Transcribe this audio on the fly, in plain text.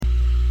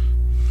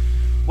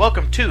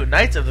Welcome to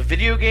Knights of the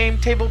Video Game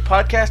Table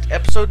Podcast,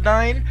 Episode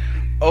 9,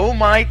 Oh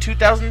My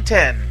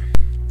 2010.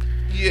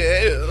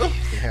 Yeah.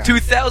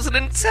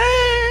 2010!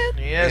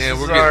 Yes, Man, this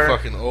we're is getting our,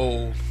 fucking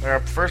old. our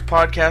first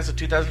podcast of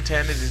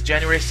 2010. It is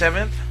January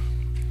 7th.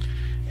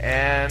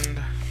 And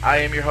I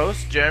am your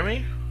host,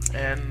 Jeremy.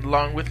 And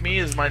along with me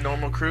is my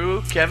normal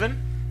crew, Kevin,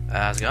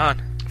 How's it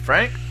going?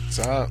 Frank, What's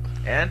up?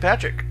 and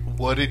Patrick.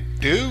 What it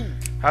do?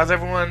 How's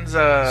everyone's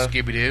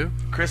Scooby-Doo?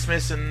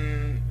 Christmas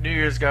and New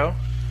Year's go?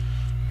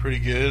 Pretty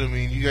good. I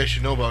mean, you guys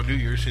should know about New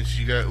Year's since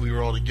we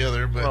were all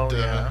together. But Well,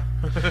 yeah.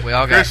 We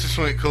all got Christmas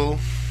went cool.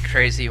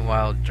 crazy and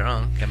wild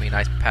drunk. I mean,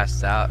 I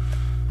passed out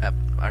at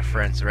our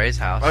friend's Ray's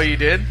house. Oh, you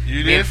did? You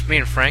me, did? and, me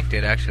and Frank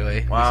did,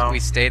 actually. Wow. We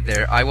stayed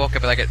there. I woke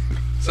up at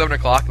 7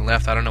 o'clock and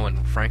left. I don't know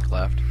when Frank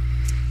left.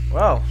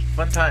 Well,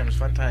 fun times,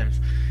 fun times.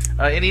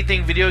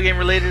 Anything video game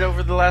related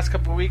over the last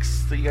couple of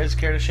weeks that you guys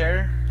care to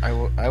share?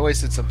 I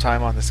wasted some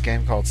time on this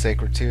game called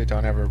Sacred 2.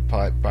 Don't ever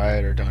buy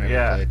it or don't ever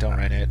play it. Don't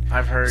rent it.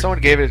 I've heard. Someone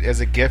gave it as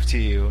a gift to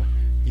you.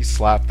 You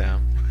slapped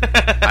them.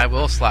 I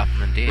will slap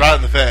him indeed. Right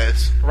in the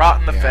face.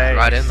 Rot in the Yeah, face.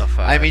 Right in the face.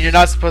 I mean, you're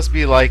not supposed to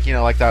be like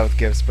that with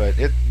gifts, but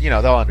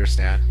they'll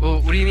understand. Well,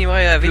 what do you mean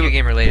by video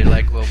game related?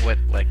 Well,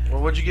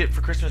 what'd you get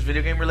for Christmas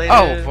video game related?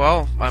 Oh,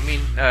 well, I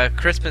mean,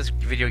 Christmas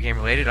video game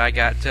related, I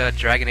got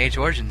Dragon Age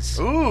Origins.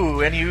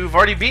 Ooh, and you've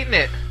already beaten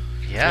it.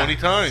 Yeah. 20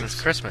 times.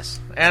 Since Christmas.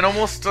 And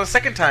almost a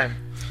second time.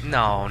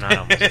 No, not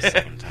almost the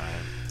second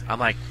time. I'm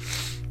like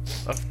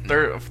A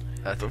third, a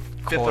fifth of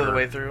the quarter.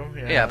 way through.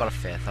 Yeah, about a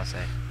fifth, I'll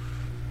say.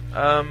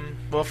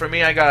 Well, for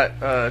me, I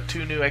got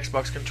 2 new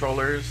Xbox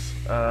controllers,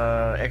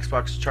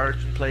 Xbox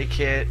Charge and Play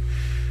Kit,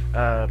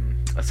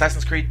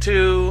 Assassin's Creed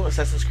 2,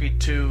 Assassin's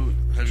Creed 2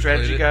 Have you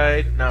Strategy played it?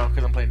 Guide. No,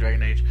 because I'm playing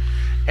Dragon Age.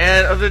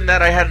 And other than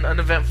that, I had an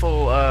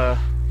uneventful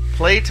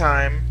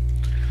playtime.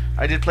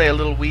 I did play a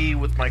little Wii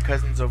with my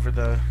cousins over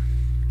the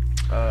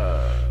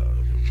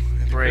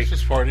At the break.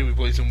 Christmas party, we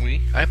played some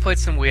Wii. I played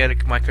some Wii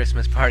at my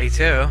Christmas party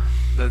too.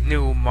 The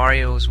new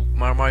Mario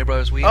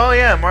Bros. Wii. Oh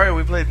yeah, Mario.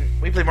 We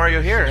played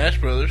Mario here, Smash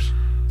Brothers.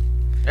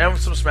 and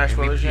some Smash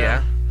Brothers.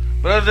 Yeah.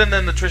 But other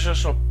than the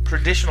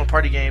traditional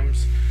party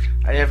games,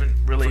 I haven't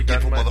really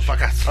done Forgetful much.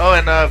 motherfuckers. Oh,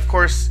 and of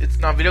course, it's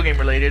not video game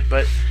related,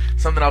 but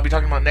something I'll be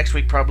talking about next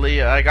week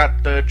probably. I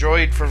got the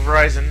Droid for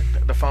Verizon,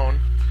 the phone.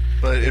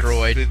 But if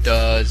Droid it's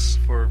does.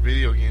 for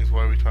video games,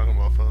 why are we talking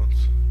about phones?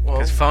 Well,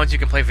 Because phones you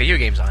can play video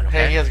games on,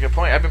 okay? hey, he has a good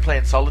point. I've been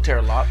playing Solitaire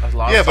a lot.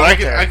 Yeah, but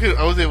Solitaire.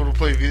 I was able to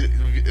play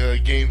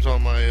games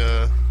on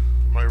my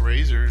my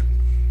Razer.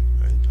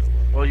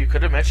 Well, you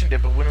could have mentioned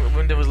it, but when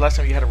was the last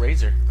time you had a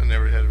Razer? I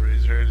never had a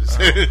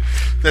Razer.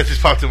 That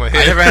just popped in my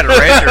head. I never had a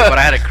Razor, but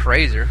I had a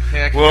Crazer.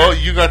 Yeah, Well,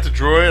 you got the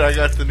Droid, I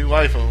got the new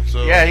iPhone.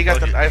 So yeah, he got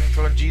the fuck it.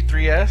 iPhone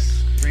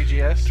G3s,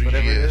 3GS,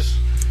 whatever it is.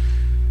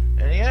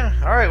 3GS. And yeah,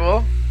 all right.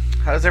 Well,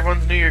 how's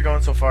everyone's New Year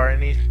going so far?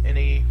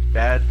 Any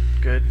bad,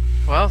 good?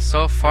 Well,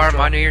 so far What's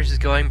my up? New Year's is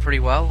going pretty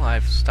well.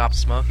 I've stopped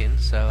smoking,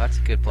 so that's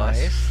a good plus.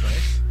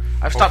 Nice.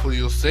 I've stopped. Hopefully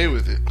you'll stay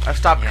with it. I've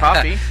stopped Yeah.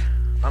 coffee.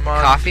 I'm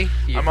on Coffee?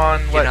 I'm on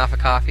Getting what? off of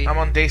coffee? I'm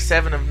on day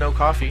 7 of no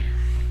coffee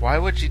Why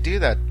would you do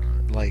that?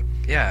 Like,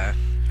 Yeah.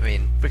 I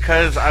mean,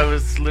 because I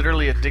was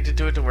literally addicted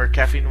to it to where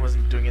caffeine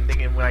wasn't doing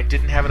anything, and when I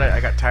didn't have it, I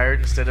got tired.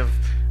 Instead of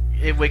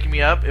it waking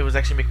me up, it was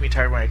actually making me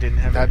tired when I didn't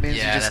have that it. means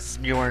Yeah,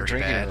 you weren't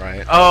pretty drinking it bad.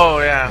 right. Oh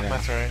yeah, Yeah.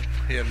 that's right.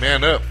 Yeah,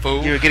 man up,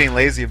 fool. You were getting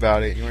lazy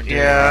about it. You weren't doing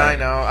it Yeah, right. I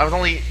know. I was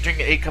only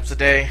drinking 8 cups a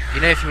day. you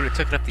know, if you would have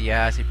took it up the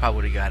ass, you probably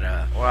would have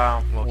got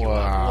Wow. woke you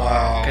up.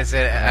 Wow. Because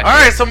it All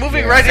right, so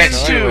moving right Yeah,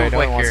 into anyway, no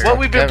one wants to what talk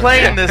we've to been Kevin.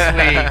 playing this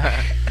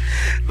week.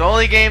 The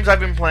only games I've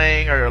been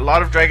playing are a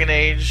lot of Dragon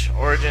Age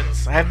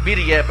Origins. I haven't beat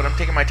it yet, but I'm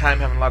taking my time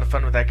having a lot of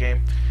fun with that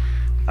game.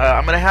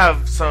 I'm going to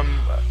have some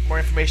more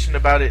information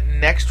about it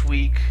next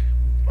week,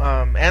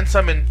 and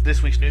some in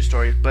this week's news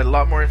story, but a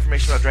lot more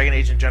information about Dragon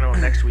Age in general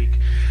next week.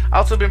 I've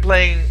also been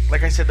playing,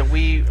 like I said, the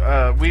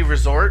Wii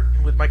Resort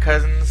with my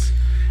cousins.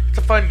 It's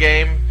a fun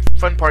game,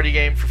 fun party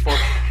game for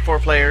four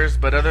players,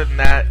 but other than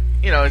that,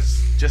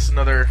 it's just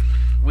another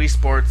Wii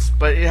Sports,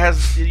 but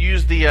it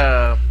used the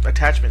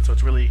attachment, so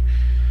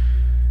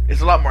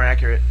it's a lot more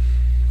accurate.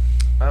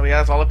 Yeah,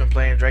 that's all I've been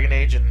playing: Dragon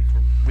Age and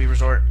Wii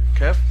Resort.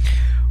 Kev?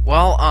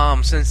 Well,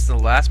 since the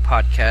last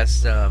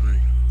podcast,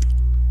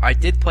 I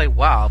did play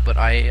WoW, but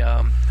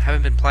I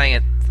haven't been playing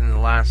it in the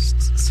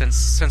last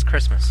since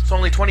Christmas. It's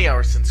only 20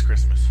 hours since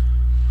Christmas.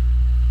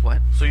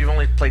 What? So you've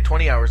only played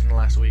 20 hours in the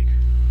last week.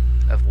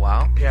 Of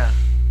WoW? Yeah.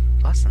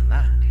 Less than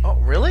that. Oh,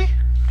 really?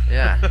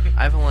 Yeah,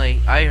 I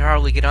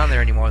hardly get on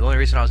there anymore. The only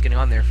reason I was getting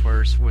on there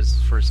was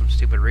for some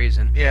stupid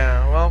reason,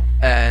 Yeah, well,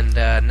 and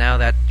now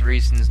that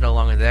reason is no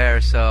longer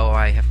there, so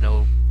I have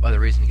no other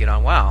reason to get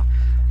on WoW.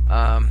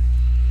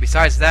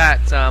 Besides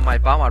that, I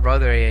bought my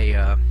brother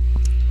a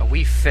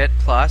Wii Fit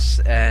Plus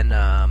and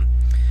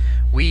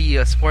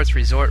Wii Sports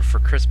Resort for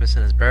Christmas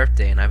and his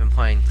birthday, and I've been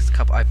playing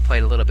I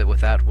played a little bit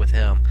with that with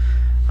him.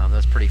 That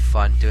was pretty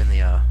fun doing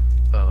the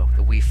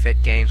Wii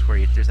Fit games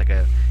where there's like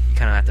you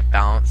kind of have to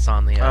balance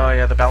on the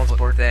the balance foot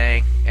board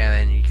thing, and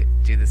then you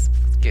do this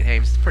get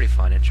games. It's pretty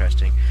fun,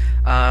 interesting.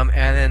 And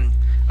then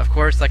of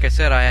course, like I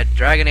said, I had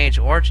Dragon Age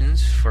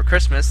Origins for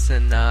Christmas,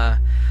 and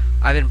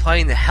I've been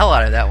playing the hell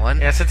out of that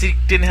one. Yeah, since he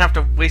didn't have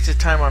to waste his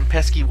time on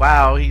pesky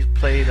WoW, he's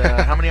played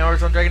how many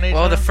hours on Dragon Age?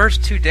 Well, now? the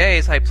first 2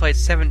 days, I played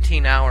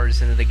 17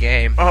 hours into the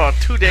game. Oh,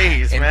 2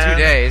 days, in man.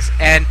 2 days,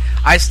 and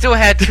I still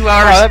had 2 Oh,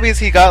 hours. that means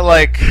he got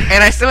like.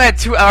 And I still had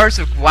 2 hours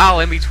of WoW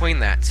in between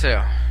that too.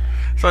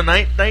 So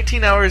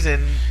 19 hours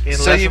in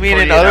So less you than mean,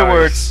 in 48 other hours.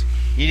 words,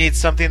 you need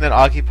something that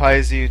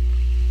occupies you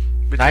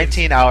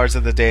 19 hours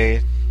of the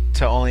day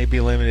to only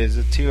be limited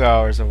to 2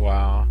 hours of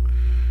WoW.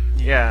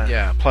 Yeah.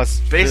 Yeah. Plus,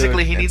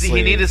 Basically, food and he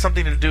sleep. needed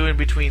something to do in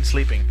between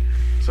sleeping.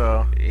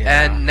 So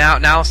Yeah. And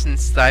now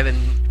since I've been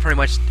pretty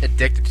much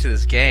addicted to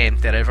this game,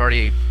 that I've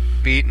already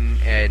beaten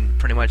and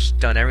pretty much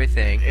done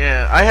everything,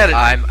 yeah, I had it.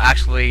 I'm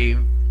actually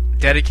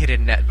dedicated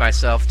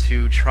myself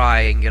to try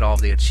and get all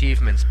the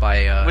achievements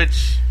by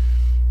which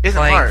isn't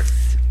playing hard.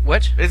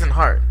 Which? Isn't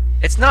hard.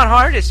 It's not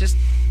hard. It's just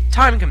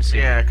time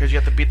consuming. Yeah, because you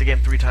have to beat the game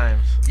 3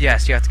 times.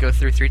 Yes, you have to go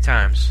through 3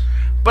 times,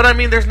 But I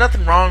mean, there's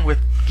nothing wrong with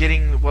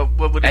getting what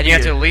would it and be? you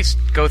have to at least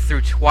go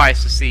through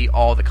twice to see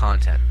all the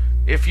content.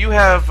 If you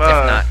have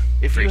not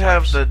if 3 you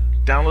have times. the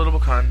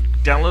downloadable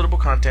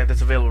content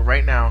that's available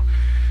right now,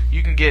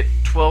 you can get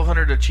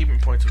 1,200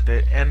 achievement points with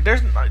it. And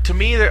there's to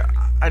me there,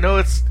 I know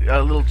it's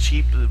a little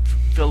cheap,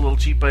 feel a little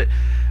cheap, but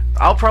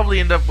I'll probably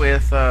end up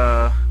with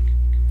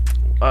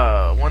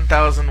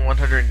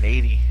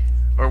 1,180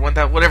 or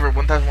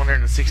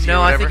 1,160. No, or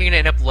I whatever. think you're gonna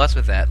end up less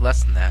than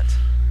that.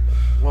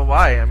 Well,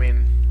 why? I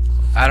mean,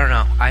 I don't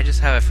know. I just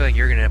have a feeling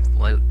you're gonna end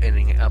up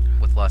ending up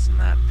with less than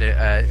that.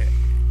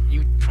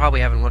 You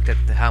probably haven't looked at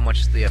how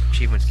much the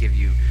achievements give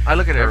you I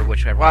look at Or it.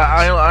 whichever Well,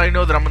 ones. I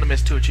know that I'm gonna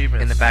miss 2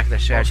 achievements in the back of the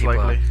strategy most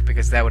book, likely.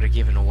 because that would have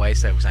given away.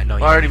 So I know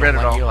you. Well, I already don't read it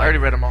like- all. you I like- already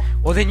read them all.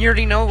 Well, then you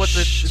already know what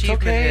the Shh, it's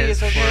achievement okay.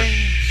 is. It's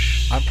okay.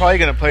 I'm probably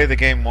gonna play the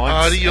game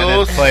once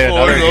Adios, and then play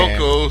four another game.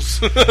 locos.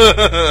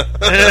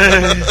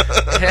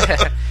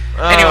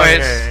 Anyways,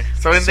 Okay.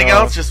 So anything So-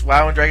 else? Just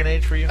WoW and Dragon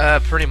Age for you?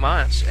 Pretty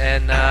much,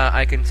 and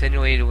I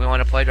continually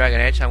want to play Dragon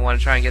Age. I want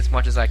to try and get as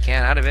much as I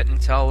can out of it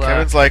until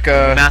Kevin's like,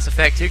 Mass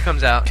Effect 2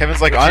 comes out. Kevin's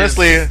like, Which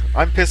honestly, is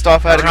I'm pissed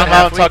off I had to around come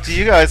out and talk half to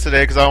you guys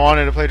today because I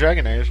wanted to play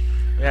Dragon Age.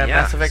 yeah, yeah,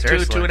 Mass Effect 2,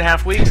 seriously.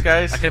 2.5 weeks,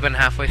 guys. I could have been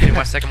halfway through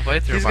my second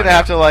playthrough. He's by gonna now.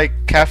 have to like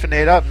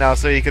caffeinate up now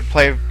so he could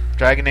play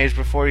Dragon Age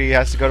before he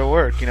has to go to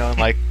work. You know, in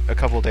like a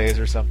couple days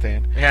or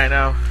something, Yeah, I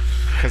know.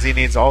 because he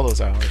needs all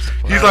those hours. To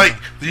play. He's like,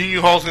 the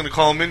Union Hall's gonna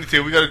call him in and say,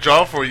 "We got a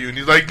job for you," and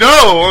he's like, "No,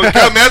 I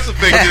got Mass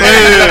Effect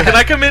today. Can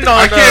I come in on?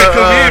 I can't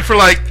come in for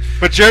like."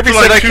 But Jeremy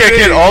for said like I 2 can't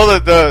get days. all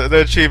the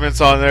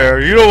achievements on there.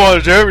 You don't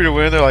want Jeremy to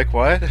win. They're like,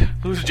 what?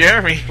 Who's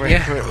Jeremy? Wait,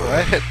 Yeah. wait,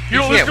 what? You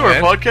don't You listen to our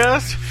can't win.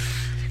 podcast?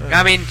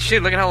 I mean,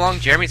 shit, look at how long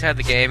Jeremy's had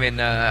the game, and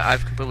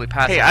I've completely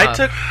passed Hey, him I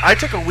up.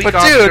 took a week But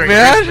off dude, during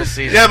man. Christmas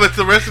season. Yeah, but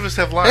the rest of us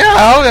have lives.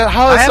 Yeah,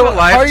 how I is have so, a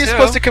life, how are you too.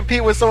 supposed to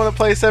compete with someone that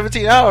plays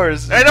 17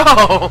 hours? I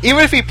know.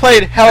 Even if he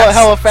played That's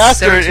hella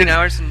faster, 17 it-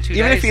 hours in 2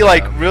 even days, if he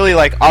like so- really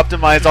like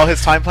optimized all his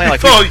time playing,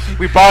 like Oh,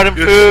 we brought him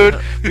food,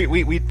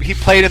 he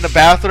played in the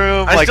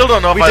bathroom. I like, still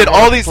don't know if we I did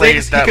wanna all these play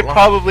things. He that could long.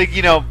 probably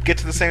get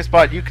to the same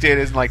spot you did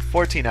in like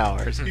 14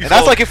 hours, and He's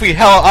that's all- like if we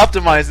hella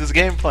optimized this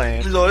game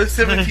playing. You know, it's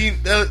 17.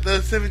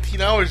 That's 17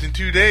 hours in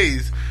 2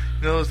 days.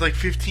 You know, it's like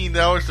 15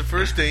 hours the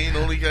first day, and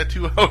only got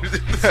 2 hours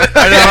in the second.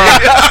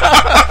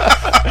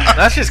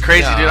 That's just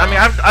crazy, dude. I No. mean,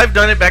 I've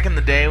done it back in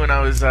the day when I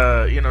was,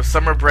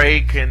 summer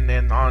break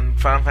and on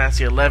Final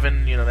Fantasy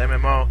 11, the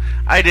MMO.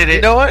 I did it.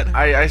 You know what?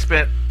 I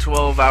spent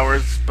 12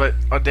 hours, but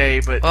a day,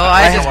 but Well,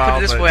 once I in a just put while,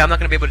 it this but- way: I'm not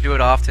going to be able to do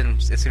it often.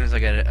 As soon as I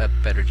get a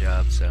better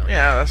job, so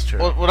Yeah, that's true.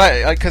 Well,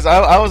 because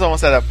I was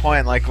almost at that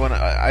point, like when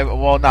I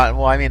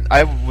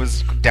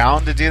was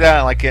down to do that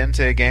and like get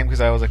into a game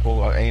because I was like,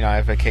 well, I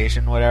have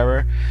vacation,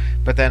 whatever.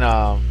 But then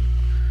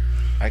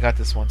I got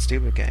this one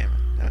stupid game.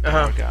 And it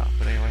didn't work out.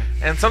 But anyway,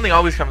 And something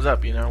always comes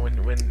up,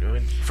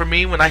 when for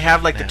me, when I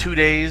have like the Yeah. 2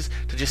 days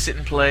to just sit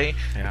and play,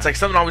 Yeah. it's like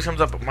something always comes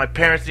up. My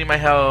parents need my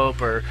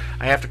help, or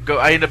I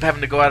end up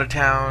having to go out of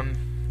town,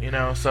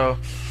 so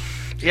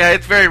yeah,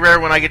 it's very rare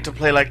when I get to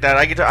play like that.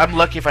 I'm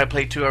lucky if I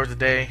play 2 hours a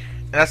day,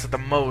 and that's at the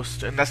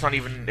most, and that's not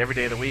even every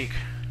day of the week.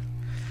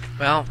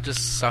 well,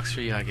 just sucks for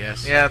you, I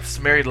guess. Yeah, it's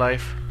married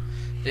life.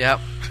 Yep.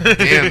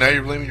 Damn, now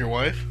you're blaming your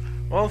wife?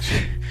 Well,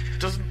 she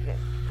doesn't.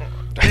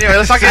 Anyway,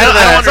 let's not get I into don't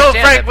that. So,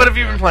 understand Frank, that, what have but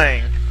you been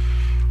playing?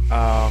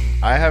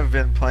 I have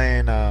been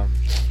playing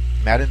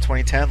Madden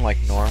 2010 like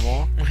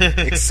normal,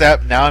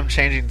 except now I'm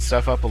changing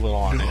stuff up a little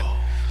on it.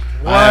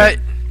 What?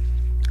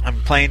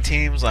 I'm playing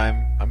teams.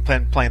 I'm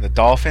playing the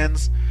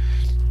Dolphins.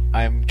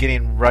 I'm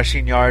getting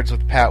rushing yards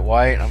with Pat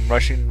White. I'm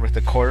rushing with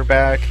the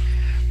quarterback.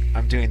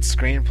 I'm doing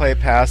screenplay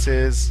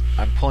passes.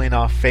 I'm pulling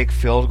off fake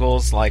field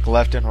goals like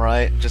left and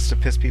right just to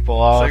piss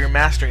people off. So you're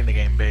mastering the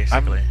game,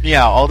 basically.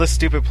 All the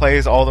stupid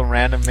plays, all the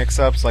random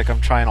mix-ups. Like I'm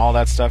trying all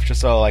that stuff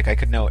just so like I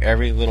could know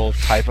every little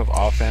type of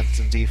offense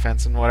and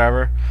defense and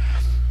whatever.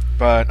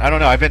 But I don't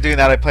know. I've been doing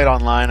that. I played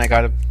online. I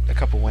got a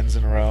couple wins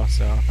in a row,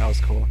 so that was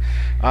cool.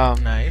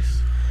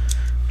 Nice.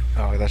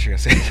 Oh, I thought you were gonna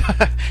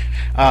say.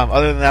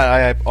 Other than that,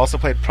 I also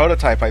played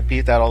Prototype. I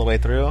beat that all the way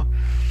through.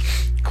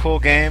 cool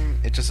game.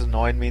 It just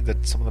annoyed me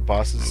that some of the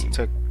bosses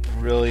took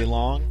really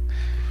long.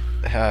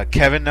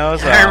 Kevin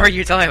knows. I remember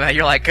you telling me that.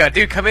 You're like,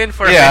 dude, come in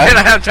for a Yeah.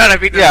 minute. I'm trying to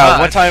beat this Yeah, boss.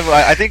 one time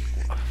I think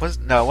it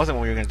wasn't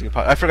when we were gonna do.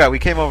 I forgot. We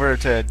came over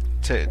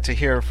to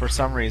here for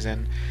some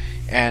reason,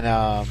 and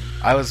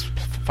I was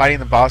fighting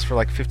the boss for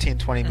like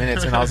 15-20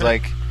 minutes, and I was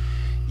like,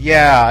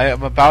 yeah,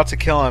 I'm about to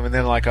kill him, and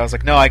then like I was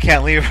like, no, I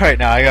can't leave right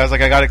now. I was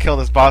like, I gotta kill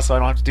this boss so I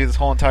don't have to do this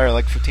whole entire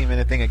like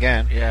 15-minute thing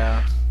again.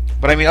 Yeah.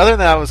 But I mean, other than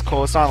that, it was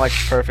cool. It's not like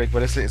perfect,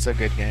 but it's a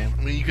good game.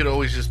 I mean, you could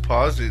always just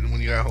pause it when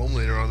you got home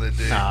later on that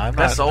day. Nah, I'm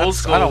That's not, the old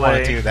school I don't want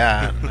way. to do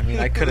that. I mean,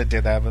 I could have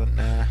did that, but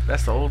nah.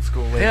 That's the old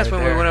school way. I think that's right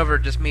when there. we went over.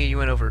 Just me. You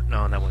went over.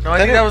 No, that wasn't. No, I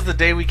think that was the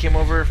day we came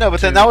over. No,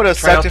 but then to that would have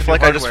try out sucked the if new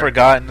like I just hardware.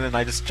 forgot and then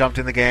I just jumped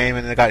in the game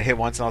and then got hit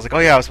once and I was like, oh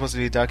yeah, I was supposed to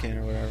be ducking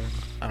or whatever.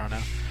 I don't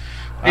know.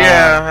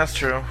 Yeah, that's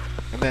true.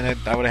 And then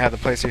I would have had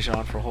the PlayStation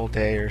on for a whole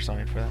day or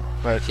something for that.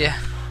 But Yeah.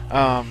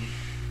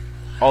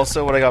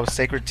 also what I got was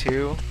Sacred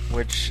 2,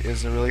 which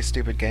is a really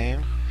stupid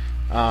game.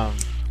 I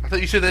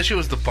thought you said that shit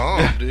was the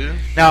bomb, dude.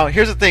 Now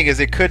here's the thing: is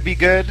it could be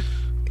good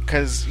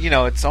because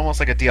it's almost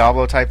like a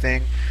Diablo type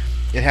thing.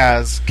 It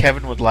has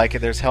Kevin would like it.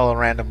 There's hella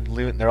random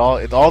loot, and they're all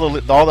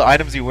the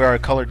items you wear are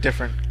colored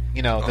different. The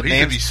He's gonna be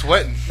names.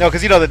 sweating. No,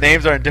 because the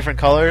names are in different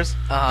colors.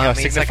 I mean, it's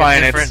like a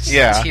signifying different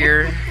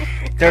tier.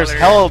 There's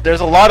color.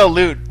 There's a lot of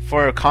loot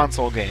for a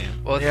console game.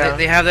 Well, Yeah.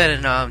 they have that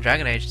in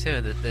Dragon Age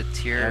too. The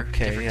tier.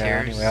 Okay, different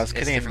yeah. tiers. Anyway, I was It's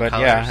kidding, different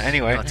but yeah. colors.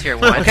 Anyway, Tier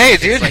 1. okay,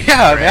 it's dude. like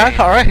Yeah, gray. man.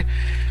 All right.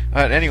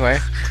 Anyway,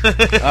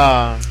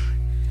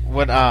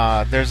 when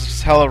there's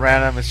just hella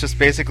random. It's just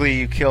basically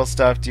you kill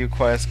stuff, do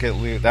quests, get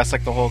loot. That's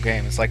like the whole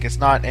game. It's like it's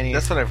not any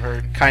That's what I've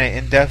heard. kind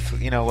of in depth,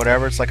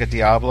 whatever. It's like a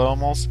Diablo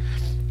almost.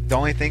 The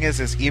only thing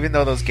is even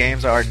though those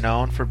games are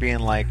known for being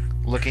like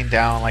looking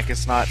down, like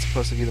it's not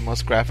supposed to be the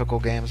most graphical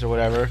games or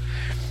whatever.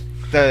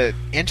 The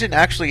engine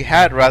actually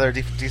had rather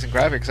decent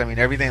graphics. I mean,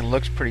 everything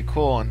looks pretty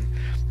cool, and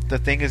the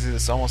thing is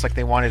it's almost like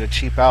they wanted to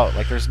cheap out.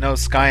 Like there's no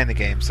sky in the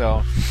game,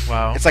 so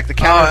Wow. it's like the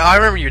Oh, camera. I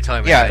remember you were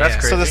telling me. Yeah, that,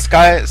 that's So the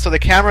crazy. so the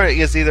camera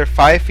is either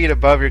 5 feet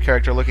above your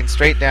character, looking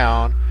straight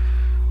down,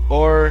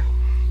 or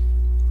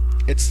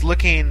it's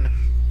looking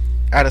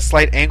at a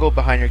slight angle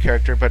behind your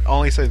character, but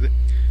only so.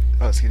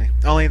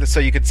 So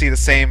you can see the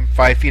same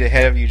 5 feet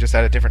ahead of you, just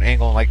at a different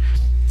angle. And like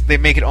they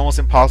make it almost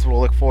impossible to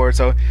look forward.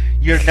 So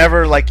you're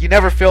never you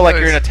never feel like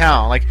you're in a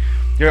town. Like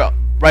you're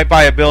right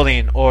by a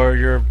building or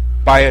you're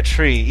by a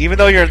tree. Even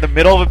though you're in the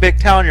middle of a big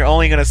town, you're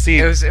only gonna see.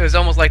 It was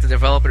almost like the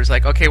developers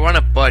like, okay, we're on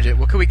a budget.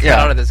 What can we cut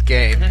Yeah. out of this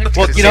game?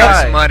 Well, To you know save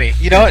what? us money.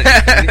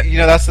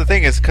 That's the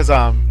thing is because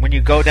when you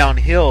go down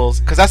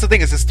hills, because that's the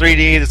thing is it's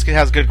 3D. This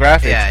has good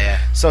graphics. Yeah.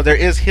 So there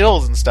is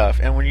hills and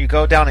stuff, and when you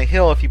go down a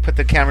hill, if you put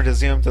the camera to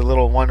zoom to a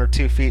little 1 or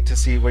 2 feet to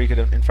see where you could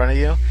have in front of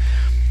you,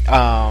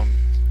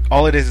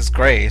 all it is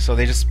gray. So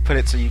they just put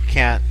it so you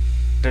can't.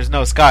 There's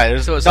no sky.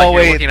 There's So it's no like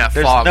you're way. looking at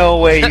There's fog. no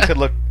way you could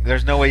look.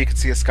 There's no way you could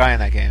see a sky in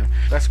that game.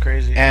 That's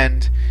crazy.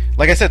 And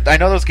like I said, I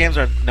know those games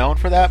are known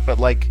for that, but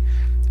like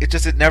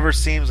it never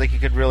seems like you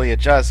could really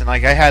adjust. And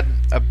like I had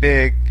a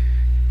big,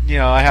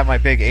 I have my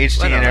big HD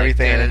Well, no, and like,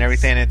 everything yeah, and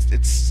everything.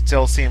 It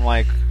still seemed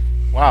like,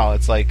 wow,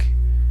 it's like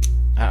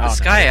I The don't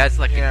sky know. adds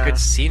like Yeah. a good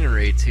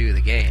scenery to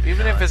the game.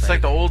 Even if it's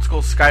like the old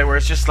school sky where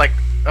it's just like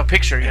a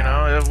picture,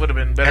 it would have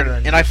been better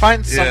than. And I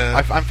find some.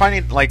 Yeah. I'm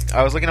finding like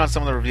I was looking on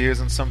some of the reviews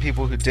and some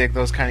people who dig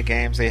those kind of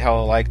games, they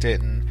hella liked it,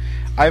 and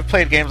I've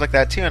played games like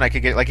that too, and I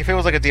could get like if it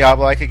was like a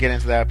Diablo, I could get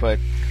into that, but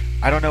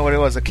I don't know what it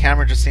was. The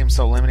camera just seemed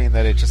so limiting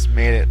that it just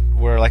made it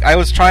where like I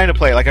was trying to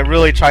play, like I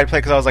really tried to play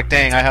because I was like,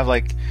 dang, I have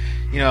like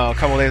a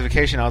couple days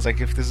vacation. I was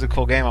like, if this is a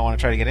cool game, I want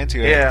to try to get into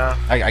it. Yeah.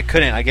 I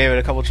couldn't. I gave it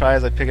a couple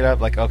tries. I'd pick it up.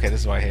 Like, okay,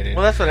 this is why I hate it.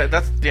 Well, that's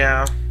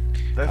yeah.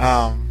 That's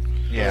I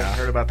Yeah.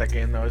 heard about that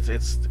game though.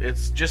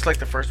 It's just like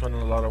the first one in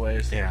a lot of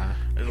ways. Yeah.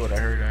 Is what I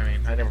heard. I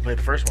mean, I never played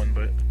the first one,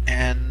 but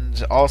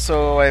And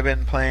also, I've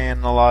been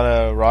playing a lot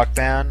of Rock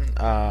Band.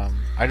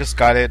 I just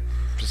got it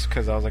just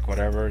because I was like,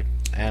 whatever.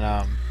 And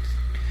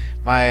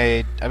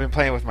I've been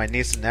playing with my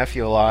niece and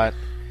nephew a lot,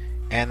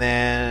 and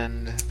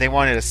then they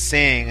wanted to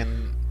sing,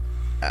 and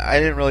I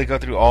didn't really go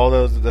through all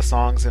the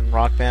songs in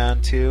Rock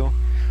Band 2,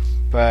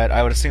 but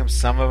I would assume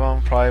some of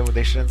them probably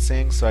they shouldn't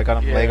sing, so I got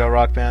them Yeah. Lego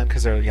Rock Band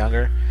because they're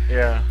younger.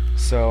 yeah.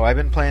 So I've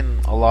been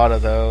playing a lot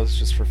of those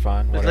just for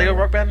fun. Is whatever. Lego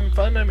Rock Band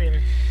fun? I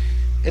mean,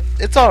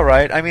 It's all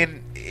right. I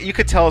mean, you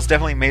could tell it's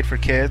definitely made for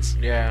kids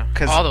yeah.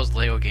 because All those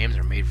Lego games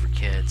are made for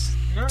kids.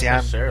 Not Damn.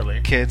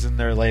 necessarily. kids and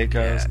their Legos.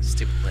 Yeah, and-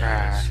 stupid Legos.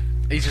 Ah.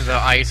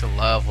 I used to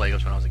love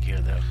Legos when I was a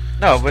kid, though.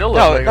 No, but Still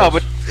love no, Legos.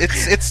 but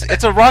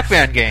it's a Rock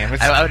Band game.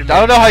 It's, I I, would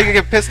don't know how you can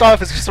get pissed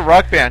off. It's just a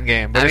Rock Band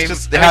game, but I it's mean-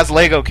 just it has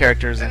Lego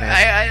characters in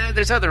it.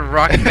 There's other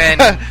Rock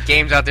Band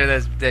games out there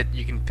that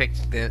you can pick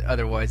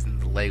otherwise than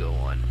the Lego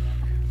one,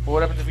 Well,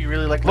 what happens if you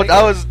really like Look, Lego?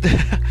 I was.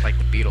 like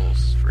the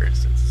Beatles, for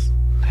instance.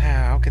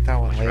 I'll get that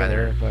one Much later.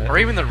 rather, But or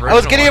even the original I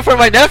was getting it for one.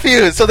 my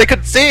nephews so they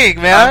could sing,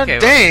 man. Okay,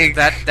 Dang.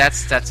 well,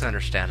 that's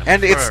understandable.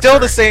 And it's For- still for-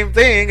 the same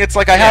thing. It's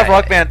like I have Yeah,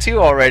 Rock Band 2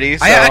 already.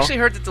 So. I actually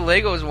heard that the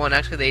Legos one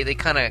they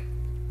kind of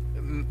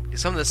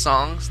some of the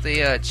songs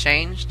they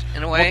changed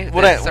in a way.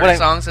 What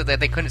Songs that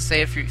they couldn't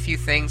say a few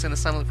things in the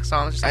some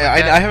songs. Or something I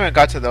like that. haven't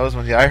got to those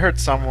ones yet. I heard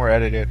some were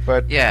edited,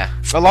 but Yeah.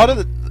 a lot of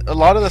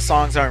the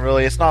songs aren't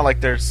really. It's not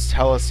like they're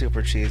hella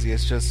super cheesy.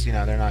 It's just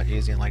they're not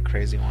using like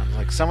crazy ones.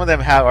 Like some of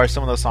them are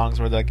some of those songs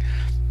where like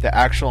the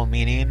actual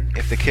meaning,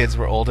 if the kids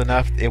were old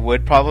enough, it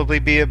would probably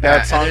be a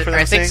bad song for them.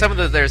 I to think sing. some of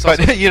those there's But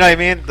also you know what I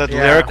mean. The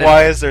Yeah. lyric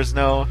wise, there's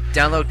no.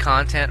 download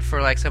content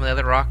for like some of the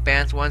other rock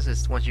bands ones.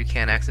 It's ones you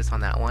can't access on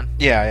that one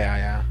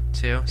Yeah.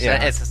 too. So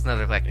Yeah. it's just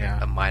another like Yeah.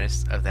 a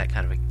minus of that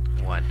kind of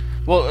a one.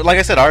 Well, like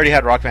I said, I already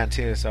had Rock Band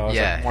 2, so I was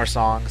Yeah. like, more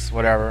songs,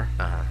 whatever.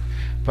 Uh-huh.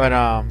 But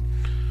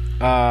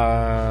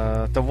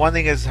the one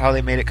thing is how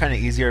they made it kind of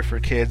easier for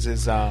kids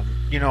is on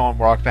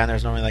Rock Band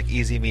there's normally like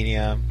easy,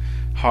 medium,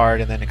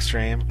 hard, and then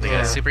extreme. They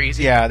got super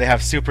easy. Yeah, they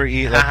have super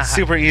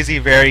super easy,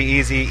 very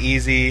easy,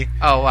 easy,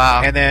 Oh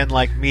wow. and then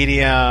like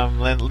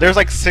medium. And there's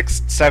like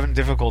 6-7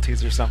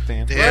 difficulties or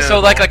something. Yeah. So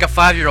like a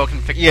 5-year-old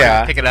can pick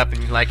it up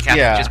and like have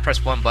Yeah. to just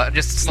press one button,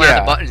 just slam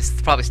the button,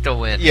 and probably still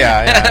win.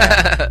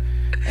 Yeah.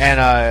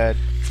 And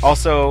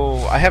also,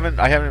 I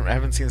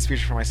haven't seen this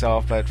feature for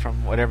myself, but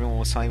from what everyone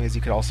was telling me is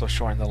you could also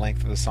shorten the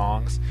length of the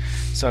songs.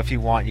 So if you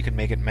want, you can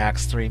make it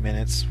max 3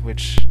 minutes,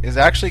 which is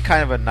actually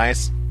kind of a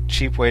nice,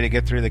 cheap way to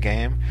get through the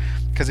game.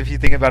 Because if you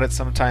think about it,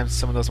 sometimes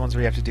some of those ones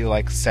where you have to do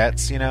like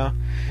sets, Yeah.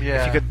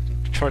 if you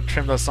could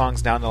trim those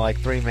songs down to like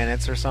 3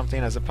 minutes or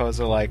something, as opposed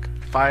to like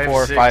 5, 4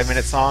 or 6, 5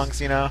 minute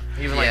songs, Even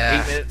like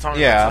Yeah. 8-minute songs.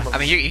 Yeah. on some of I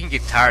mean, them. you can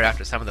get tired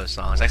after some of those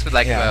songs. I expect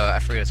like Yeah. I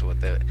forget what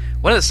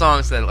one of the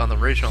songs that on the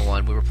original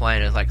one we were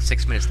playing is like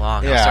 6 minutes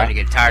long. I was Yeah. starting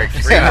to get tired.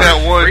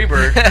 That one.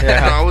 Freebird.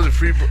 Yeah. No, it wasn't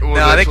Freebird. Well,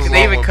 No, I this think was they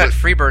long even one, cut but,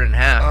 Freebird in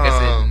half. I guess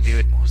they didn't do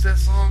it. What was that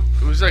song?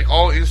 It was like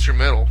all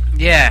instrumental.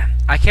 Yeah,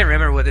 I can't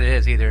remember what it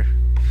is either.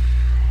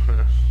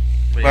 But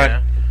But-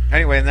 yeah.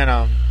 Anyway, and then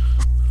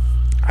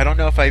I don't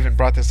know if I even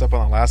brought this up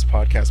on the last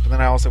podcast, but then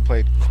I also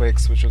played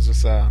Quicks, which was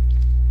just a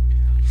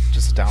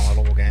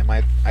downloadable game.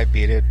 I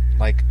beat it.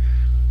 Like,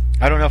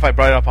 I don't know if I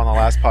brought it up on the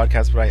last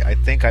podcast, but I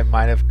think I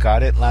might have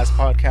got it last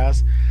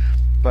podcast.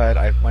 But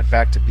I went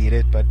back to beat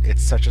it. But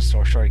it's such a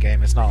short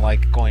game. It's not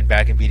like going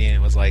back and beating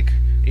it was like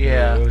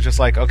Yeah. It was just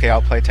like, okay,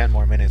 I'll play 10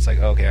 more minutes. Like,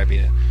 okay, I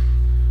beat it.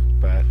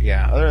 But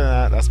yeah, other than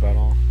that, that's about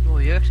all.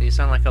 Well, you actually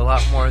sound like a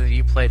lot more than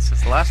you played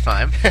since the last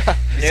time.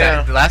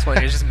 Yeah. The last one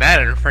you were just mad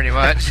at her pretty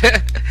much.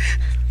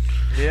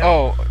 Yeah.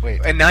 Oh wait,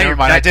 And now never you're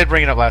mind. back- I did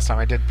bring it up last time.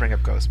 I did bring up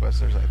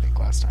Ghostbusters, I think,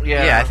 last time.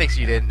 Yeah. Yeah, I think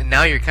you did. And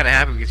now you're kind of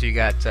happy because you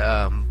got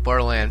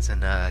Borderlands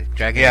and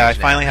Dragon Yeah, I Age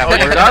now. finally have. Oh,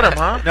 you got 'em,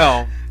 huh?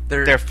 No,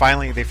 They're- they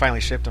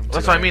finally shipped them.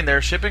 That's what I mean.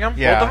 They're shipping them. Both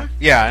of Yeah, them.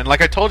 yeah, and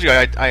like I told you,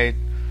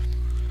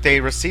 they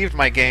received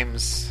my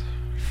games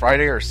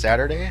Friday or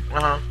Saturday,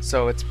 Uh huh.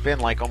 so it's been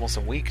like almost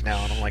a week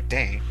now, and I'm like,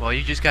 dang. Well,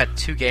 you just got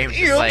 2 games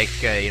Yep. with like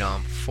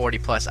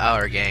 40+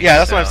 hour games. Yeah,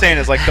 that's what I'm so- saying.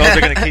 Is like those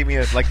are gonna keep me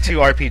at like 2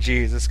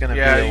 RPGs. It's gonna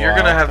Yeah, be a you're while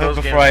gonna have those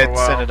before games I for a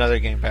while. send another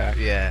game back.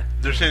 Yeah,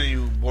 They're sending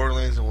you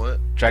Borderlands and what?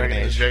 Dragon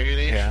Age. Dragon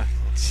Age? Yeah.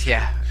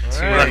 yeah. So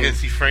Alright. we're not going to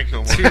see Frank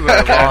no more. 2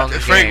 long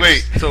Frank, games.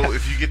 wait. So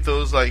if you get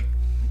those like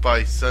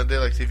by Sunday,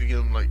 like say if you get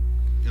them like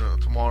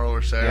tomorrow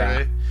or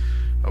Saturday,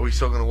 are we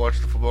still going to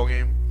watch the football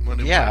game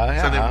Sunday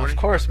Yeah, morning? of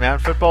course, man.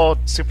 Football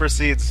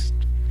supersedes.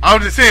 I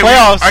was just saying,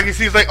 Playoffs. I can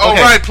see it's like, oh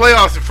Okay. right,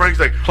 playoffs, and Frank's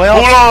like,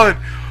 Playoffs. hold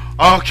on.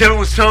 Oh, Kevin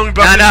was telling me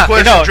about this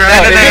question. no,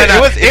 Dragon no, Age. it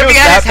was- He'll be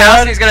that at his house bad-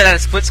 and he's gonna have a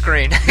split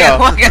screen. No,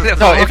 Walk in the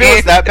no, if it game.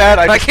 was that bad,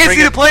 I can't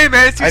see the play,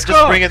 man. It's too I'd small.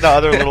 just bring in the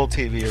other little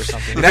TV or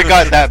something. If it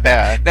got that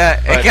bad. It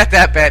But- got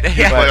that bad. You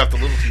Yeah. play off the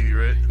little TV,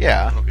 right?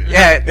 Yeah. Okay.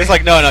 Yeah, It's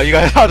like, no, you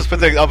guys. I'll put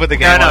the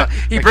game no. on.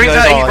 He Like, brings you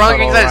guys out all, like,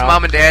 brings huddle out his around.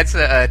 mom and dad's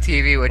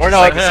TV, which Or is no,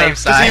 like the same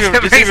size. Just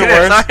Brings even it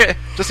worse. outside.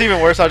 Just even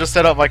worse. I'll just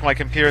set up like my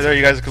computer there.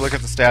 You guys can look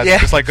at the stats. Yeah.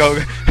 Just like go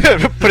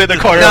put it in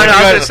the corner. No, Like, no, you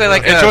I was guys gonna say,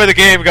 like, enjoy the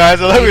game,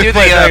 guys. I'll You do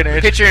play Dragon the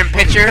Age. picture in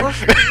picture.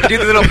 You do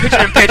the little picture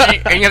in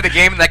picture, and you have the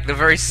game in like the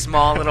very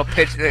small little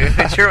picture,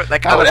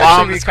 like That on would the bottom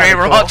actually of the be screen. kinda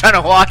We're all cool. trying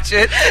to watch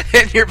it,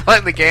 and you're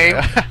playing the game.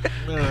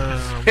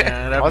 Oh,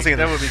 man, I was thinking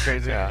that would be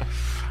crazy. Yeah.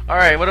 All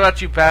right, what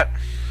about you, Pat?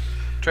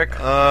 Trick.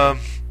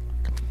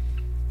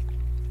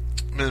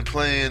 Been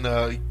playing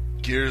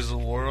Gears of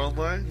War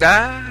online,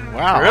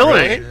 Wow.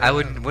 Really? I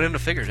wouldn't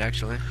have figured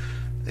actually.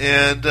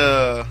 and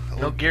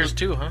No Gears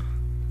 2, huh?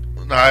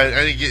 No, I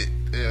didn't get.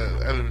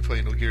 I haven't been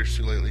playing no Gears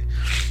 2 lately.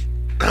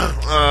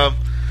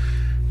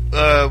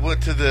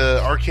 Went to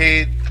the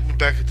arcade. Went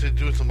back to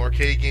doing some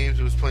arcade games.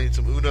 I was playing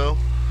some Uno.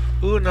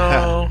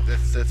 Uno.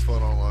 That's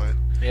fun online.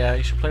 Yeah,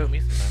 you should play with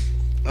me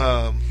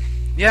sometime.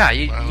 Yeah,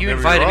 you Well, you maybe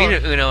invited me you're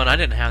to Uno, and I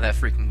didn't have that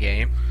freaking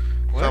game.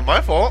 It's not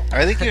my fault.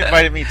 I think you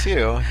invited me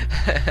too.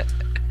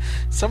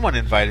 Someone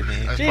invited me.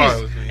 That's Jeez.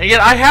 probably was And me. yet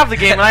I have the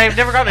game, and I have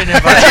never gotten an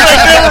invite.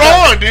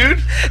 You're on,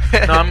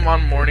 dude. No, I'm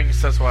on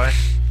mornings, that's why.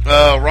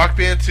 Rock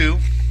Band 2.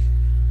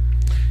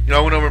 I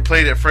went over and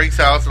played at Frank's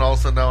house, and all of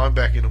a sudden now I'm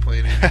back into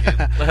playing it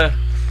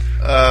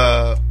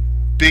again.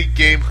 Big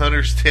Game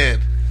Hunters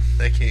 10.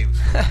 That game's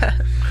cool.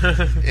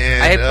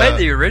 And, I had played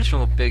the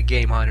original Big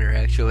Game Hunter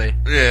actually.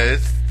 Yeah,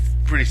 it's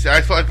pretty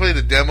sad. I played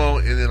the demo,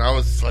 and then I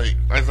was like,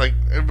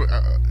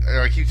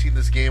 I keep seeing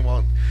this game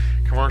on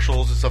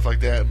commercials and stuff like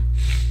that.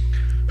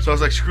 And So I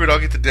was like, screw it, I'll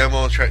get the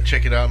demo and try to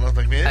check it out. And I was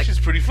like, man, this is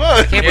pretty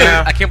fun.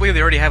 I can't believe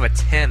they already have a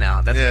 10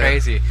 out. That's Yeah.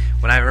 crazy.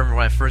 When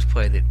I first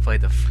played it,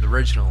 played the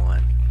original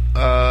one.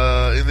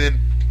 And then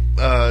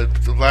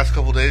the last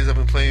couple days I've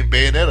been playing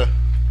Bayonetta.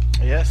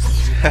 Yes.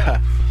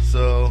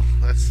 So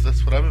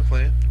that's what I've been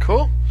playing.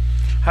 Cool.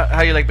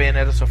 How you like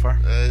Bayonetta so far?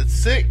 It's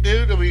sick,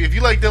 dude. I mean, if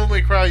you like Devil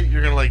May Cry,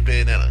 you're gonna like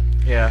Bayonetta.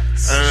 Yeah.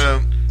 It's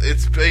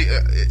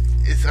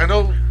I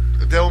know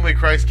Devil May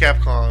Cry's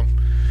Capcom,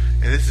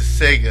 and this is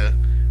Sega,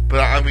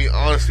 but I mean,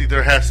 honestly,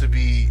 there has to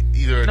be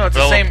either No, it's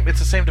the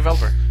same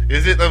developer.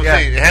 Is it? I'm Yeah,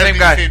 saying it has to same be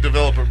guy. the same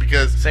developer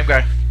because Same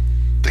guy.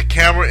 the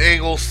camera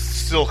angles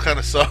still kind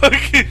of suck. But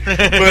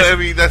I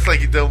mean, that's like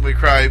Devil May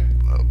Cry,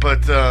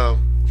 but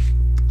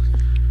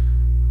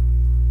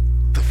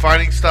the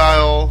fighting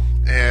style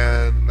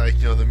and like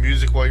the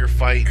music while you're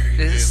fighting. Is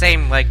it the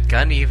same like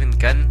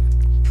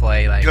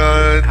gunplay, like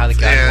Guns how the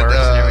gun works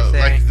and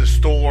everything? like the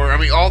store. I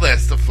mean, all that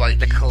stuff. Like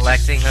The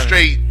collecting of-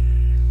 straight,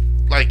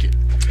 like it.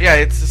 Yeah,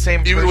 it's the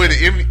same. Even the way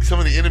version. some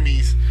of the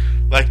enemies,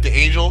 like the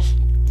angels.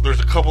 There's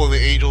a couple of the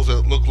angels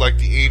that look like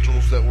the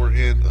angels that were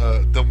in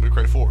Devil May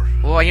Cry 4.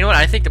 Well, you know what?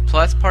 I think the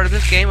plus part of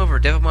this game over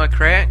Devil May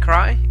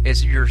Cry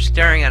is you're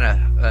staring at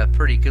a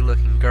pretty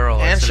good-looking girl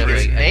And instead she of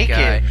gets a naked.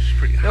 guy. She's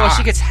pretty No, hot.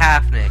 she gets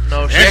half naked.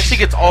 No, she And actually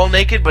gets all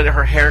naked, but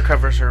her hair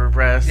covers her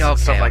breasts and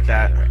stuff like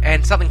that.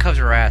 And something covers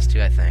her ass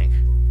too, I think.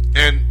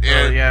 And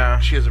yeah.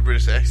 she has a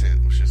British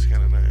accent, which is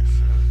kind of nice.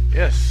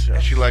 Yes.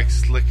 And she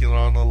likes licking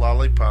on a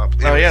lollipop.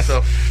 Oh Anyway, yes.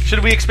 So,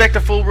 Should we expect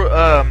a full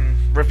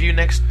review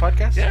next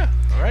podcast? yeah.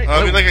 All right.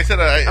 I mean, like I said,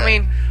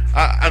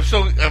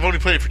 I've only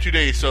played it for 2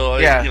 days, so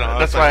Yeah, I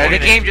that's why I The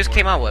didn't- game just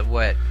came out.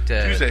 What?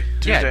 Tuesday. Yeah,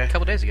 Tuesday. a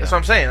couple days ago. That's what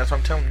I'm saying. That's what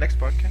I'm telling next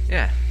podcast.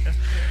 Yeah.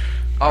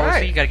 All Oh, so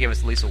right. you gotta give us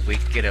at least a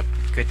week to get a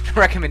good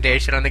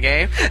recommendation on the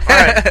game. All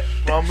right.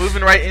 Well,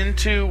 moving right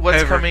into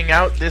what's Over. coming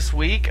out this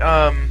week.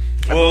 I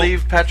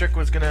believe Patrick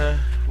was gonna.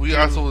 We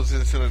also was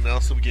going to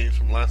announce some games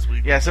from last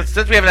week. Yeah, since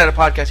we haven't had a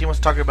podcast, he wants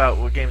to talk about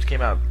what games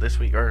came out this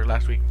week or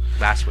last week.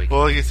 Last week.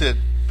 Well, like I said,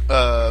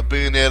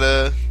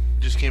 Bayonetta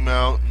just came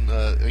out. And,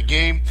 a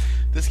game.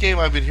 This game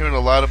I've been hearing a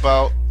lot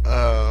about.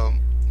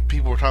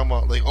 People were talking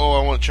about, like,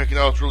 oh, I want to check it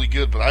out. It's really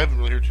good, but I haven't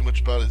really heard too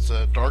much about it. It's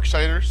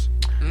Darksiders.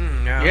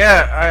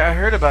 Yeah, I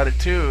heard about it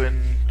too,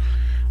 and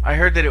I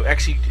heard that it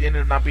actually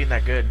ended up not being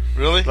that good.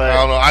 Really? But- I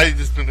don't know. I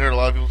just been hearing a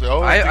lot of people say,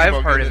 oh,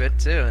 I've heard of it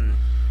too, and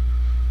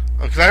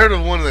Because I heard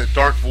of one of that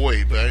Dark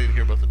Void, but I didn't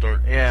hear about the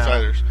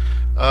Darksiders.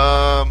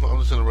 I'm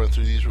just going to run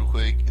through these real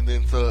quick. And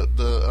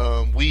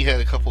then we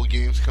had a couple of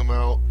games come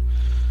out.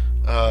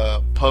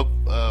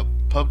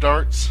 Pub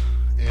Darts.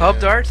 And, Pub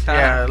Darts.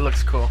 Yeah, it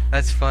looks cool.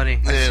 That's funny.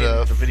 I've seen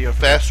And the video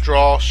for Fast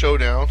Draw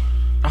Showdown.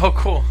 Oh,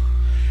 cool.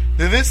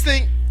 Then this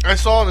thing I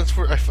saw, and it's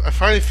for. I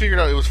finally figured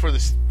out it was for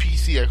this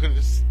PC. I couldn't.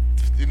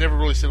 It never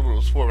really said what it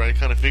was for, but I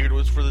kind of figured it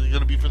was going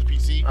to be for the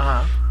PC.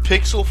 Uh huh.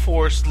 Pixel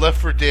Force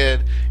Left 4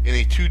 Dead in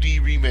a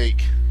 2D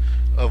remake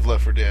of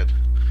Left 4 Dead.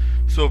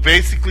 So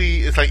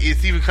basically,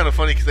 it's even kind of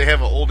funny because they have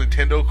an old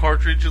Nintendo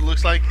cartridge. It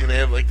looks like, and they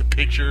have like the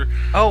picture.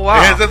 Oh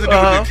wow. It has nothing to do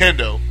with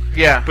Nintendo,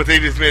 Yeah. but they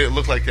just made it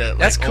look like that.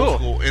 That's like cool. Old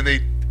school. And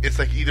it's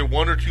like either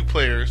one or two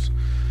players,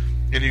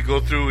 and you go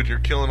through and you're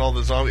killing all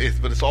the zombies.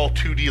 But it's all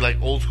 2D, like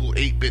old school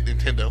 8-bit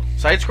Nintendo.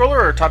 Side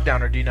scroller or top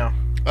down, or do you know?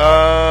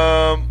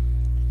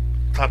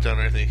 Top down,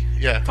 I think.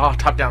 Yeah. Oh,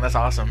 top down. That's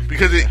awesome.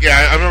 Because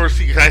I remember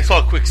I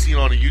saw a quick scene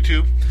on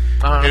YouTube,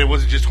 and it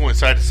wasn't just going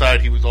side to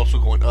side; he was also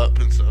going up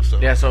and stuff. So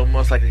Yeah, so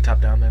most likely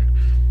top down then.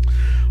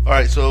 all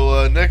right.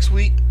 So this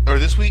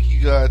week,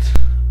 you got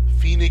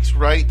Phoenix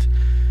Wright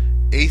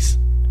Ace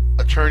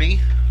Attorney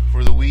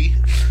for the Wii.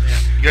 Yeah.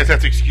 You guys have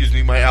to excuse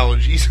me, my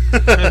allergies.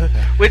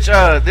 Which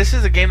this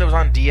is a game that was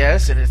on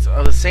DS, and it's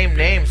the same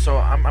name. So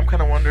I'm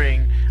kind of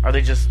wondering, are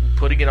they just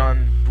putting it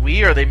on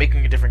Wii, or are they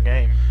making a different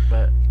game?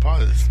 But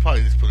probably just put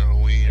it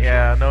on Wii. or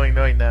yeah, knowing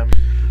them.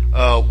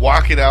 something.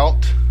 Walk It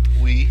Out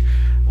Wii.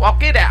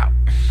 Walk it out.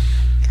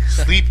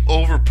 Sleep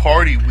Over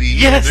Party Wii.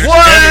 Yes! There's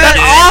What? Kevin That's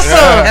Gates.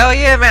 awesome! Hell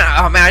yeah, man!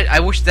 Oh man, I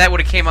wish that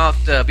would have came out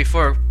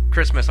before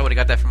Christmas. I would have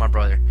got that for my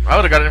brother. I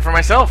would have got it for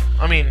myself.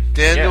 I mean,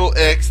 Daniel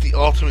X, The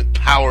Ultimate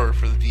Power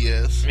for the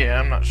DS. Yeah,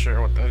 I'm not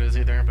sure what that is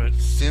either, but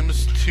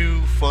Sims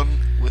 2 Fun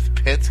with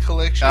Pets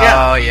collection.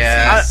 Yeah. Oh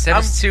yeah, I'm-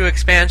 Sims 2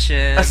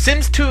 expansion. a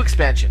Sims 2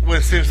 expansion.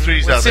 When Sims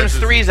 3's When out. Sims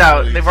that's 3's the out,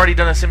 release. they've already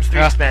done a Sims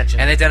 3 expansion.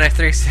 and they done a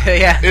 3.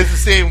 Yeah. It's the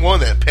same one,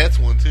 that Pets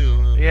one,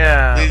 too.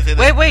 Yeah. They said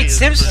that Wait, is-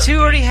 Sims 2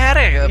 already had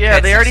a Yeah,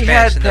 Pets they already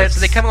had expansion, though. Pets. So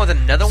they come out with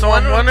another So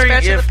one I'm wondering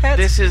expansion if of Pets?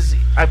 this is.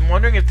 I'm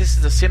wondering if this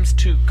is a Sims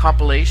 2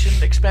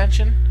 compilation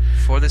expansion.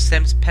 For the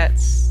Sims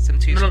Pets?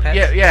 Sims 2's No, no,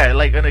 Pets? yeah,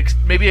 like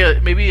maybe a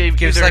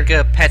Gives either, like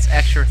a Pets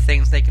extra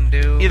things they can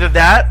do. either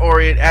that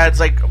or it adds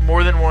like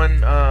more than one.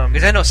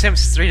 Because I know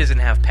Sims 3 doesn't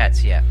have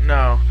pets yet.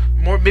 No,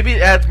 more. Maybe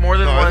it adds more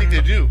than No, one. I think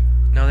they do.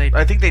 No, they.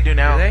 I think they do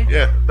now. Do they?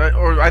 Yeah.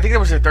 Or I think that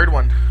was their third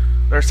one,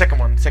 or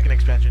second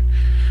expansion.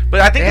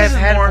 But I think They this have is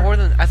had more.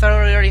 than. I thought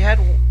they already had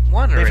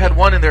one. They've already. had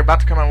one and they're about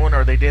to come out one,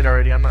 or they did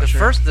already. I'm not The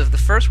sure.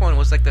 first one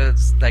was like the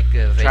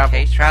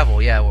Travel.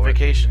 travel. Yeah. Or,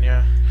 Vacation,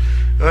 yeah.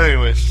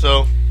 Anyway,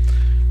 so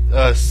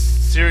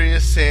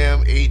Serious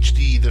Sam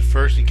HD, the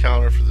first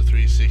encounter for the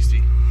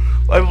 360.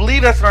 Well, I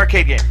believe that's an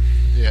arcade game.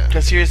 Yeah.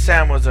 Because Serious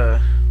Sam was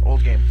a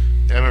old game.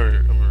 I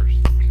remember.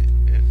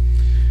 Yeah.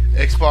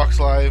 Xbox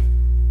Live.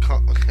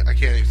 I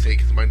can't even say it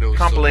because my nose.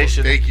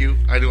 Compilation. So thank you.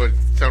 I know I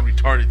sound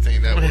retarded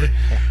saying that word.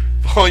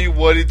 Volume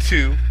 1 and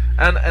 2.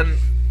 And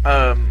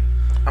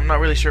I'm not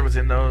really sure what's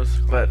in those,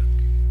 but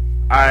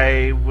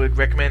I would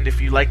recommend if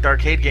you like the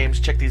arcade games,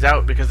 check these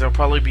out because there'll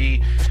probably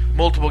be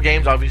multiple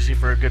games, obviously,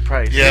 for a good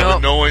price. Yeah,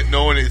 You know- but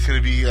knowing it's going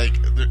to be like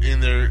in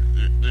there,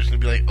 there's going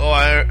to be like, oh,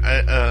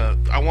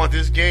 I want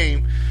this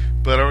game,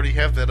 but I already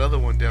have that other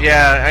one down.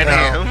 Yeah, I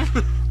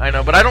know. Damn. I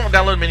know, but I don't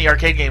download many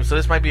arcade games, so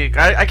this might be.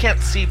 I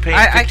can't see paying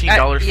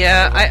 $15 for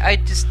Yeah, something. I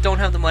just don't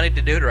have the money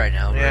to do it right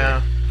now.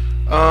 Yeah.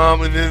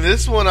 And then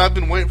this one I've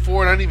been waiting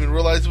for, and I didn't even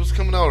realize it was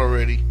coming out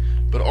already.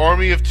 But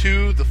Army of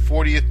Two, the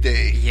 40th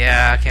Day.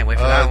 Yeah, I can't wait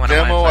for that one.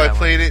 Demo, wanna I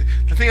play played it.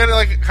 The thing I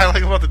kind of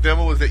like about the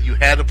demo was that you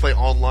had to play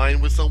online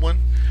with someone.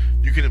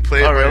 You couldn't play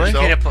it Oh, by really?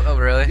 yourself. Oh,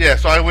 really? Yeah,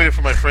 so I waited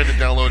for my friend to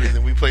download it, and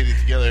then we played it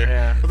together.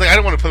 Yeah. I was like, I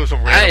don't want to play with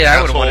some random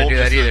I wouldn't wanna asshole do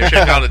that just to either.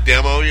 check out a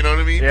demo, you know what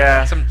I mean?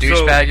 Yeah. Some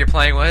douchebag you're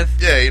playing with.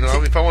 Yeah, you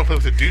know, if I want to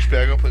play with a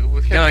douchebag, I'll play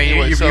with him. No,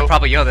 anyway, you so,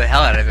 probably yell the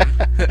hell out of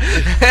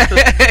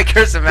him.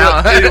 Curse him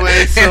out.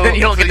 Anyway, so, and then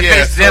you don't get to yeah,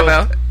 face the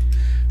demo.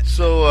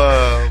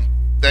 So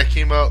that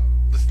came out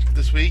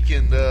this week,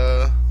 and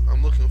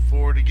I'm looking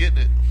forward to getting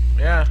it.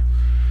 Yeah.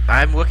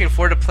 I'm looking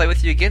forward to play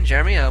with you again,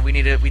 Jeremy. We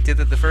did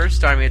it the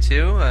first Army of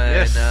Two,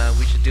 Yes. and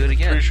we should do it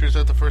again. Pretty sure it's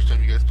not the first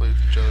time you guys played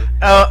with each other.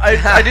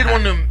 I did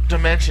want to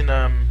mention.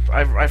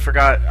 I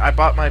forgot. I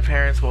bought my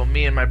parents. Well,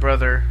 me and my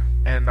brother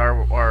and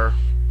our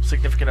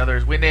significant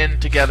others went in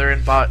together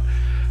and bought.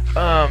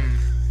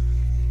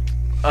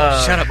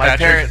 Shut up, my Patrick.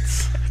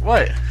 parents.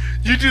 What?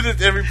 You do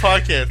this every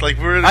podcast. Like,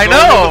 we're I going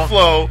know. with the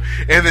flow,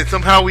 and then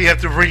somehow we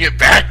have to bring it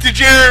back to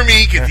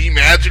Jeremy because he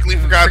magically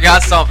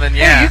forgot something,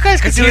 yeah. you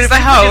guys could 'Cause do it he's if the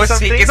you forget host.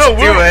 He something. gets No,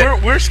 to do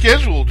it. we're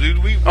scheduled,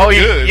 dude. We're Oh,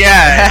 good.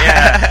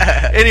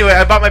 yeah. Anyway,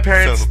 I bought my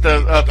parents Son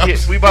of a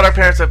bitch. we bought our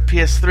parents a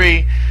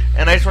PS3,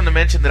 and I just wanted to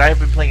mention that I have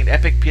been playing an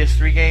epic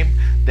PS3 game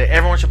that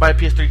everyone should buy a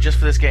PS3 just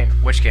for this game.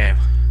 Which game?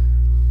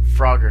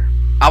 Frogger.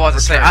 I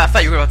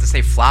thought you were about to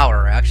say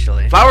Flower,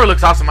 actually. Flower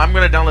looks awesome. I'm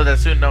gonna download that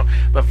soon. No,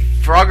 but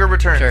Frogger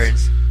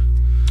Returns.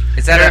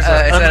 Is that There's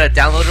a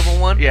downloadable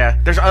one? Yeah,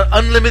 there's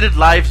unlimited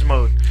lives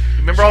mode.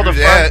 Remember all the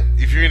Screw fun? that.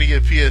 If you're gonna get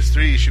a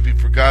PS3, it should be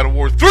for God of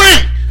War 3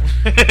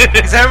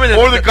 Because I remember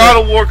or the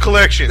God of War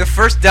collection. the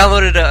first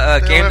downloaded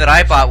game that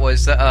I bought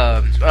was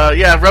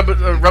Yeah, Rubber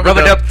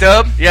Rub-a-Dub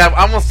Dub. Yeah,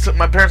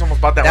 my parents almost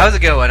bought that. That one. was a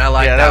good one. I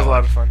liked Yeah, that was a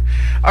lot of fun.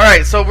 All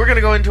right, so we're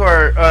gonna go into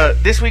our.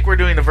 This week we're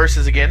doing the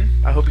verses again.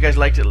 I hope you guys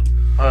liked it on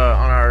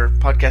our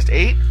podcast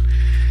 8,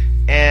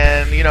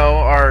 and you know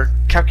our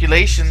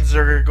calculations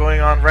are going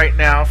on right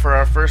now for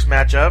our first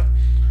matchup.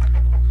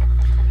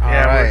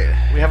 Alright.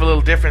 We have a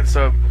little difference,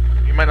 so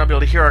you might not be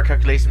able to hear our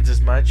calculations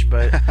as much.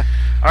 But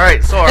all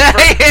right, so our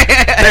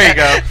there you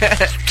go.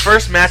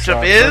 First So matchup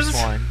our is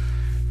first one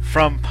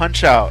from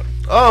Punch Out,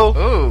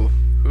 oh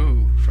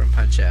Ooh, from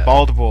Punch Out.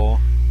 Baldbull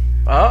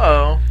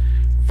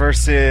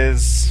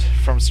versus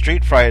from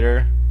Street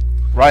Fighter,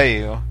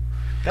 Ryu.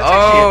 That's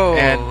Oh.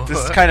 And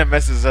this kind of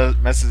messes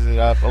it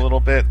up a little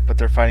bit, but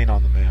they're fighting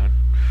on the moon.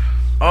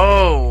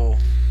 Oh,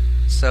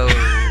 So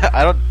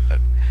I don't.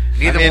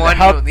 neither I mean, one.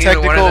 how neither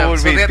technical one of them. would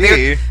So we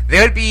they be?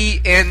 would be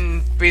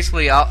in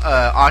basically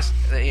outfits.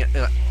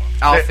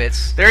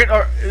 they're in,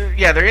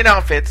 they're in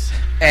outfits.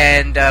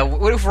 And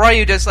what if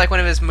Ryu does like one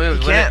of his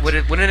moves? He can't.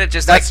 Wouldn't it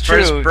just That's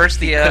like true. burst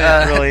the? He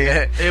couldn't really-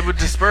 It would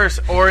disperse,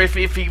 or if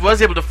he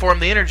was able to form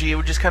the energy, it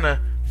would just kind of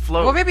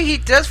float. well, maybe he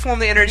does form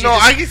the energy. No,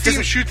 just I can see him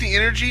doesn't- shoot the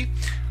energy,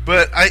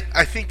 but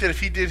I think that if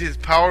he did his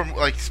power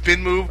like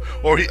spin move,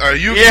 or you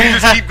Yeah. can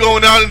just keep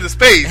going out into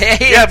space.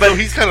 Yeah, but so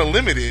he's kind of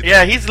limited.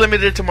 yeah, he's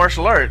limited to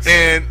martial arts.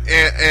 And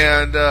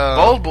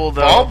Baldbull,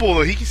 though. Baldbull,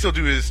 though, he can still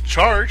do his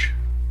charge.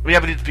 Yeah,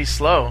 but it'd be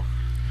slow.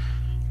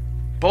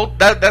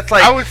 That's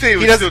like I would say he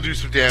would doesn't- still do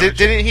some damage.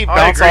 Didn't he I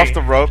bounce agree. off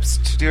the ropes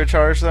to do a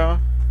charge though?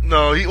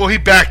 No, he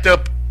backed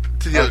up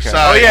to the other Okay.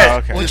 side. Oh, yeah.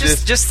 okay. Well, To just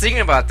this- just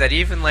thinking about that,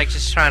 even like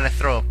just trying to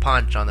throw a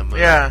punch on the moon.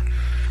 yeah.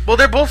 Well,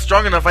 they're both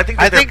strong enough. I think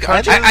that I their think- I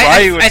punches. think- I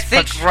Ryu is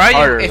think much Ryu,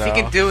 harder, if he though.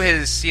 can do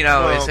his, his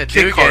Well, kick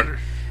Hadouken, harder.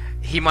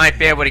 he might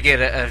be able to get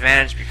an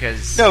advantage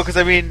because No, because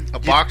I mean, A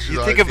boxer, you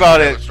though, think I about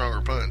would it. have a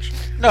stronger punch.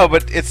 No,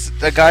 but it's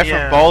a guy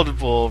Yeah. from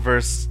Baldbull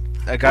versus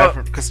a guy Well-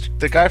 from because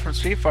the guy from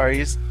Street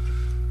Fighter.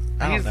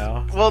 I don't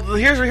know. Well,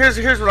 here's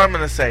what I'm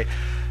gonna say.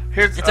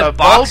 Here's it's a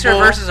boxer Baldbull-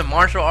 versus a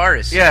martial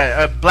artist.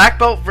 Yeah, a black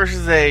belt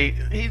versus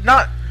he's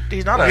not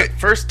Okay. a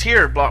first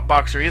tier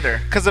boxer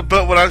either.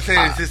 But what I'm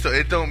saying is this: though,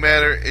 it don't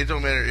matter. It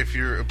don't matter if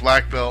you're a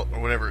black belt or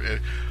whatever.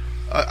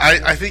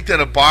 I think that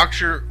a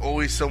boxer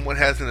always somewhat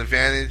has an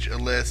advantage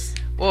unless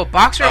Well, a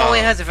boxer only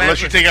has unless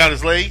advantage. you take out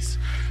his legs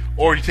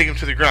or you take him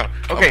to the ground.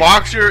 Okay. A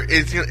boxer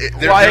is they're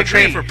Well, I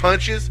trained agree. for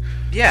punches.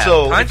 yeah,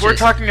 so if punches. If we're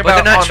talking But about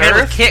they're not on trained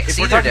with Earth, kicks if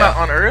we're either, talking about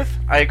though. on Earth,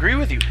 I agree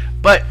with you.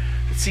 But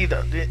see,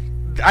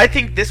 I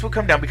think this will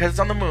come down because it's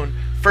on the moon.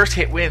 First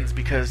hit wins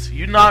because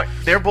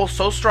they're both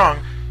so strong.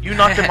 You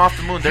knock them off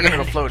the moon, they're gonna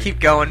go floating. Keep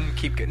going.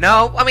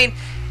 No, I mean,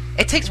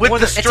 it takes With more.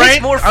 the It takes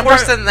strength, more I'm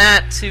force talking- than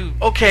that to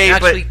Okay,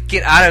 actually but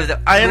get out of the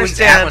I moon's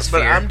understand, atmosphere.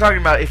 but I'm talking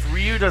about if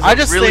Ryu does I a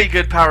just really think-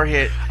 good power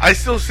hit, I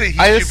still say he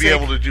I should just be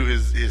think- able to do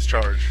his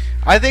charge.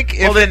 I think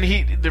if well then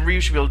the Ryu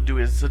should be able to do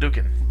his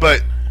Hadouken.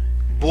 But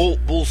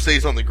Bull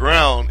stays on the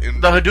ground,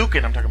 and The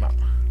Hadouken I'm talking about.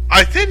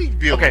 I think he'd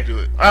be able Okay, to do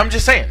it. I'm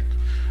just saying.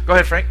 Go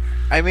ahead, Frank.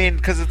 I mean,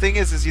 because the thing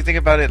is you think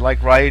about it,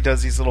 like Ryu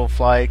does these little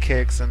fly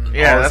kicks and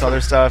Yeah, all that's this other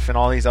what- stuff and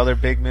all these other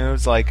big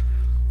moves. Like,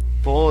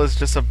 Bull is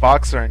just a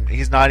boxer, and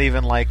he's not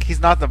even like he's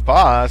not the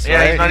boss. Yeah,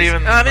 right? he's not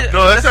even. I mean,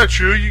 No, that's not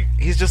true.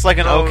 He's just like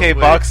an No, okay wait.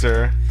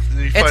 boxer.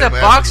 You It's fight a him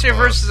after boxer the boss.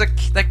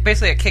 versus like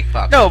basically a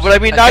kickboxer. No, but I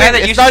mean, a not guy even. that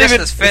It's uses not just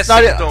even. his It's fists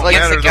not don't like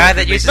against matter a though guy if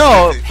that he uses makes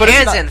no, his but it's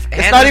hands not. and It's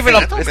hands not and even.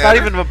 feet. It don't It's not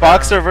even a matter.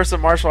 boxer versus a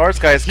martial arts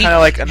guy. It's He- kind of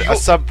like a He'll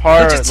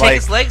subpar. just take Like,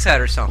 his legs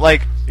out or something.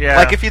 like, Yeah.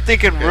 like if you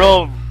think in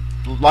real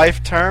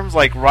life terms,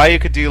 like Ryu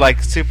could do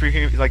like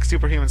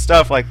superhuman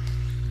stuff. Like,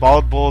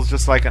 Bald Bull's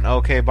just like an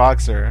okay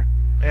boxer.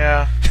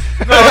 Yeah.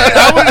 No,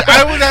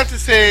 I would have to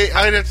say.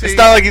 I would have to say. It's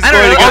not like he's I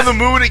don't going know, against. on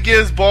the moon, it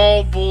gives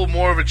Bald Bull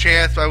more of a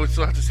chance. But I would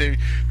still have to say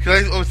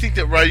because I would think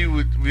that Ryu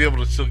would be able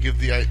to still give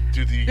do the.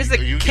 Here's the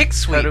Hadouken. kick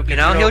sweep. Hadouken, You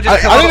know, you he'll know. just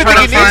I come don't up even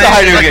trying think to he needs a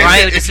find- Hadouken. like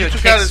Ryu If just do you a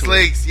took kick out his sweep.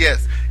 legs,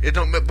 yes, it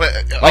don't. But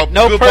Like,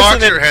 no good person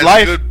boxer in has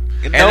life. good.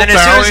 And then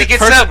as soon as he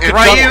gets up, could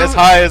Ryu jump as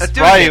high as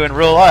doing Ryu it. in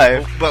real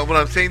life. But what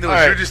I'm saying though is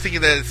Alright. you're just thinking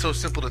that it's so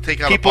simple to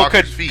take out People a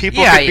boxer's could feet.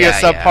 people Yeah, could be a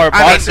yeah, subpar yeah. I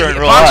mean, boxer in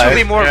real box life. would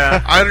be more.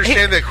 Yeah. I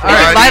understand that Alright,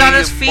 karate light on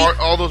his and feet.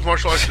 all those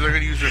martial arts they're going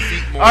to use their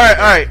feet more. All right,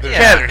 than all right. their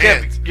Yeah.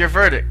 hands. Kev, your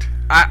verdict.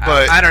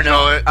 But, I don't you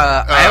know. know what,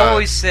 I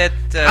always said.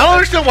 I don't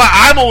understand why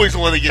I'm always the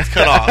one that gets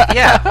cut off.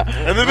 Yeah.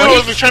 In the middle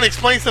of me trying to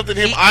explain something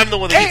to him, he- I'm the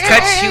one that He gets cut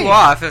cuts off. you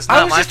off. It's I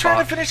not was my just trying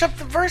fault. to finish up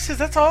the verses.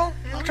 That's all.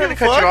 I'm not trying to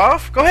give a cut you fuck.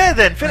 off. Go ahead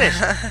then. Finish.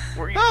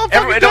 Were you- No, I'm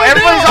every- fucking no, done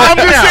everybody's now. on I'm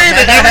just now. saying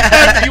that every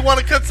time that you want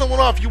to cut someone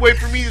off, you wait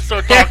for me to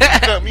start talking. You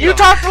cut me You off.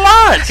 talked a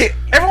lot.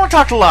 Everyone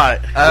talked a lot.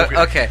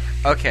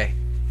 Okay.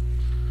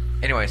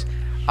 Anyways,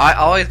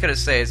 all I was gonna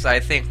say is I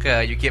think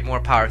you get more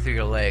power through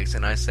your legs,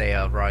 and I say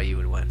Ryu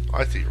would win.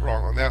 I think you're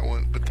wrong on that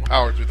one, but the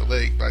power through the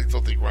leg, I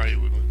still think Ryu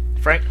would win.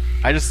 Frank.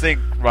 I just think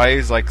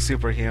Ryu's like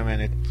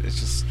superhuman. It's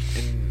just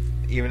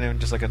even in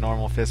just like a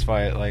normal fist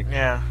fight, like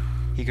Yeah.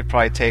 he could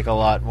probably take a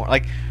lot more.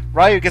 Like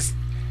Ryu gets,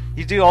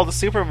 you do all the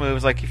super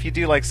moves. Like if you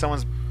do like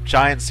someone's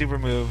giant super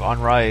move on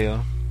Ryu,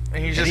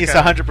 And he's and just he's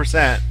kinda-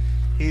 100%.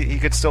 He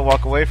could still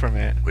walk away from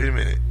it. Wait a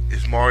minute,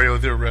 is Mario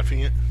there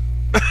reffing it?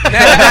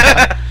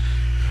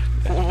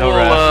 No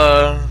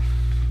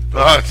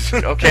Well,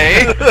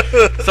 okay.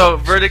 So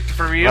verdict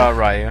for Ryu.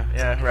 Ryu.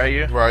 Yeah,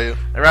 Ryu. Ryu.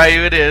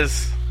 Ryu, it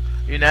is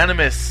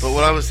unanimous. But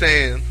what I was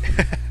saying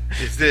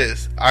is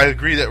this: I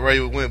agree that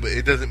Ryu would win, but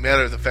it doesn't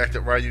matter the fact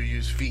that Ryu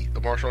used feet.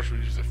 The martial arts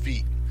would use their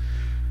feet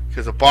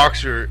because a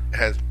boxer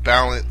has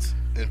balance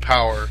and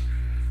power.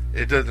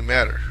 It doesn't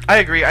matter. I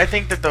agree. I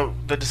think that the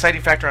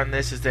deciding factor on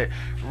this is that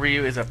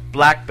Ryu is a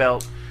black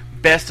belt,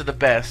 best of the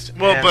best.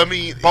 Well, and but I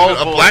mean, Bald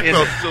a Bull black is-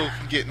 belt still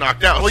can get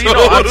knocked out. Well, you so-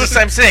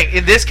 know, I'm saying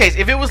in this case,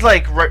 if it was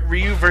like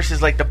Ryu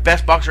versus like the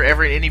best boxer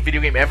ever in any video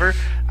game ever,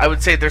 I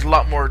would say there's a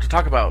lot more to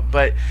talk about.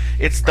 But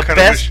it's the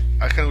best.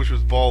 I kind of wish it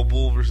was Bald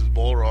Bull versus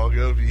Balrog.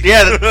 That would be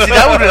Yeah, see,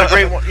 that would have been a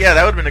great one. Yeah,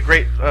 that would have been a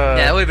great. Yeah,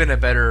 that would have been a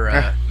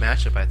better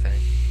matchup, I think.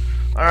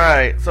 All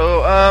right,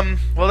 so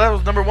well, that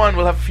was number one.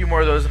 We'll have a few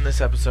more of those in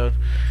this episode.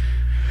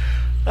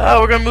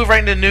 We're gonna move right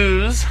into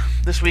news.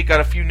 This week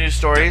got a few news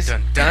stories.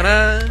 Dun, dun,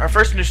 dun. Our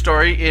first news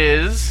story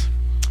is,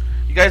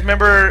 you guys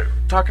remember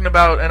talking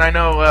about, and I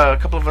know a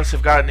couple of us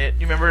have gotten it.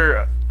 You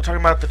remember talking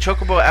about the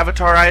Chocobo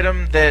avatar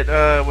item that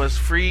was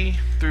free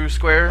through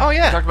Square? Oh,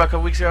 yeah. We talked about a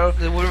couple weeks ago.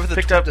 Whatever the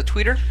Picked up the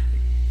tweeter.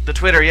 the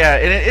Twitter, yeah,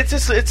 and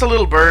it's a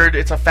little bird.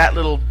 It's a fat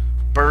little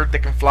bird that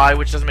can fly,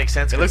 which doesn't make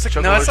sense. It looks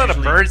like- No, it's not a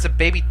bird. It's a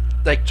baby,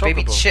 baby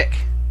Chocobo. chick.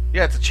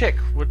 Yeah, it's a chick.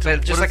 But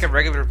just like a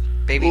regular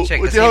baby chick.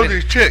 What the Doesn't hell even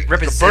is a chick? It's a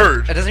represent-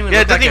 bird. It doesn't even Yeah,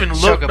 look it doesn't like even a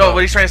look. chocobo. No,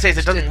 what he's trying to say is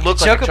it doesn't look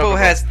like a chocobo.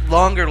 has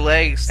longer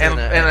legs than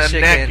And a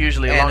chicken, neck,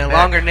 usually, a and long a neck.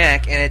 longer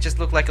neck, and it just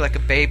looked like a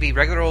baby,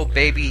 regular old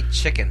baby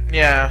chicken.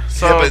 Yeah.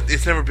 So yeah, but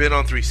it's never been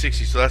on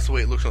 360, so that's the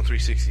way it looks on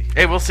 360.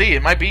 hey, we'll see.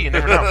 It might be. You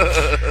never know.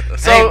 Hey,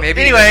 So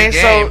maybe anyway, in the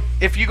so game,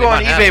 if you they go on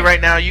might have eBay them.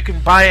 right now, you can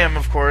buy them,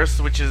 of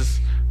course, which is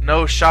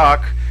no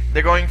shock.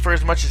 They're going for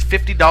as much as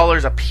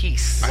 $50 a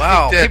piece.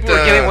 Wow, think that, people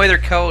were giving away their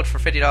code for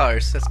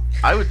 $50.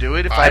 I would do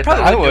it if I, I had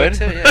probably that. would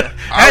do it too. Yeah.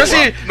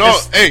 Honestly, No,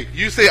 hey,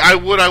 you say I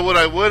would,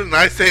 and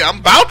I say I'm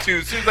about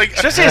to. Seems like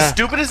Especially as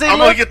stupid as they I'm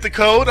look, gonna get the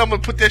code. I'm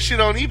gonna put that shit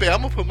on eBay.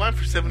 I'm gonna put mine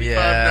for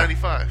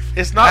 $75.95.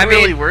 it's not I mean-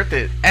 really worth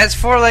it. As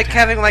for like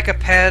having like a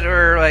pet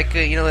or like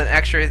an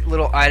extra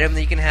little item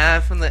that you can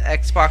have from the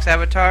Xbox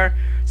avatar,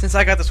 since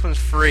I got this one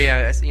free,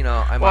 I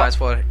Well- might as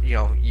well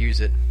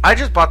use it. I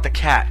just bought the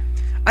cat.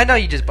 I know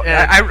you just.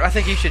 Yeah. I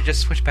think you should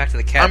just switch back to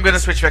the cat. I'm gonna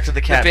switch back to the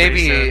the cat.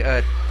 baby.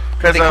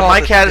 Because they call my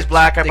it cat the- is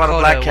black. I they bought a call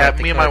black it cat. what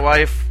they Me and call my it.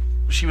 wife,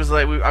 she was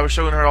like, I was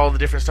showing her all the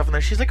different stuff in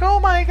there. She's like,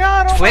 oh my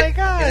god, oh Twit. my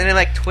god. Isn't it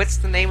like Twit's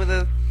the name of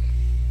the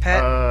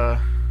pet?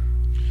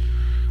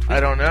 I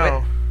don't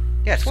know.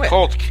 yeah, It's Twit.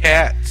 called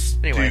Cat.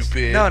 Anyways,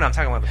 Stupid. no, I'm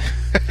talking about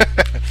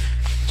the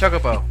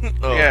Chocobo.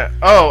 Oh. Yeah.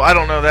 Oh, I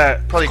don't know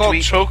that. Probably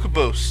It's called tweet.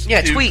 Chocobo. Yeah,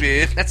 stupid.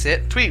 tweet. That's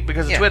it. Tweet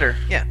because Yeah. of Twitter.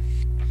 Yeah.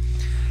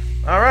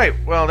 All right.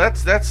 Well,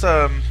 that's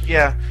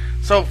yeah.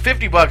 So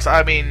 $50.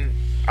 I mean,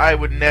 I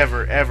would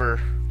never ever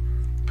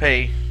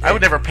pay. I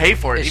would never pay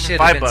for it. It Even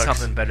should have been $5.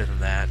 something better than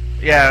that.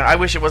 Yeah, I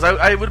wish it was. I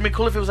would have been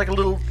cool if it was like a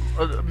little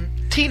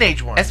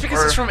teenage one. That's because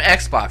Or- it's from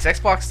Xbox.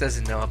 Xbox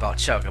doesn't know about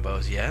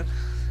Chocobos yet.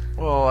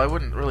 Well, I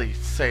wouldn't really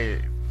say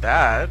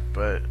that,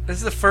 but This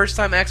is the first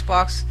time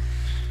Xbox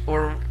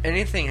or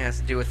anything has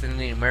to do with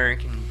any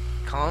American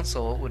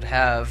console would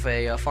have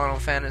a Final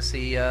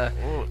Fantasy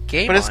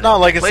game. But it's on not it.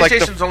 like it's like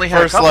PlayStation's the only had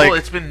a first couple. like.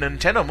 It's been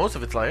Nintendo most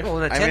of its life. Well,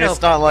 Nintendo, I mean, it's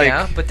not like-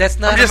 yeah, but that's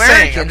not I'm just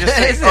American. saying. I'm just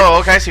saying. is it? Oh,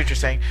 okay. I see what you're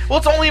saying. Well,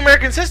 it's only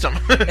American system.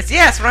 Yeah,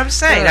 that's what I'm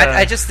saying. Uh.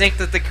 I just think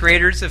that the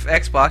creators of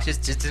Xbox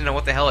just didn't know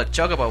what the hell a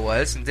Chocobo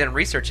was and didn't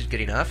research it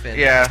good enough. And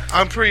yeah.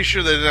 I'm pretty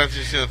sure they're not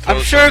just going to throw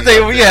I'm sure something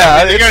they. out there. Yeah,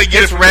 I mean, they got to get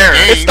it it's from rare. the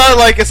game. it's not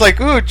like it's like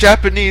ooh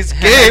Japanese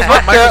game.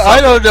 Microsoft-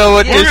 I don't know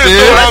what Yeah, We're this going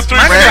to throw it out is.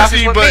 Microsoft 360,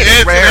 is what but made it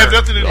it's going to have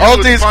rare. nothing to do All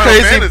with these Final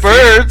crazy Fantasy.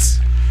 birds.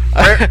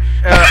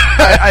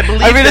 I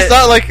believe. I mean, it's that-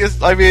 not like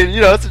it's. I mean,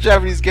 you know, it's a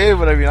Japanese game,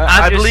 but I mean, I'm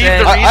I just believe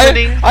saying- the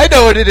reasoning. I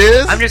know what it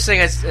is. I'm just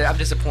saying I'm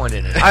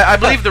disappointed in it. I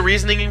believe the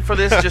reasoning for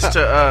this, just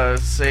to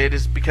say it,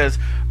 is because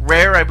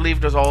Rare, I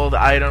believe, does all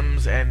the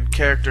items and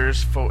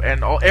characters for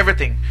and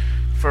everything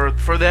for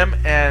them.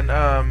 And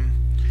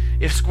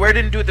if Square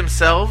didn't do it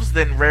themselves,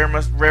 then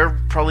Rare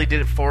probably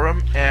did it for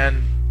them,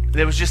 and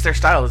it was just their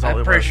style. Is all I'm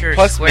it pretty was. sure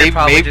Plus, Square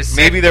probably maybe just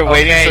maybe said, they're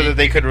waiting okay, so that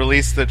they could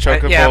release the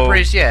Chocobo, yeah,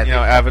 pretty- yeah, you know,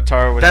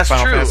 avatar with That's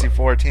Final true. Fantasy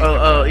 14.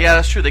 Yeah,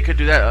 that's true. They could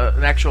do that.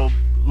 An actual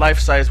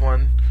life-size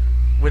one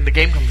when the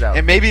game comes out.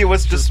 And maybe it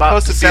was just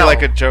supposed to be sell.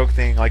 like a joke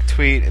thing, like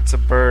tweet. It's a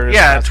bird. it's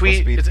Yeah, not supposed tweet,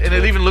 to be and it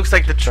Twitter. even looks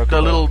like the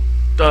Chocobo. little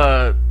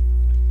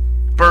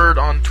bird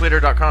on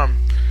Twitter.com.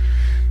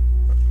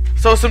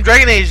 So some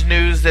Dragon Age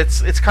news.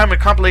 It's kind of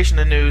a compilation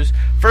of news.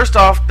 First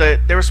off, there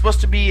was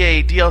supposed to be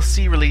a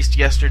DLC released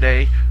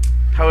yesterday.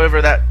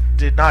 However, that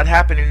did not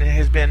happen, and it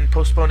has been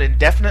postponed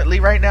indefinitely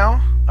right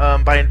now.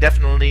 By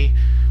indefinitely,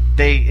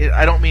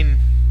 I don't mean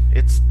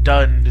it's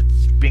done.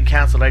 It's being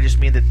canceled. I just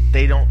mean that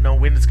they don't know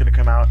when it's going to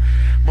come out.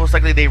 Most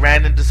likely, they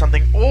ran into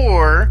something,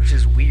 or which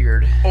is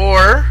weird.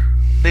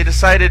 they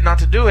decided not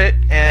to do it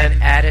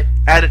and Add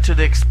it. to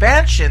the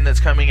expansion that's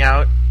coming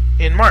out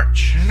in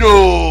March.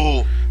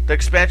 No. The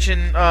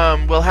expansion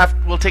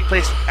will take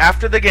place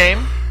after the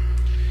game,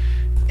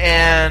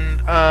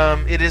 and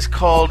it is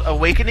called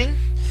Awakening.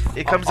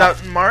 It comes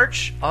out in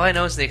March. All I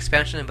know is the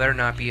expansion better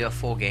not be a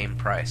full game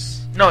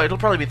price. No, it'll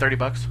probably be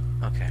 $30.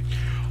 Okay.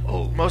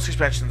 Oh. Most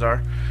expansions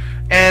are.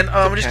 And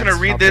I'm just gonna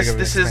Depends read how this. big of an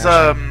This is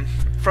expansion.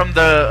 from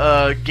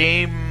the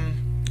game.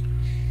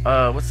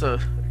 What's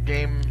the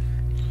game?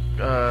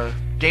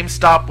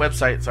 GameStop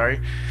website. Sorry.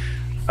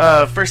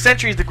 For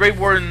centuries, the Grey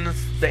Wardens,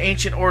 the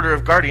ancient order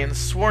of guardians,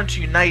 sworn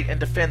to unite and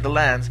defend the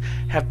lands,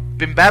 have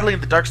been battling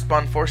the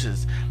Darkspawn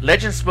forces.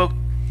 Legend spoke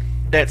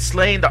that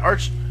slaying the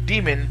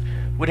archdemon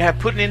would have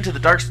put an end to the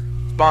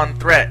Darkspawn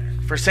threat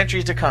for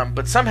centuries to come,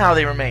 but somehow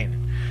they remain.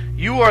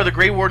 You are the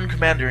Grey Warden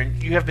commander,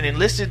 and you have been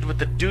enlisted with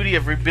the duty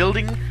of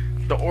rebuilding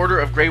the Order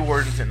of Grey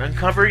Wardens and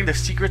uncovering the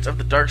secrets of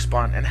the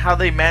Darkspawn and how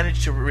they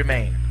managed to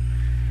remain.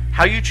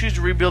 How you choose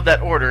to rebuild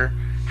that order,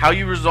 how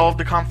you resolve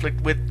the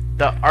conflict with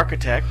the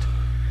Architect,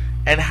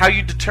 and how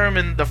you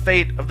determine the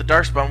fate of the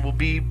Darkspawn will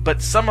be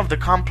but some of the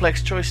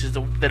complex choices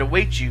that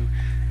await you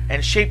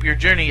and shape your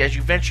journey as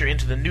you venture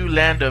into the new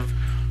land of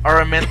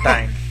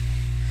Aramenthine.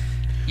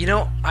 You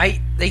know,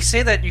 they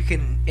say that you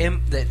can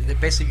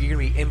that basically you're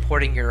gonna be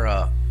importing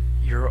your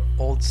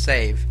old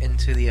save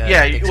into the Yeah, the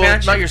well,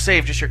 expansion. not your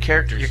save, just your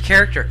characters. Your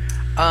character.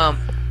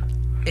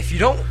 If you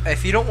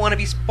don't want to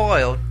be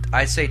spoiled,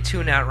 I say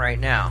tune out right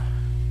now.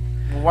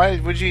 Why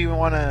would you even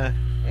want to?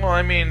 Well,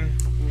 I mean,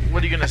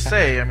 what are you gonna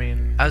say? I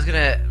mean, I'm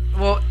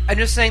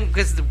just saying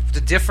because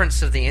the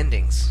difference of the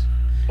endings.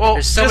 well,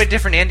 There's so just- many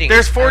different endings.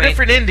 There's four I mean,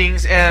 different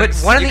endings, and but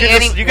one of You the can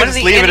endings. just, you one can of just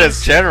the leave it endings,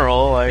 as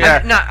general. Like,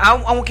 Yeah.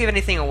 I won't give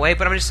anything away,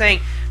 but I'm just saying,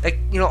 like,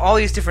 you know, all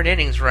these different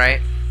endings,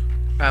 right?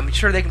 I'm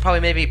sure they can probably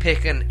maybe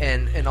pick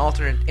an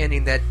alternate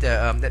ending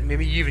that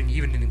maybe you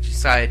even didn't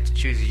decide to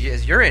choose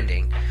as your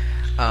ending.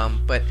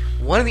 But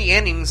one of the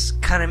endings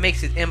kind of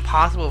makes it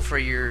impossible for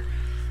you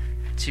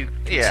to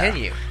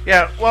continue.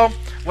 Yeah, well,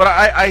 what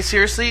I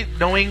seriously,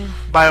 knowing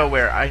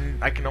BioWare,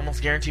 I can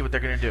almost guarantee what they're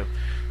going to do.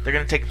 They're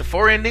going to take the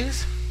four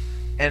endings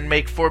and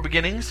make four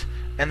beginnings,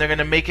 and they're going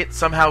to make it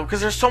somehow,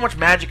 because there's so much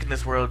magic in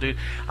this world, dude.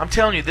 I'm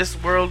telling you,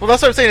 this world... well,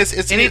 that's what I'm saying.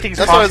 It's Anything's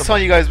that's what I was possible.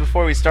 telling you guys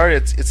before we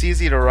started. It's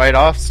easy to write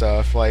off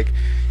stuff. Like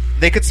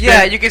they could spend,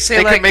 Yeah, you could say,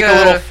 they like, could make a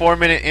little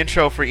 4-minute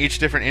intro for each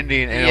different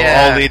ending, and it'll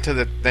Yeah. all lead to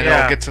the. Then Yeah.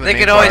 it'll get to the. They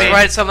main could always part.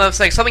 write something that's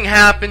like something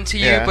happened to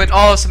you, Yeah. but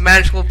all some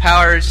magical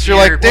powers. So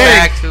you're like,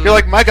 dang, back to, you're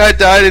like, my guy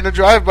died in a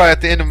drive-by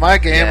at the end of my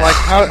game. Yeah. Like,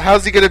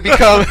 how's he gonna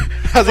become?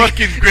 How's he,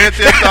 Fucking Grand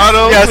Theft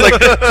Auto. yeah, it's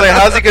like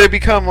how's he gonna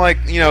become like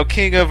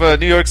king of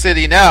New York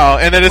City now?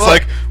 And then it's Well-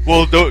 like,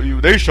 well,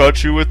 they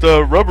shot you with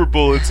rubber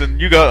bullets and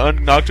you got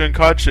knocked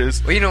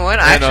unconscious. well, you know what?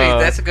 And,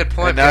 Actually, that's a good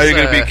point. And now you're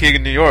because, gonna be king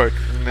of New York.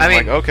 And then I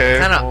mean, like, okay,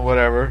 kinda well,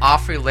 whatever.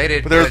 off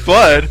related. But there's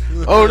blood.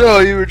 Oh no,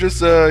 you were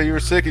just you were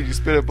sick and you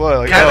spit up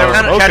blood. Like,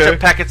 Ketchup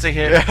packets a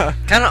hit. Yeah.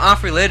 Kind of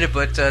off related,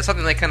 but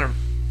something that kind of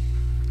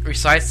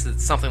recites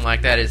something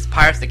like that is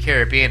Pirates of the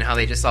Caribbean. How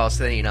they just all of a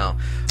sudden,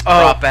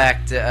 brought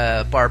back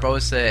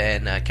Barbossa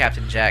and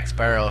Captain Jack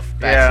Sparrow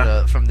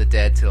back from the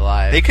dead to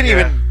alive. They could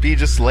even be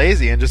just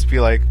lazy and just be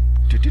like,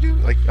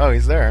 like, oh,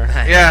 he's there.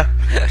 Yeah,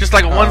 just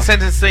like a one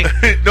sentence thing.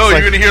 No,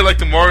 you're gonna hear like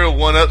the Mario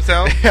 1-up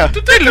sound. Yeah.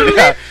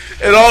 Yeah.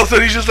 And all of a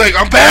sudden he's just like,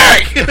 I'm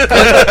back.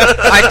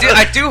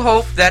 I do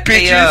hope that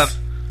Bitches.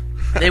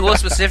 they will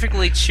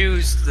specifically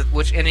choose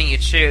which ending you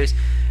choose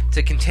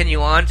to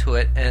continue on to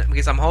it, and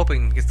because I'm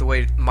hoping, because the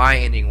way my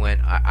ending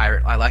went,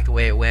 I like the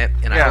way it went,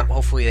 and I hope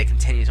hopefully they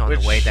continue on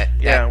the way that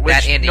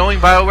ending knowing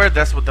BioWare,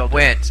 that's what they'll do.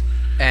 went,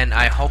 and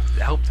I hope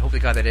to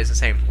God that it is the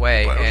same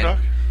way. Bioshock? And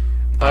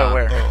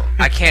BioWare.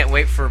 I can't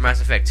wait for Mass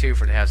Effect 2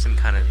 to have same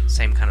kind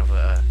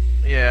of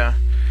Yeah.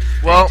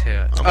 Well, to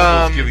it. I'm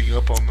almost giving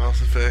up on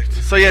Mass Effect.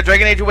 so yeah,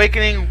 Dragon Age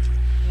Awakening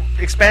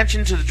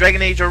expansion to the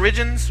Dragon Age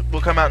Origins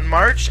will come out in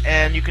March,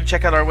 and you can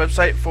check out our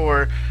website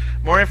for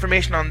more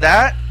information on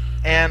that,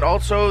 and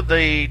also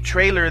the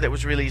trailer that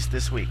was released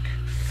this week.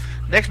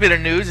 Next bit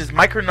of news is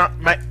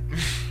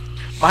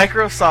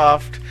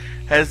Microsoft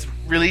has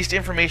released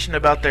information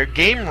about their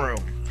game room.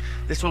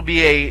 This will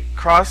be a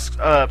cross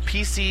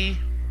PC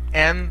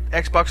and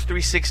Xbox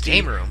 360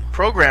 Game room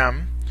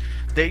program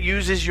that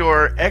uses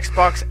your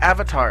Xbox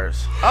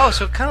avatars. Oh,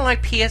 so kind of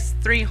like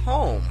PS3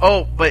 Home.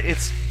 Oh, but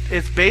it's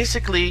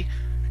basically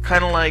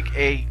kind of like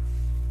a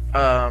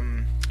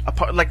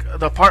like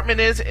the apartment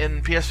is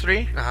in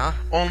PS3. Uh-huh.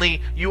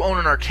 Only you own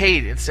an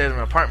arcade instead of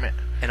an apartment.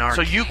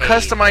 So you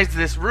customize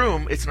this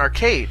room. It's an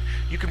arcade.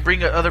 You can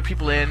bring other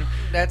people in.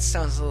 That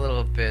sounds a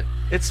little bit.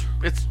 It's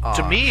off.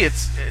 To me.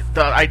 It's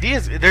the idea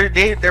is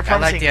they're promising. I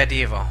like the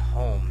idea of a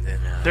home. Then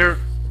they're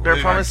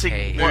promising.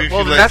 arcade. Maybe if Well,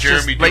 you then let that's Jeremy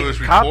just do his blatant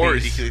report,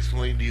 copies. he can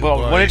explain to you Well,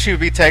 why. wouldn't you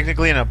be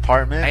technically an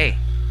apartment? Hey,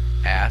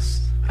 ass.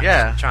 I'm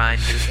Yeah. just trying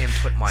to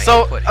input my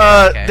So input.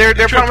 they're You're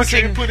trying to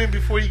promising. put in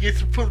before you get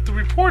to put the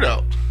report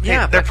out,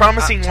 Yeah, they're but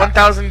promising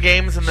 1,000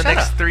 games in the Shut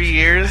next up. 3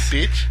 years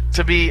bitch.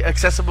 to be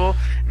accessible.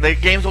 The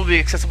games will be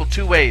accessible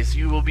two ways.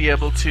 You will be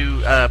able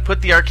to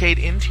put the arcade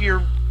into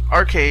your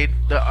arcade,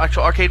 the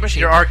actual arcade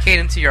machine. your arcade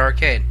into your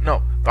arcade.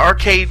 No, the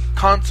arcade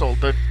console,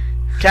 the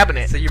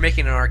cabinet. So you're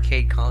making an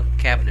arcade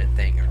cabinet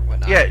thing or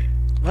whatnot. Yeah.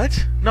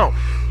 What? No.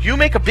 You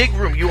make a big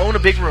room. You own a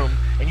big room,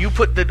 and you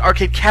put the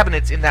arcade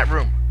cabinets in that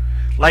room,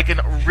 like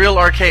a real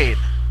arcade.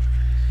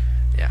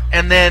 Yeah.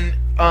 And then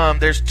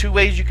there's two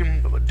ways you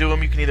can do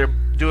them. You can either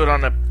do it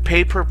on a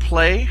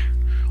pay-per-play,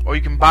 or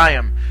you can buy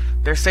them.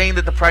 They're saying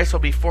that the price will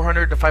be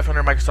 400 to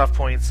 500 Microsoft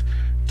points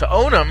to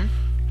own them.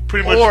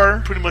 Pretty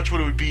much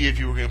what it would be if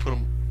you were going to put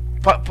them.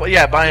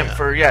 Buy them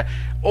for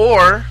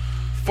or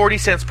 40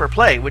 cents per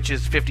play, which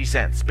is 50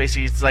 cents.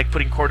 Basically, it's like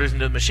putting quarters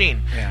into the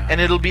machine. Yeah.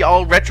 And it'll be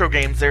all retro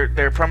games.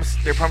 They're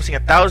promising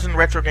 1,000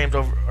 retro games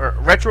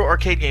retro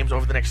arcade games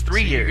over the next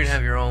 3 years. You can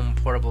have your own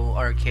portable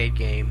arcade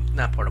game.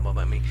 Not portable,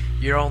 but I mean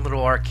your own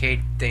little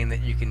arcade thing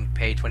that you can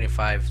pay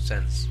 25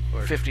 cents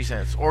or 50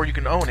 cents, or you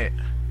can own it.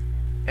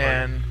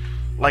 And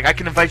like I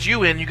can invite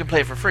you in, you can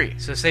play it for free.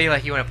 So say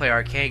like you want to play an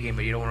arcade game,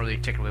 but you don't really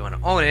particularly want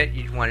to own it.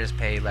 You want to just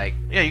pay like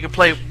Yeah, you can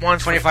play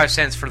once 25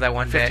 cents for that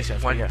one 50 day,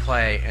 cents, one yeah.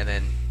 play, and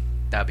then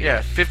that'll be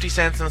it. 50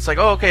 cents, and it's like,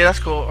 oh, okay, that's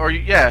cool. Or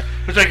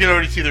Which I can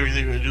already see the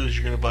reason you're going to do is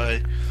you're going to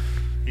buy.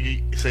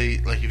 You say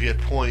like if you had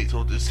points,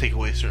 it'll just take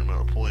away a certain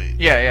amount of points.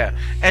 yeah.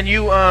 And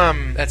you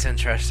That's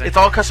interesting. it's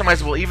all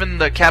customizable. Even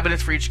the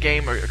cabinets for each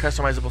game are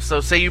customizable.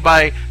 So say you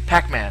buy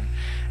Pac-Man,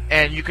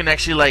 and you can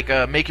actually like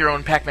make your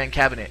own Pac-Man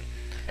cabinet.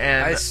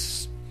 And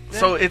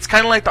so it's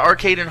kind of like the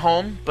arcade and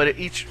home, but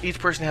each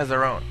person has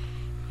their own.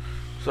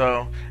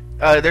 So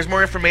there's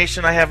more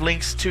information. I have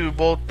links to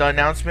both the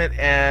announcement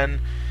and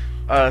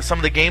some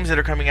of the games that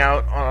are coming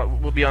out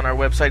will be on our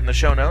website in the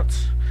show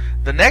notes.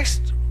 The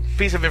next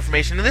piece of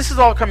information, and this is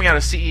all coming out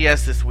of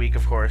CES this week,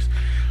 of course.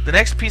 The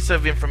next piece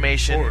of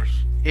information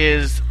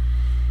is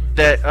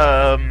that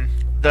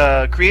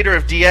the creator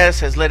of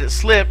DS has let it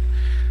slip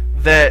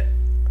that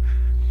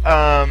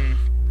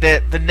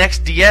that the next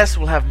DS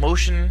will have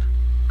motion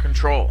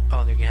control.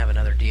 Oh, they're gonna have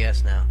another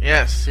DS now.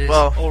 Yes. Is-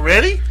 Well,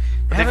 Already?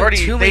 they've already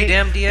too many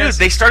damn DS. Dude,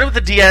 they started with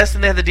the DS,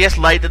 then they had the DS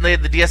Lite, then they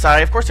had the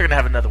DSi. Of course, they're gonna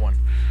have another one.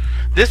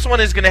 This one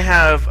is gonna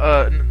have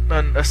an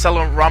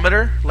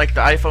accelerometer like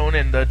the iPhone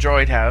and the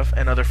Droid have,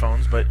 and other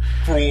phones. But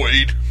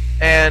Freud.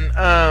 and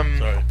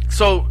Sorry.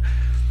 so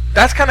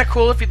that's kind of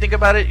cool if you think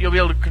about it. You'll be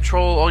able to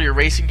control all your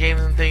racing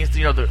games and things.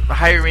 You know, the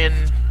higher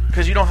end,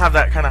 because you don't have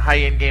that kind of high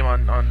end game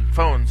on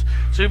phones.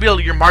 So you'll be able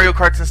to, your Mario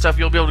Karts and stuff.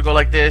 You'll be able to go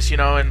like this, you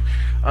know, and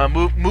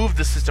move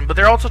the system. But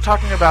they're also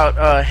talking about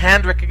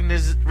hand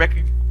recognition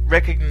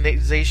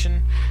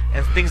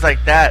and things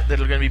like that are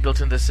going to be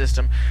built into the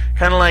system.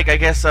 Kind of like, I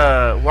guess,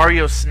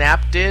 Wario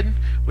Snap did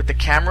with the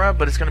camera,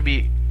 but it's going to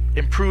be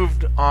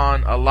improved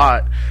on a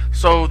lot.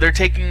 So they're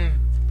taking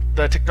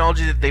the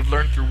technology that they've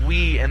learned through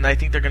Wii, and I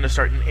think they're going to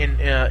start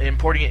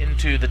importing it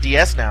into the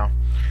DS now,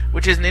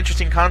 which is an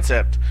interesting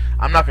concept.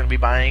 I'm not going to be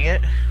buying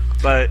it,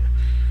 but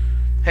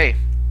hey,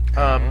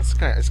 It's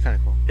kind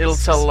of cool. It'll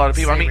sell a lot of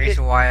people. I Same mean,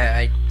 reason why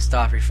I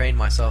stopped refraining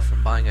myself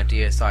from buying a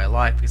DSi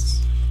Live,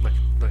 because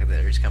look at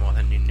that, he's coming with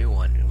a new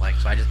one. Like,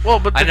 so I just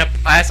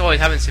that's always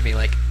happens to me.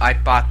 Like, I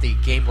bought the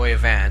Game Boy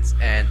Advance,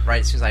 and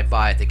right as soon as I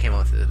buy it, they came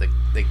out with the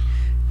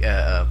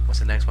what's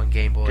the next one?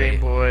 Game Boy,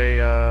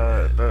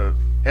 the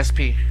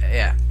SP.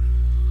 Yeah.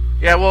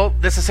 Yeah, well,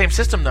 it's the same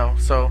system though,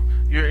 so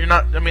you're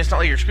not. I mean, it's not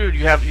like you're screwed.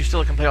 You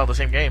still can play all the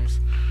same games.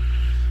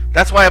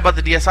 That's why I bought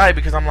the DSi,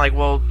 because I'm like,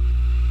 well,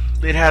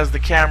 it has the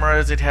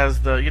cameras, it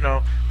has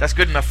the, that's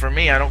good enough for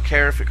me. I don't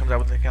care if it comes out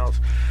with anything else.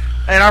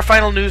 And our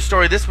final news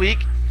story this week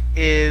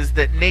is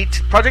that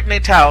Project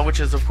Natal, which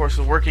is of course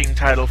the working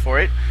title for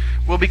it,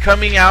 will be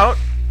coming out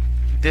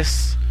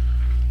this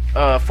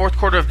fourth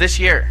quarter of this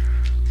year.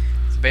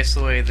 It's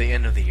basically the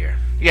end of the year.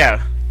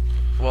 Yeah.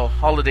 Well,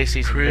 holiday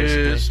season,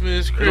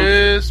 basically.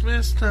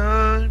 Christmas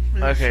time.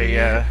 Okay,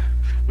 yeah.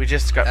 We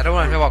just got... I don't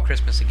want to talk about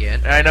Christmas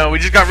again. I know, we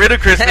just got rid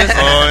of Christmas.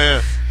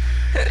 Oh,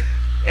 yeah.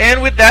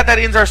 And with that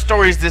ends our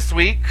stories this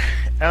week.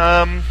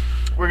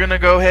 We're going to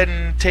go ahead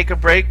and take a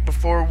break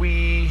before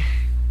we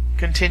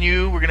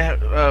continue. We're going to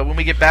have... when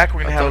we get back,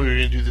 we're going to have... I thought we were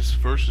going to do this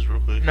verses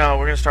real quick. No,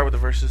 we're going to start with the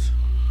verses.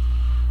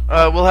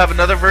 We'll have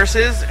another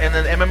verses, and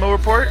then MMO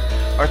report,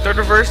 our third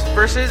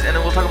verses, and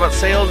then we'll talk about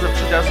sales of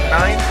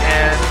 2009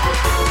 and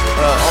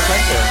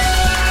all-time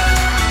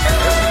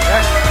sales.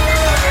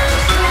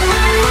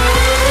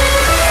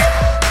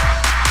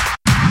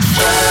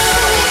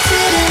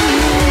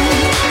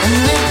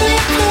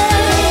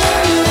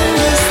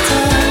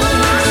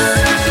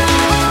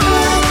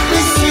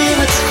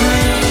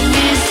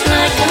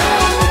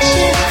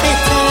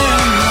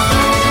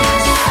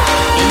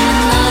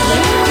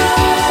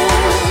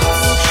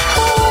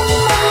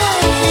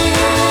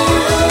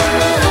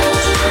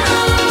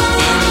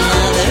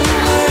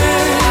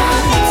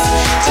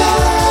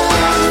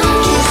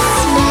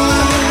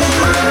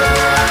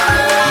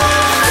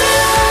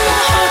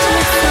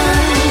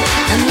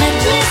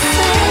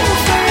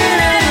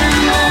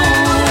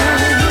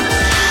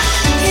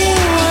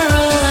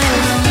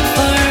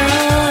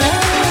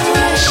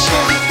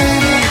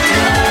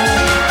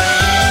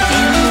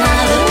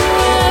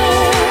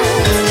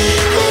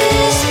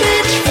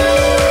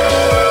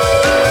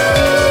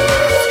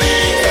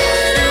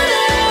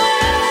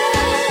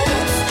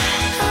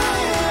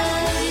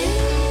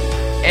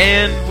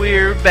 And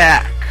we're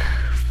back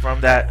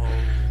from that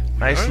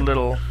nice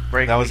little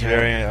break. That was we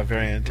had.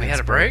 very intense. We had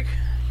a break?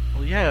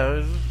 Well,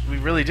 yeah, we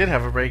really did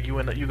have a break.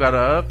 You got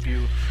up.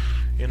 You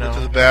know, Went to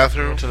the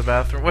bathroom. Went to the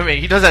bathroom. Wait a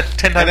minute, he does that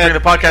 10 times And then,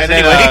 during the podcast and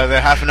then, anyway.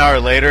 then half an hour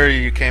later,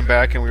 you came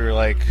back and we were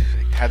like,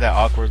 had that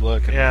awkward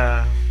look. And,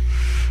 Yeah.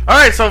 All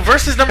right, so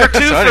versus number 2 So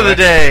for the anyway.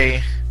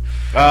 day.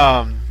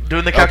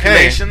 Doing the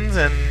calculations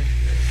and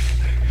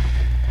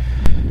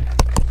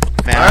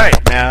Math. All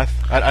right. Math.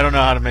 I don't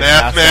know how to make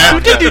Math.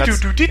 sound.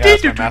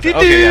 That's my math.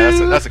 Okay, yeah,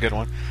 that's a good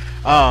one.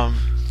 All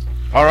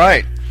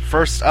right.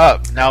 First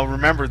up. Now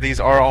remember, these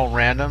are all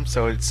random,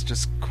 so it's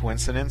just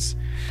coincidence.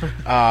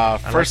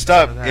 First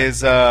like up that.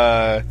 is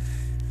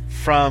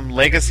from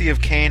Legacy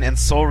of Kain and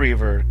Soul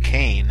Reaver,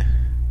 Kain.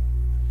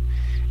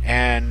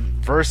 And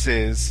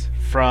versus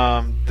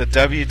from the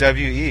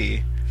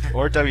WWE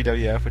or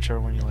WWF, whichever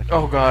one you like.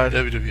 oh god,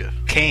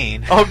 WWF.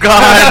 Kain. oh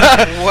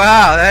god.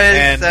 Wow,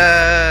 that is...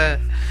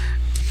 And-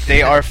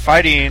 They are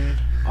fighting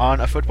on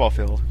a football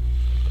field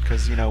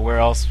because where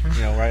else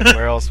right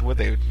where else would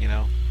they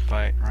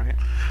fight, right?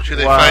 Should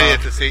they Wow. fight it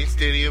at the Saints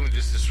Stadium and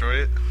just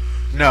destroy it?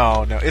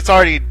 No, it's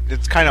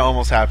kind of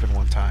almost happened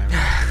one time.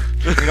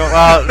 We don't,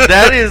 Wow,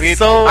 that is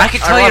so. I can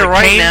tell you ironic.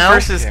 right Kane now-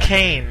 versus Yeah.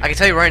 Kane. I can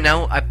tell you right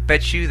now, I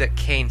bet you that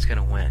Kane's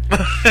gonna win.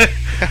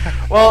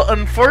 Well,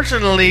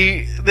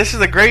 unfortunately, this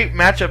is a great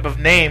matchup of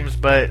names,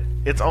 but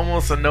it's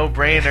almost a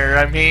no-brainer.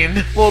 I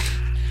mean, well,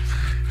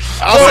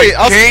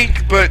 I'll say,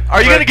 but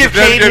are you but gonna give the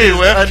Kane his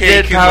WWF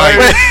undead can,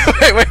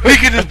 powers? like, he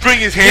can just bring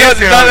his Yeah, hands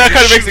down that and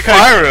kind of just makes shoot it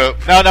kind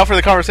fire up. now for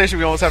the conversation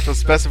we almost have to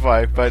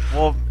specify, but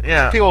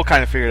Yeah. people will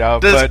kind of figure it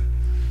out. Does But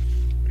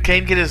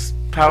Kane get his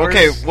powers?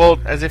 okay, well,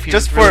 as if he's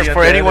just really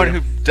for undead, anyone or-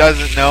 who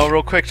doesn't know,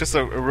 real quick, just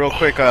a real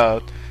quick,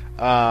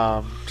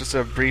 just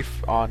a brief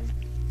on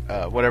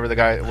whatever the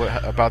guy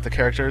about the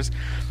characters.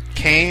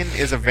 Kain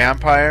is a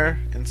vampire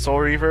in Soul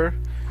Reaver,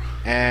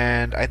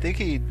 and I think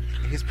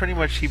he's pretty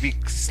much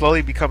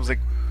slowly becomes like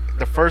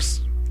the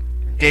first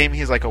game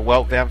he's like a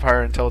whelp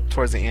vampire until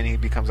towards the end he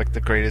becomes like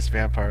the greatest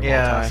vampire of all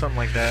yeah, time. something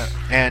like that.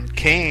 And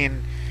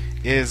Kain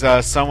is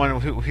someone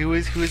who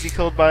is he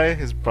killed by?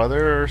 His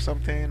brother or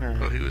something? Or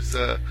Well, he was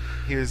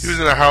he was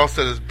in a house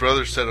that his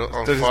brother set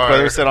on his fire.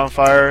 brother set on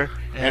fire,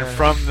 Yeah. and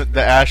from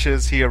the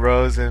ashes he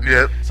arose and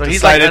Yep. So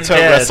he's like decided to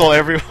undead. wrestle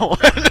everyone.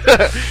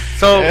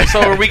 So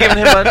are we giving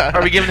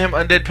him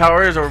undead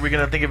powers, or are we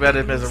gonna think about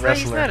him as a He's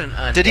wrestler? not an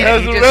undead. Did he?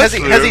 As a Has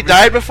he wrestler,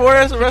 died before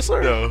as a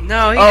wrestler? No.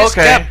 No, he Oh, just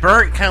okay. got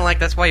burnt, kind of like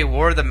that's why he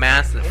wore the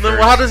mask. At Then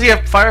first. how does he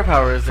have fire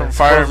powers? From then,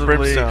 Fire and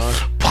supposedly?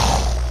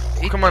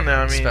 Brimstone. Come on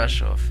now, I mean,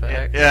 Special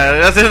effects. Yeah,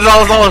 that's it.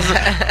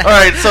 All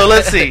right, so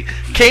let's see.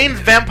 Kane's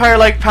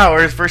vampire-like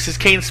powers versus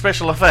Kane's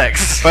special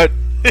effects. But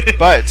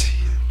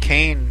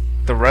Kain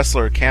the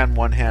wrestler can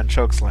one-hand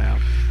chokeslam.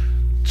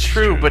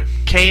 True, but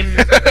Kane,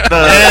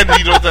 And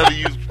he knows how to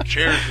use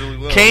chairs really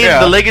well. Kane,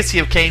 Yeah. the legacy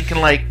of Kane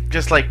can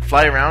just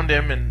fly around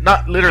him and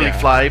not literally Yeah.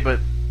 fly, but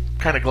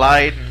kind of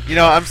glide and You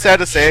know, I'm sad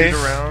to say.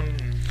 shoot around.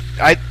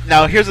 And,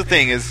 Now here's the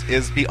thing: is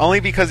only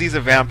because he's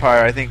a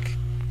vampire, I think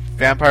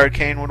Vampire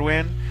Kane would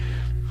win.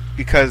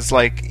 Because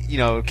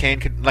Kane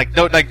could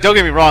don't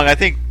get me wrong. I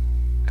think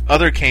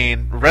other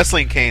Kane,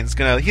 wrestling Kane's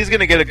he's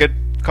gonna get a good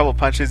couple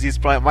punches. He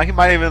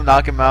might even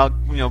knock him out.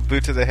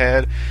 Boot to the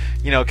head.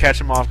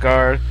 Catch him off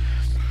guard.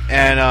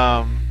 And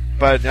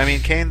but I mean,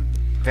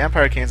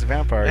 Vampire Kane's a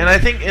vampire. and I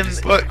think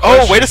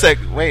Wait a sec.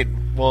 Wait.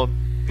 Well,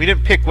 we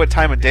didn't pick what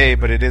time of day,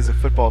 but it is a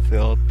football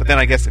field. But then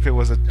I guess if it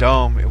was a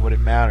dome, it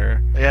wouldn't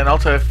matter. and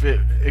also if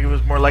it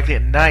was more likely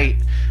at night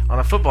on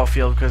a football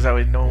field because that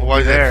way no one Why would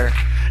be is that? there,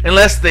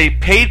 unless they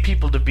paid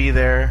people to be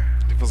there.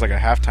 It was like a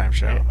halftime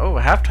show. Oh,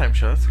 a halftime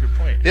show. That's a good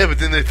point. Yeah, but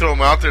then they throw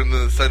him out there and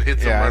then the sun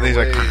hits Yeah, him and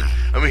right he's away. like-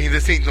 I mean,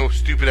 this ain't no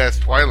stupid-ass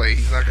Twilight.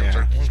 He's not going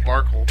to Yeah.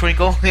 sparkle.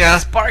 Twinkle, yeah.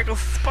 Sparkle,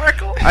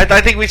 sparkle.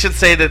 I think we should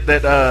say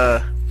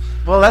that.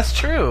 Well, that's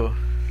true.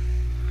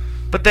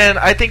 But then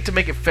I think to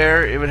make it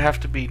fair, it would have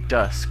to be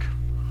dusk.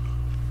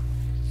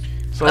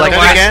 So like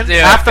Otherwise, again,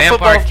 half the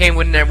Vampire football, Kane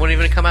wouldn't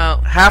even come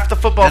out. half the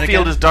football Then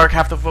field again- is dark,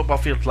 half the football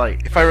field's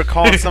light. If I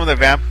recall, in some of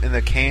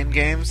the Kane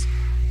games,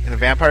 in the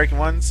vampire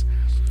ones,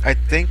 I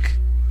think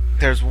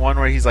there's one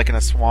where he's like in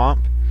a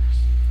swamp,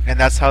 and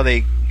that's how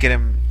they get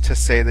him to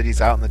say that he's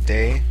out in the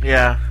day.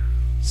 Yeah.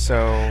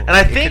 So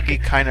I it think- could be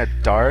kind of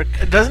dark.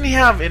 Doesn't he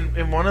have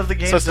in one of the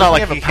games? So it's doesn't not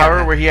he like have he a power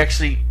can't- where he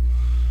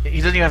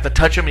doesn't even have to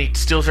touch him and he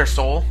steals their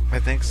soul? I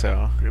think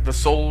so. The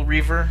Soul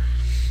Reaver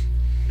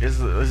is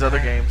his other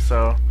game.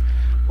 So,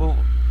 well,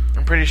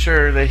 I'm pretty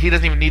sure that he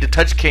doesn't even need to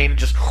touch Kane.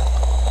 Just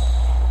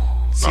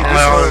See, No, this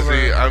I is-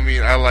 honestly, I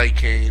mean, I like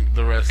Kane,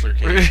 the wrestler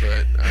Kane,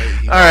 but...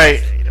 all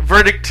right.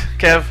 Verdict,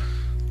 Kev,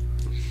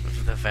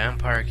 The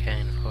Vampire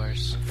Kane, of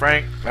course.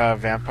 Frank.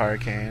 Vampire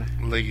Kane.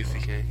 Legacy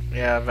Kane.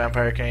 Yeah,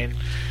 Vampire Kane,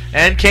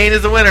 and Kane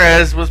is the winner,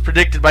 as was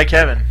predicted by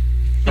Kevin.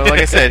 But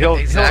like I said,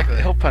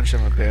 Exactly. he'll punch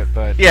him a bit,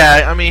 but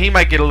Yeah, I mean he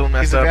might get a little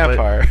messed he's a up.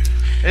 vampire.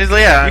 But he's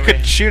like, yeah, You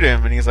could shoot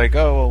him, and he's like,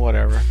 "Oh well,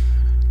 whatever."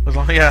 as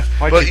long, yeah.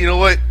 Why'd But you know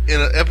what? In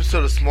an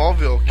episode of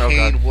Smallville, Oh,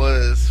 Kane God.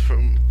 was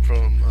from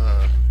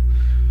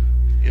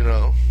he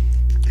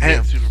had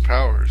And-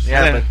 superpowers.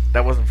 Yeah, Yeah. but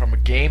that wasn't from a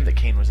game that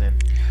Kane was in.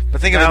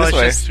 But think of No, it it's this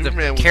way. just-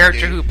 Superman was The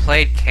character gay. who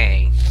played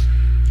Kane.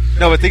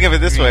 No, but think of it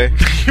this way.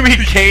 You mean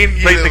Kane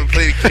He played never the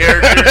played a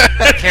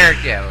character.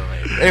 Character, yeah.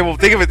 Wait. Hey, well,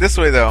 think of it this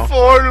way though.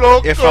 Four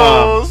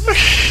locos.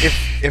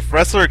 If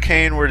wrestler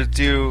Kane were to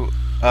do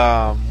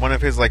one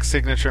of his like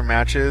signature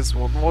matches,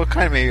 well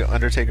kind of maybe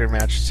Undertaker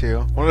match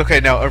too. Well, okay,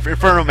 no,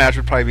 Inferno match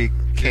would probably be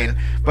Kane,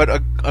 Yeah.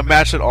 but a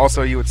match that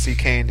also you would see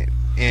Kane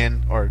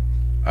in or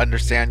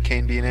understand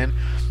Kane being in,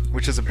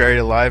 which is a Buried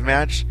Alive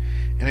match.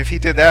 And if he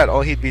did that,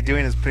 all he'd be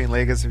doing is putting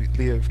Legacy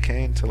of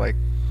Kane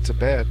to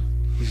bed.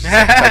 He's,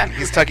 just,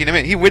 he's tucking him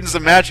in. He wins the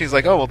match. He's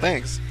like, oh well,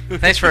 thanks.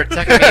 Thanks for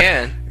tucking me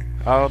in.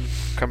 I'll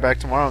come back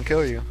tomorrow and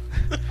kill you.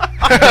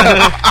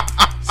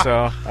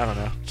 So I don't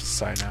know. Just a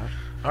side note.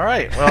 All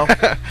right. Well,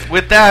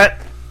 with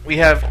that, we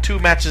have 2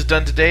 matches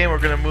done today, and we're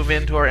going to move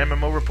into our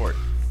MMO report.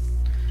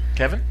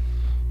 Kevin?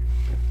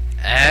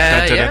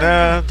 Yeah.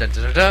 Dun-dun-dun-dun.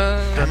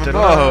 Dun-dun-dun-dun.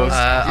 MMOs.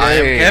 I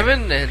am Yay.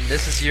 Kevin, and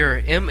this is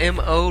your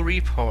MMO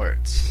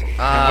report. And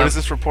what is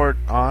this report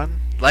on?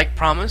 Like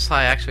promised,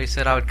 I actually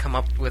said I would come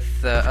up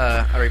with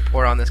a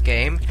report on this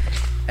game,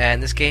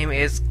 and this game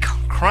is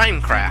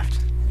Crimecraft.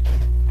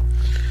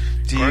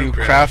 Do you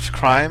Crimecraft. craft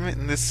crime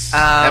in this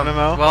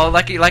MMO? Well,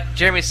 like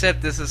Jeremy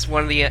said, this is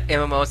one of the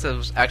MMOs that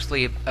was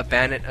actually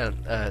abandoned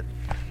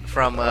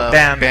from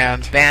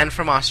banned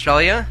from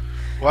Australia.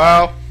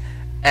 Wow.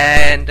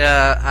 And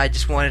I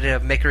just wanted to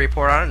make a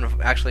report on it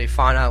and actually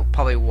find out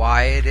probably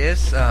why it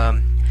is.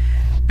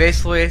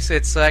 Basically,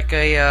 it's like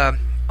a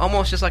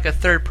almost just like a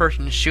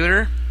third-person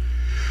shooter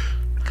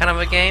kind of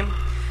a game,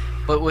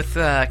 but with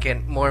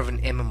more of an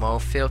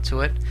MMO feel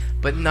to it,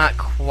 but not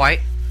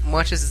quite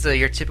much as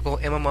your typical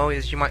MMO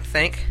as you might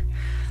think.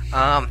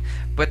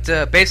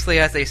 But basically,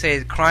 as they say,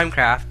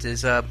 Crimecraft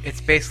is it's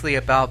basically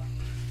about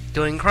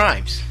doing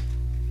crimes.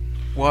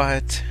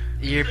 What?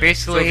 You're So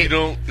basically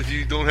if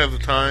you don't have the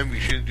time, you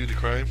shouldn't do the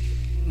crime.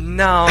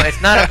 no,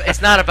 it's not.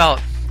 It's not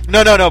about.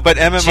 No. But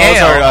MMOs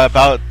Jail. are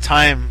about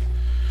time.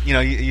 You know,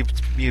 you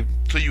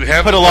So you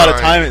have put the a lot of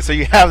time in, so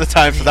you have the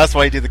time. So that's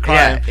why you do the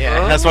crime.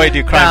 Yeah. And that's why you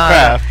do No,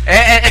 Crimecraft.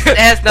 It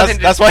has nothing.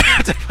 That's why you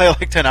have to play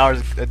like 10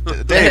 hours a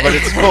day, but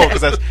it's cool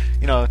because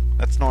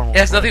that's normal. It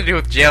has for nothing to do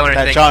with jail or that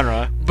anything.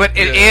 genre. But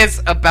it Yeah. is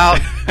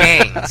about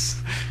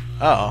gangs.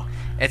 Oh,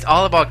 It's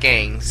all about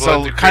gangs.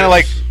 Blood so to kind of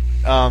like,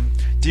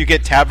 Crips. do you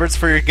get tabards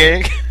for your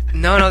gang?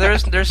 No,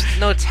 there's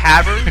no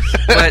taverns,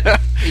 but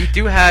you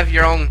do have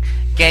your own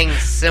gang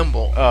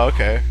symbol, Oh,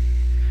 okay.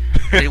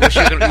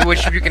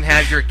 which you can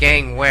have your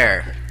gang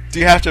wear. Do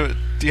you have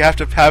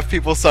to have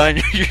people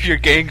sign your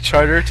gang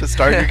charter to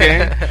start your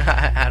gang?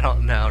 I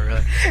don't know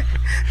really.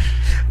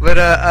 But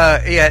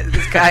yeah,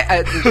 this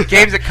guy, the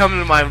games that come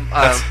to my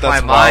That's my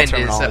wild mind is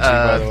terminology,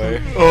 by the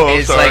way. Oh,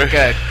 is sorry. like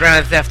a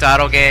Grand Theft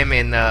Auto game,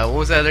 and what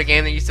was the other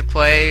game that you used to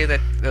play that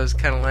was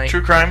kind of like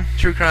True Crime.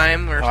 True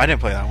Crime? Or Oh, I didn't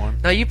play that one.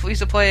 no, you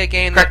used to play a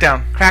game.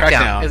 Crackdown.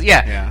 Crackdown.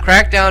 Yeah,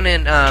 Crackdown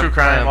and True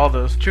Crime. All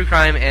those. True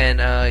Crime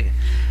and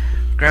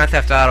Grand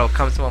Theft Auto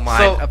comes to my mind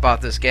So-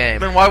 about this game.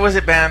 Then why was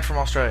it banned from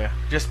Australia?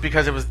 Just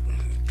because it was?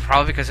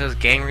 Probably because it was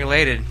gang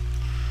related.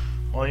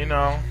 Well, you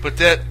know. But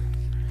that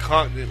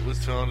continent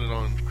was founded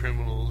on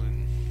criminals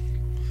and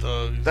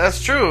thugs.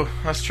 That's true.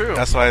 That's true.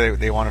 That's why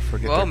they want to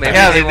forget. Well, their maybe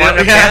past. they they wanted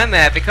do, to yeah. ban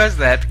that because of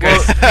that.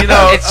 Because Well, you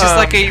know, it's just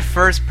like a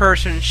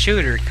first-person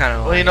shooter kind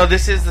of. Well, you know,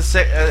 this is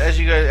the as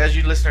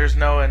you listeners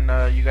know,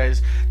 and you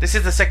guys, this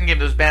is the second game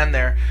that was banned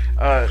there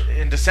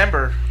in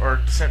December or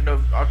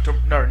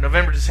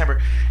November,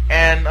 December,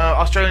 and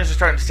Australians are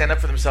starting to stand up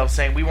for themselves,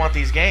 saying we want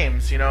these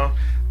games. You know,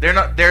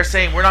 they're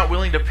saying we're not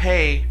willing to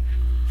pay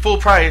full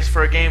price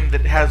for a game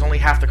that has only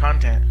half the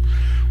content.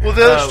 Well,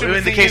 the other stupid in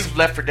the thing case is, of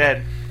Left 4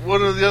 Dead.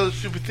 one of the other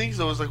stupid things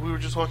though is like we were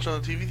just watching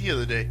on TV the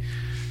other day.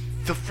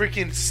 The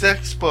freaking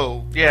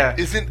Sexpo Yeah,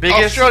 is in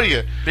biggest-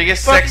 Australia.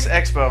 Biggest Fucking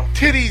sex expo.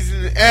 Titties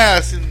and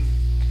ass and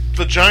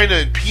vagina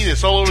and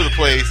penis all over the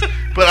place,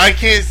 but I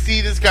can't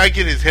see this guy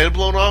get his head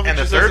blown off. And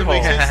It the just third doesn't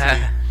make hole. sense to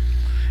me.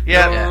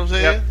 Yeah, You know what I'm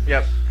saying?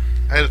 Yep.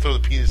 I had to throw the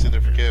penis in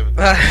there for Kevin.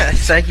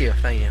 Thank you.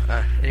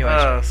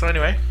 Anyways, So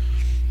anyway,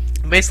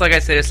 basically, like I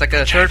said, it's like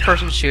a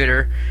third-person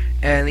shooter,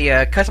 and the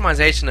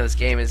customization of this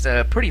game is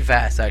pretty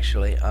vast,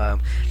 actually.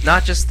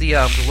 Not just the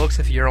looks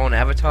of your own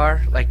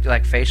avatar,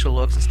 like facial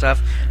looks and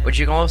stuff, but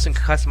you can also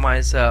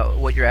customize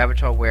what your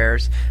avatar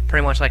wears.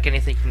 Pretty much like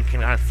anything you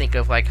can kind of think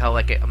of, like how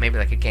maybe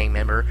like a gang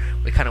member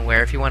would kind of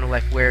wear. If you want to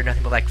like wear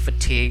nothing but like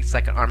fatigues,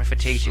 like an army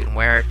fatigues, you can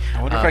wear it.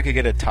 I wonder if I could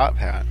get a top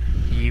hat.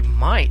 You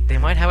might. They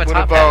might have a What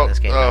top hat in about this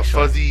game.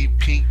 Actually. fuzzy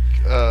pink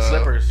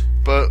slippers.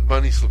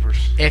 bunny slippers?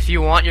 If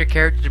you want your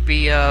character to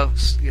be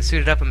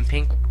suited up in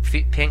pink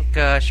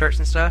shirts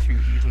and stuff, you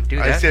can do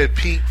that. I said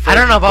pink. I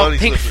don't know about bunny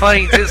pink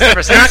slippers. funny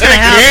slippers. They're not going to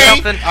have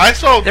Hey, something. I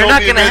saw. They're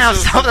not going to have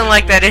something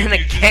like that in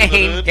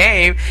a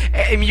game.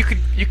 I mean, you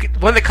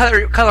could. One of the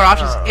color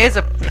options is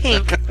a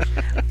pink,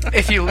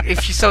 if you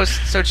so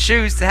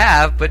choose to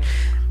have. But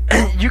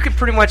you could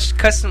pretty much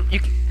custom.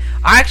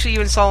 I actually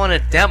even saw in a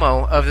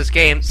demo of this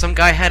game, some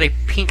guy had a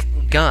pink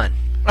gun.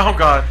 Oh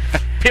God!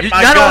 Pimp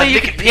my Not gun, only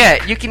Nick and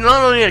Pete. you can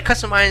not only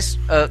customize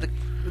the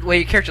way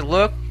your character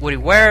look, what he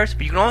wears,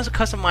 but you can also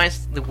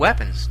customize the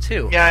weapons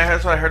too. Yeah,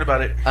 that's what I heard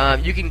about it.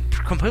 You can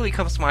completely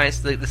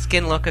customize the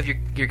skin look of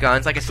your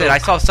guns. Like I said, I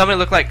saw somebody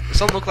looked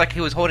like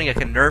he was holding like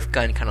a Nerf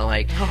gun, kind of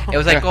like it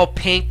was like all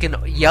pink and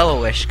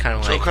yellowish, kind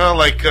of So like. kind of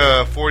like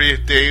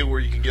 40th Day, where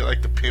you can get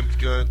like the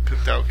pimped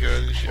out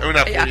gun. And shit. I mean,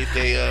 not 40th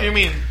Day. You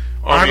mean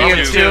Army Army of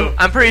of Two. Two?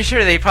 I'm pretty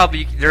sure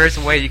there is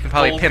a way you can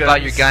probably Gold pimp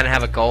out your guns. gun and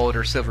have a gold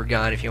or silver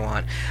gun if you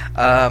want.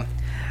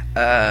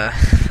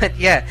 But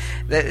yeah,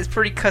 that is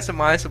pretty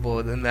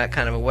customizable in that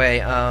kind of a way.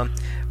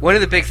 One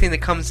of the big things that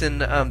comes in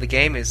the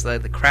game is the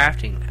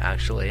crafting.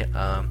 Actually,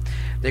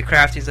 the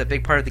crafting is a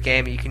big part of the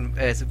game.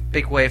 It's a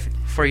big way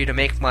for you to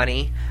make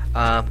money,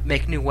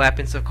 make new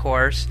weapons, of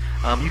course.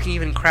 You can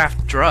even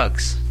craft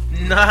drugs.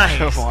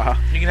 Nice. Wow.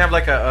 You can have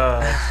like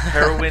a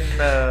heroin.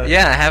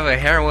 Yeah, have a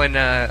heroin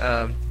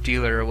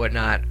dealer or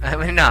whatnot. I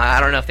mean, no, I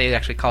don't know if they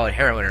actually call it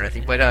heroin or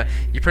anything, but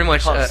you pretty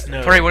much Call it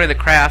snow. probably one of the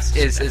crafts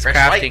is Fresh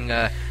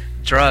crafting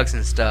drugs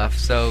and stuff.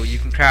 So you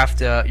can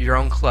craft your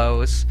own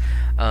clothes,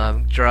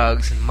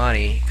 drugs, and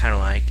money, kind of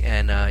like,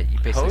 and you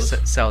basically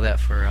Hose? sell that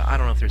for. I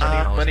don't know if there's any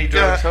hose. money,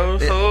 drugs,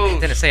 hoes. It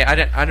didn't say. I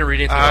didn't read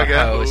anything I about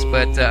got hose,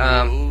 but.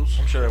 hoes.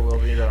 I'm sure there will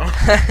be though.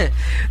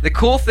 The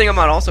cool thing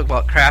about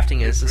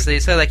crafting is they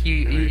say like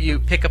you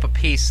pick up a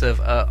piece of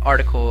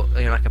article,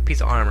 like a piece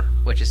of armor,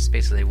 which is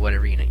basically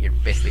whatever you're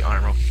basically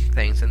armor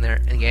things in there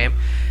in the game,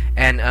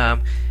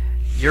 and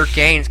your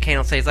gains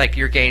can say it's like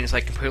your gain is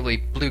like completely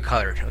blue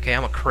colored. Okay,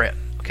 I'm a crit.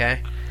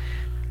 Okay,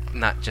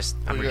 not just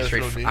I'm You guys just throw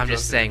names I'm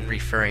just out saying there.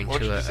 referring Why don't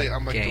to you a just say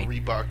I'm like gain. the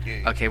Reebok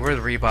gang? Okay, we're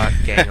the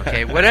Reebok gang.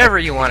 Okay, whatever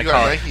you want to You got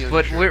call Nike it, on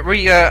but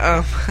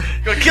your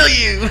Gonna kill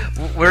you.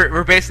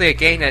 we're basically a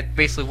gang that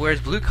basically wears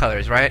blue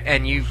colors, right?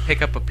 And you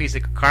pick up a piece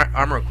of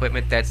armor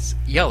equipment that's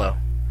yellow.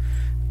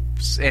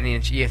 And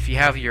if you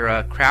have your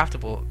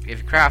if your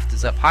craft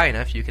is up high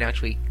enough, you can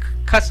actually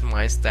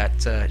customize that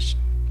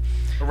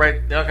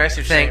Right. Okay, I see what you're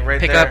thing, saying. Right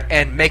pick there. up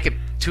and make it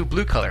to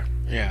blue color.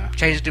 Yeah.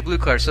 Change it to blue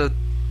color. So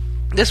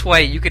this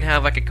way you can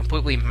have like a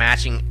completely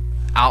matching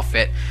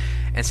outfit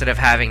instead of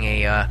having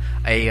a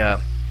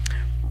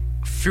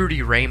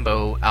fruity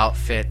rainbow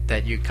outfit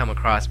that you come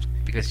across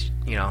because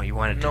you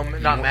wanted to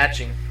not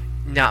matching.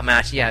 Not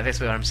matching. Yeah, that's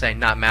what I'm saying.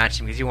 Not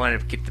matching because you wanted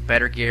to get the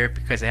better gear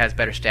because it has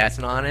better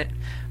stats on it,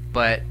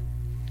 but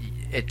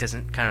it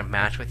doesn't kind of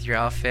match with your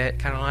outfit,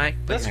 kind of like.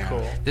 But That's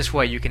cool. this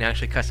way you can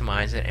actually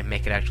customize it and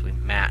make it actually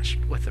match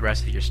with the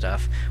rest of your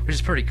stuff, which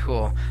is pretty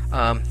cool.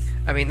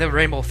 I mean, the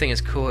rainbow thing is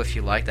cool if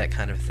you like that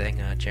kind of thing,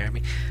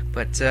 Jeremy.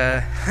 But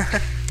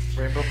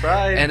Rainbow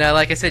Pride. And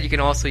like I said, you can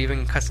also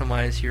even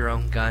customize your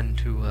own gun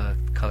to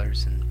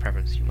colors and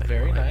preferences you might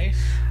Very want.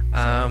 nice.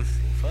 Um,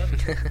 Fun.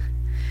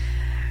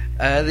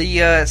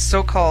 the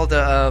so-called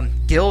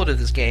guild of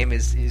this game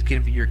is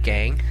going to be your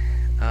gang.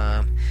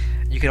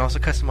 You can also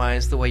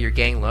customize the way your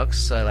gang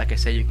looks. Like I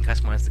said, you can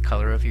customize the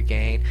color of your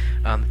gang.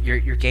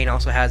 Your gang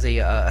also has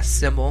a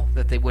symbol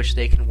that they wish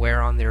they can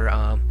wear on their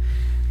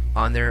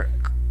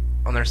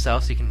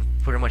self. So you can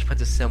pretty much put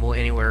the symbol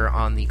anywhere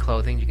on the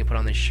clothing. You can put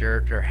on their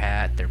shirt, their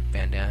hat, their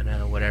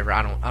bandana, whatever.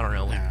 I don't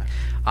know. Yeah.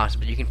 Honestly,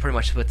 but you can pretty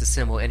much put the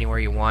symbol anywhere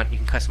you want. You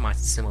can customize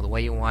the symbol the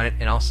way you want it,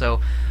 and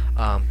also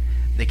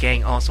the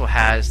gang also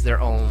has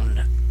their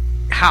own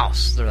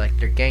house. They're like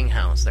their gang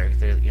house. They're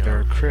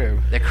Their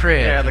crib. the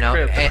crib. Yeah, the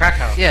crib, the crack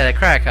house. Yeah, the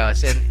crack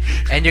house,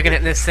 and you're gonna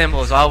this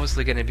symbol is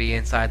obviously gonna be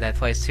inside that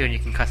place too, and you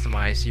can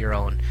customize your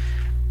own,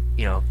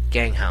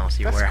 gang house,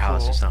 your That's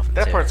warehouse cool. or something.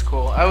 That too. part's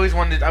cool. I always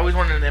wanted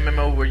an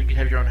MMO where you could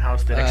have your own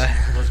house that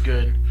actually was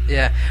good.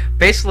 Yeah,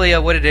 basically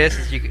what it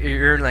is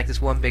you're in like this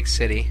one big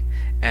city,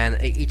 and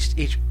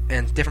each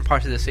and different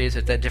parts of the cities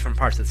are different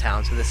parts of the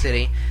towns of the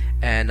city,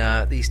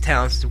 and these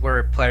towns is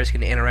where players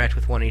can interact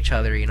with one each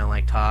other,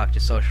 like talk,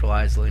 just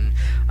socialize, and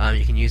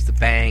you can use the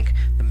bank,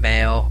 the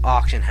mail,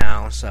 auction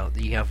house. So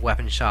you have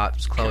weapon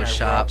shops, clothes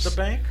Can I rob shops. the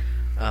bank?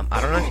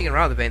 I don't know if you can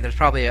rob the bank. There's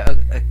probably a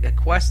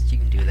quest that you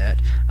can do that.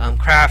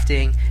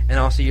 Crafting, and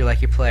also your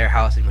player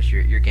housing, which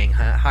your gang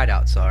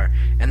hideouts are.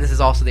 And this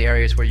is also the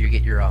areas where you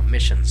get your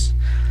missions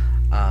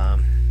for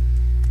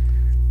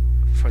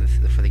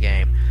the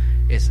game.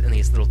 Is in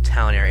these little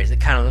town areas. It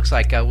kind of looks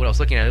like what I was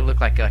looking at. It looked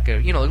like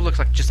it looks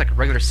like just like a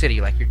regular city.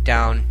 Like you're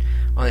down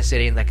on the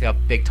city and like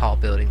big tall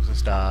buildings and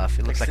stuff.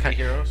 It looks like City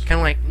Heroes? kind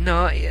of like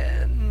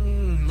a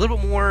little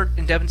bit more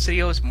in Devon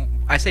City.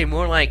 I say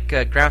more like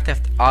Grand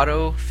Theft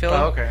Auto feel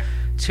okay.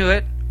 to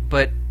it,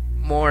 but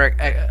more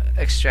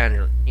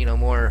extravagant.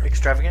 More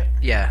Extravagant?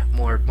 yeah,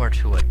 more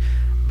to it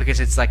because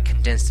it's like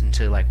condensed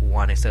into like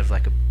one instead of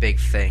like a big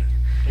thing.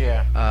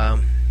 Yeah.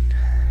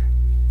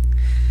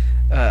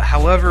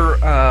 However,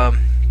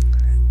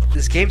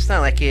 this game's not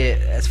like it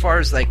as far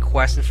as like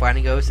quest and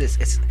finding goes.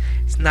 It's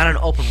not an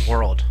open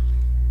world.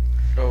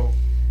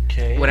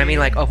 Okay. What I mean,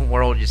 like open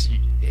world,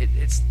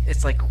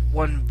 it's like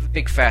one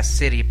big fast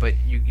city, but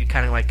you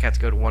kind of like have to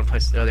go to one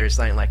place to the other. It's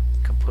not like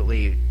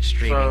completely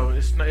streaming. So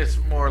it's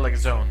more like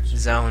zones.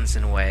 Zones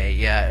in a way,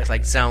 yeah. It's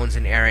like zones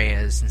and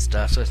areas and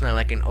stuff. So it's not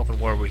like an open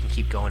world where you can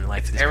keep going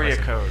like this Area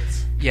place.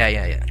 codes. Yeah.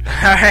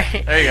 All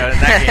right. There you go. In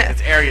that game,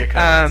 it's area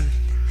codes.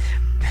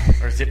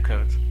 Or zip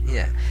codes.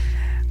 Yeah.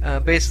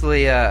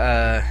 Basically,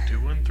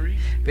 213.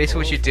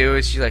 Basically, what you do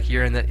is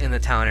you're in the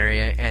town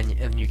area,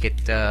 and you get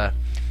this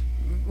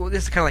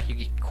is kind of like you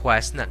get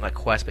quests, not like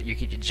quests, but you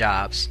get your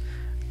jobs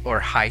or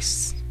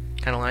heists,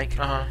 kind of like.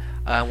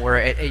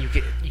 Where you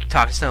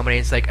talk to somebody,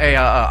 and it's like, hey,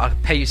 I'll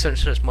pay you so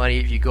much money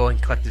if you go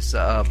and collect this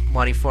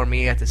money for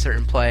me at a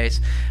certain place.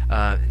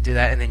 Do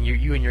that, and then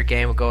you and your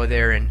gang will go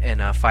there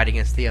and fight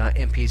against the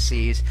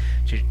NPCs,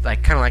 to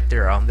like kind of like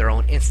their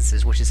own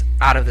instances, which is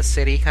out of the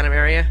city kind of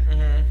area,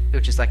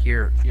 which is like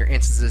your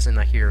instances in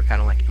like your kind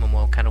of like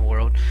MMO kind of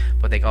world,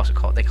 but they also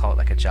call it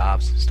like a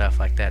jobs, stuff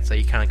like that. So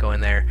you kind of go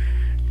in there,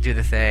 do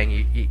the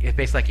thing. It's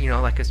basically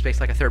like it's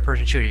basically like a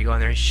third-person shooter. You go in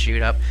there and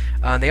shoot up.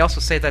 They also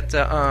say that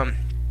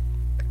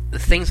the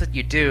things that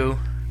you do,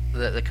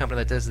 the company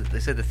that does it, they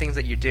said the things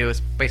that you do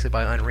is basically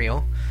by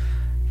Unreal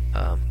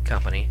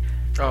company.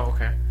 Oh,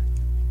 okay.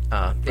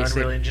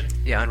 Unreal Engine?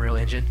 Yeah, Unreal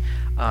Engine.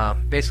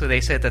 Basically,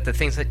 they said that the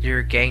things that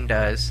your gang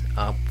does,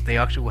 they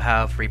actually will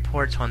have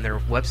reports on their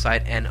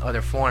website and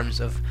other forums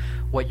of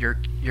what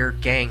your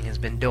gang has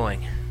been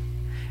doing.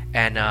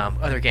 And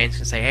other gangs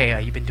can say,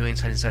 hey, you've been doing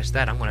such and such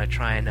that. I'm going to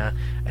try and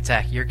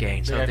attack your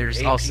gang. So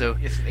there's also...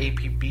 It's an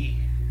APB.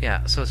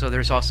 Yeah, so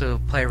there's also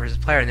player versus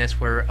player in this,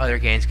 where other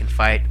gangs can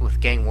fight with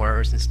gang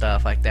wars and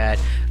stuff like that,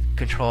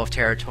 control of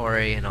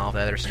territory and all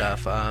that other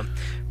stuff.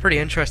 Pretty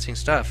interesting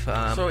stuff.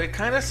 So it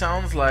kind of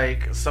sounds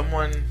like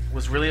someone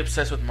was really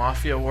obsessed with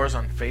Mafia Wars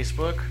on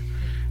Facebook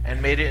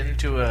and made it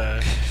into a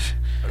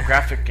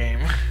graphic game.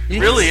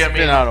 Really, I It's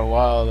mean, been out a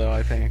while though,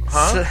 I think.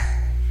 huh?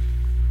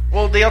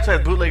 Well, they also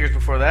had bootleggers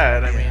before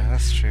that. I Yeah, mean,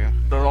 that's true.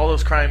 all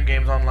those crime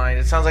games online.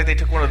 It sounds like they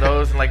took one of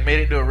those and like made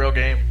it into a real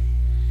game.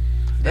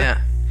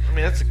 Yeah. I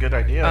mean, that's a good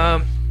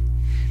idea.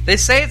 They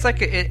say it's like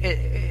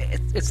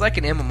it's like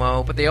an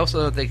MMO, but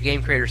the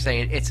game creators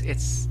saying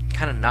it's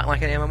kind of not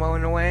like an MMO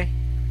in a way.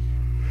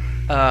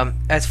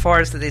 As far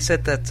as they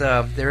said that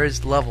there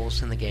is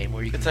levels in the game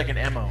where you It's can like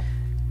an MO.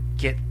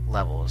 get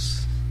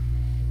levels,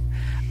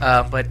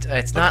 but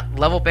it's not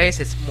level based.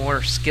 It's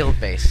more skill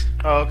based.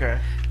 Oh, okay.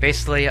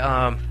 Basically,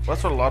 Well,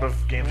 that's what a lot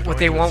of games. what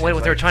they want,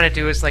 what they're trying to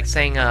do is like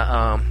saying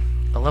a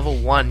level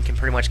 1 can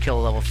pretty much kill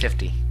a level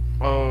 50.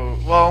 Oh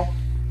well,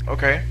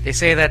 okay. They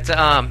say that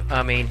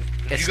I mean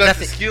it's You got nothing.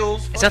 the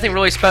skills. It's nothing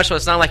really special.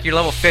 It's not like you're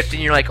level 50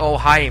 and you're like, oh,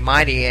 high and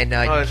mighty, and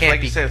Oh, you it's can't like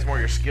be. you said, it's more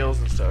your skills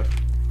and stuff.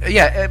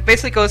 Yeah, it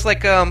basically goes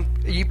like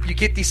you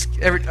get these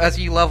as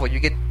you level, you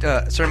get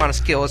a certain amount of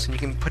skills, and you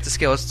can put the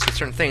skills to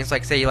certain things.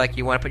 Like say you want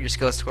to put your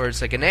skills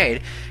towards a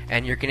grenade,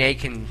 and your grenade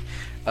can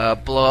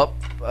blow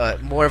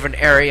up more of an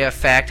area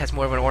effect, has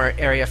more of an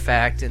area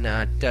effect, and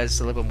does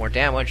a little bit more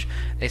damage.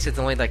 They said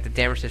only like the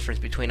damage difference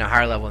between a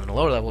higher level and a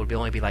lower level would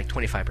only be like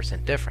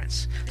 25%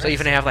 difference. So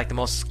even to have like the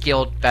most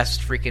skilled,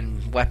 best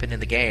freaking weapon in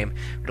the game,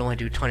 would only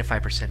do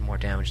 25% more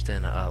damage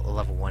than a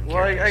level 1 Well,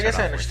 character. I guess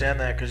I understand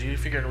that, because you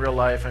figure in real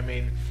life, I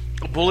mean,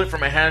 a bullet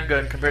from a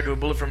handgun compared to a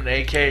bullet from an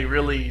AK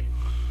really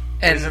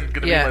isn't going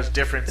to be much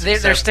difference.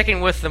 They're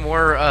sticking with the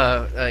more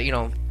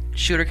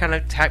shooter kind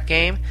of type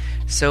game.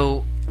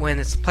 So when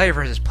it's player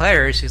versus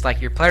players, it's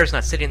like your player's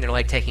not sitting there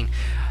like taking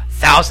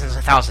thousands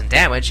and thousands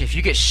damage. If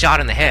you get shot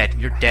in the head,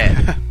 you're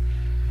dead.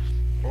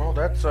 Well,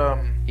 that's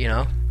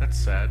that's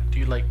sad. Do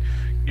you like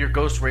your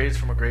ghost raised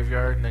from a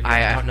graveyard? And then you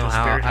I talk don't know to a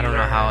how. spirit I don't know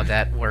healer? how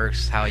that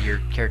works. How your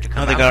character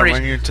comes. they I'm gotta pretty,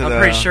 run you to I'm the-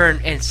 pretty sure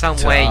in some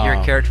to, way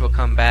your character will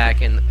come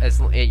back and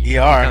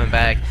coming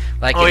back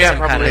like Oh, in yeah, some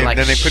kind probably. of like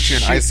then they put you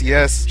in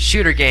ICS,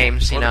 shooter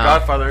games, Or you the know.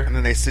 Godfather. and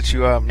then they sit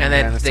you up, And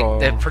then it's they all,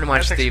 pretty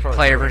much That's the actually player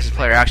probably versus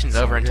player action's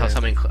over until good.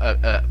 somebody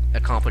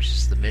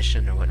accomplishes the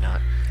mission or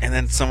whatnot. and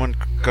then someone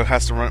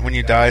has to run when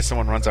you die.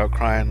 Someone runs out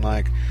crying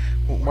like,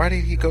 well, "Why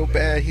did he go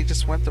bad? He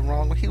just went the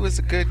wrong way. He was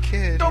a good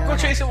kid." Don't go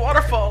chasing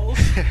waterfalls.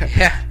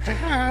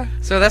 Yeah.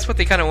 So that's what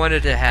they kind of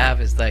wanted to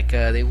have is like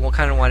they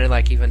kind of wanted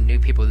like even new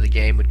people to the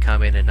game would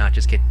come in and not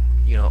just get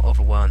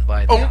overwhelmed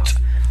by the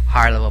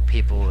higher level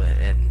people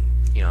and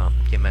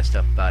get messed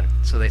up about it.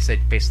 So they said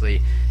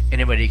basically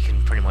anybody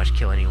can pretty much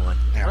kill anyone.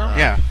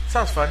 Yeah.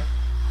 Sounds fun.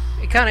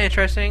 Kind of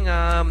interesting.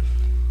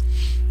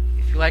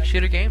 If you like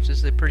shooter games, this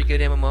is a pretty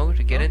good MMO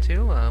to get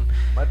into.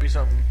 Might be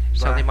something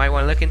Something you might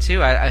want to look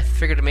into. I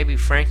figured maybe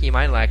Frankie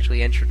might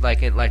actually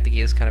like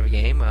this kind of a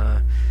game.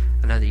 I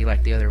know that you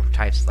like the other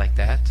types like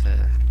that.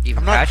 Even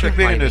I'm not Patrick too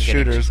big might into even get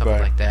into shooters, something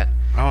but like that.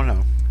 I don't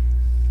know.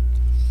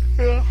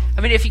 Yeah.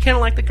 I mean, if you kind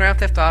of like the Grand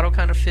Theft Auto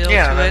kind of feel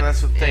Yeah, to it,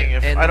 that's the thing.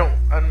 If and-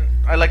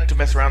 I like to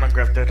mess around on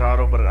Grand Theft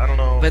Auto, but I don't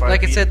know. But if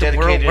like I'd I be said, the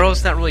dedicated.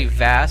 world's not really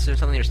vast or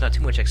something. There's not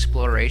too much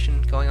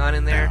exploration going on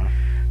in there.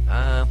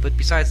 But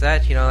besides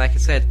that, like I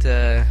said,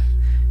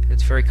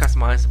 it's very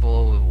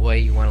customizable the way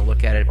you want to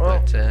look at it. Well,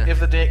 but if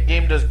the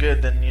game does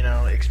good, then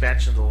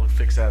expansions will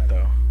fix that,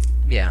 though.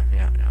 yeah.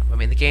 I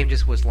mean, the game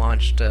just was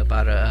launched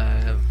about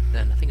I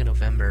think in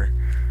November.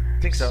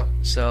 I think so.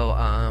 So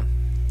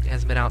it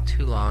hasn't been out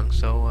too long.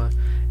 So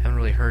haven't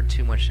really heard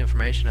too much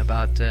information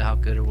about how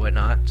good or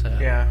whatnot.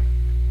 Yeah.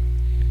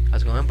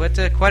 How's it going? But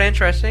quite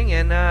interesting,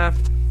 and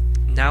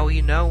now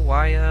we know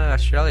why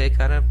Australia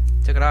kind of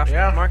took it off the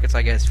markets,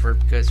 I guess,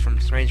 because from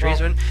strange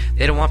reason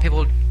they don't want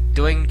people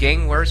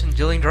getting worse and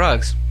dealing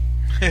drugs.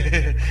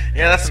 Yeah,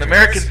 that's an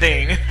American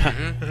thing.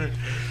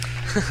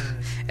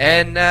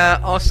 And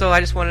also, I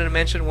just wanted to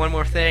mention one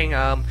more thing.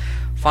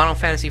 Final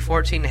Fantasy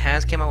XIV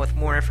has come out with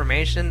more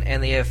information,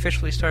 and they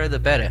officially started the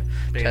beta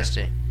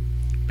testing.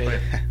 Beta.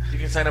 You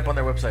can sign up on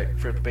their website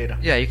for the beta.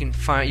 Yeah, you can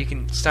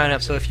sign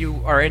up. So if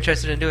you are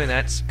interested in doing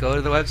that, go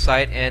to the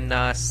website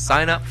and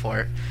sign up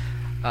for it.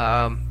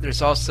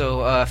 There's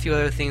also a few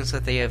other things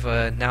that they have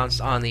announced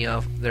on the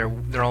their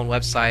own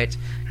website.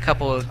 A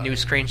couple of new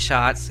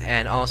screenshots,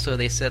 and also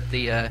they said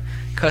the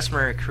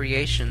customer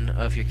creation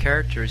of your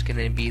character is going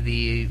to be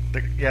the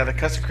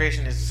custom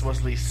creation is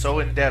supposedly so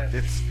in depth.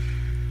 It's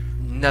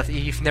nothing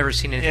you've never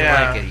seen anything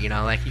Yeah. like it.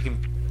 Like you can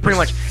pretty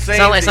much. It's Same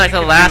not thing like you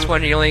the can last do-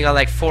 one. You only got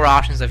like 4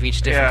 options of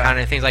each different Yeah. kind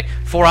of things, like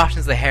 4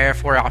 options of hair,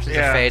 4 options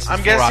of face. I'm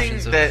 4 guessing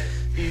options of that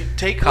you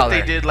take color. what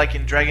they did like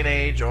in Dragon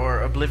Age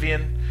or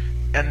Oblivion,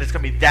 and it's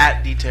gonna be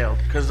that detailed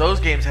because those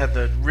games had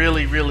the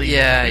really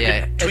Yeah. you could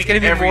It's tweak going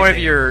to be more of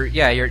everything.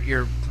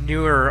 your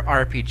newer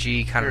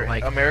RPG kind Your of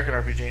like American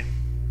RPG.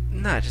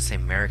 not just say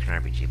American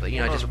RPG, but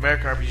Well, just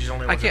American RPGs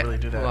only I ones that can't really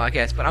do that. Well, I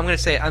guess, but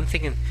I'm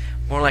thinking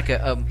more like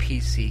a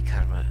PC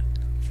kind of a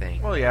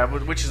thing. Well, yeah,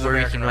 which is where you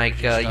American can like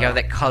RPG you style. have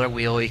that color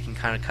wheel you can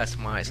kind of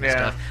customize and Yeah.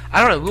 stuff.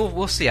 I don't know.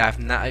 We'll see.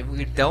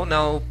 We don't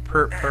know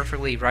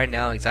perfectly right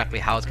now exactly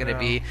how it's going to No,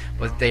 be,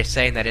 but they're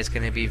saying that it's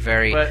going to be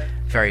very But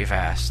very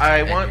fast. I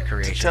in want your to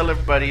creation. tell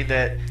everybody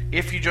that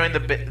if you join the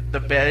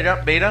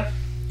beta,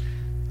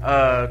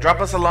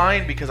 drop us a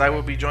line because I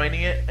will be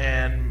joining it,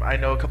 and I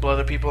know a couple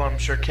other people. I'm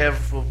sure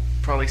Kev will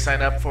probably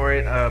sign up for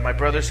it. My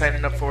brother's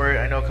signing up for it.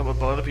 I know a couple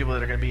of other people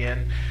that are going to be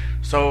in.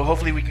 So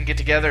hopefully we can get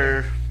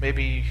together,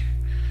 maybe,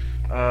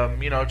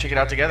 check it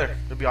out together.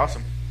 It'd be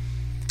awesome.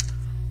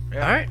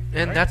 Yeah. All right,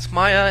 and that's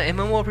my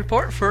MMO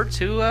report for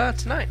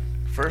tonight.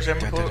 First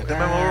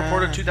MMO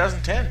report of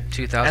 2010.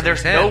 2010. And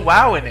there's no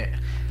WoW in it.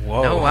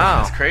 Whoa. No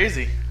WoW. That's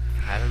crazy.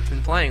 I haven't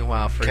been playing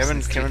WoW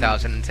since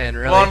 2010.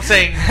 Really. Well, I'm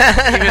saying,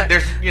 even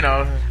there's,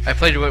 I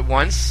played it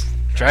once.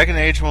 Dragon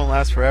Age won't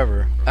last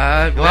forever.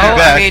 Well,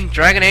 back. I mean,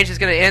 Dragon Age is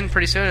going to end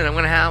pretty soon, and I'm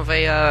going to have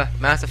a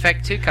Mass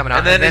Effect 2 coming out.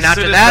 And then as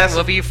after soon as that, Mass-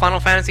 will be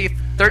Final Fantasy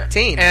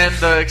 13. and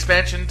the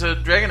expansion to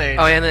Dragon Age.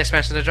 Oh, yeah, and the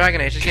expansion to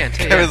Dragon Age again,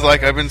 too. Kevin's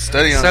like, I've been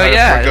studying on So, how to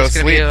yeah, forgo it's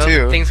gonna sleep, be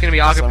too. things going to be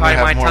So I'm occupying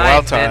gonna my have more time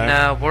wild time.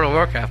 than World of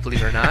Warcraft,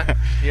 believe it or not.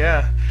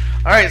 Yeah.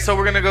 All right, so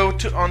we're gonna go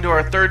on to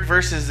our third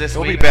verses this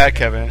We'll week. be back,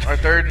 Kevin. Our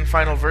third and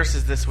final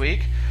verses this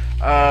week.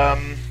 We're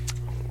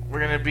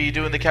gonna be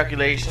doing the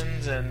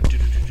calculations and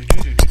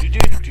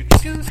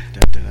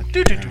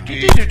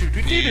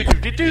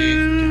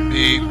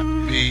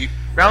Beep.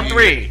 Round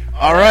 3.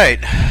 All right.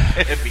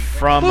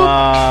 From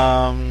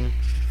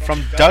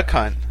From Duck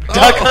Hunt.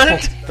 Duck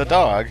Hunt? The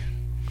dog.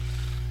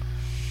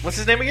 What's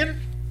his name again?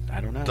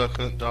 I don't know. Duck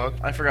Hunt dog.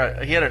 I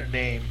forgot. He had a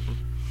name.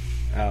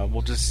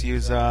 We'll just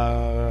use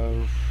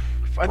I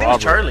think it was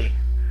Robert. Charlie.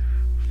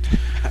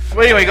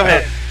 Well, anyway, go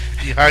ahead.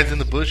 He hides in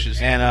the bushes.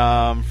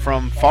 And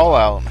from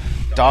Fallout,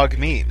 Dog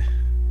Meat.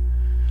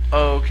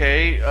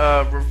 Okay.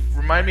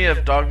 Remind me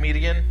of Dog Meat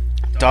again.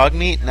 Dog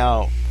Meat.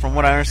 Now, from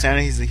what I understand,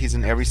 he's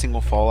in every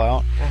single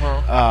Fallout.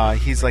 Uh-huh.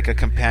 He's like a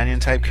companion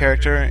type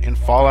character. In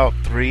Fallout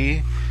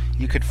 3,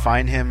 you could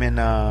find him in.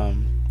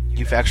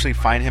 You actually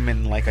find him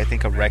in like I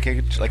think a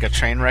wreckage, like a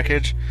train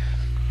wreckage.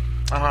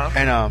 Uh-huh.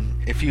 And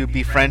if you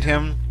befriend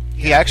him,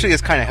 he actually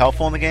is kind of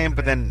helpful in the game,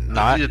 but then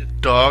not. Is he a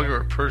dog or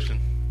a person?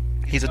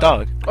 He's a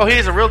dog. Oh, he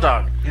is a real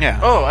dog. Yeah.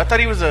 Oh, I thought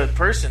he was a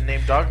person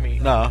named Dog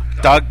Meat. No,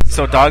 dog.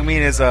 So Dog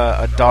Meat is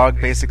a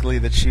dog basically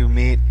that you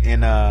meet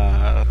in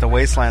the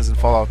Wastelands in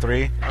Fallout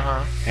 3,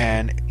 Uh-huh.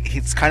 and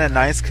he's kind of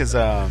nice because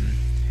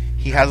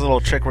he has a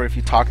little trick where if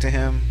you talk to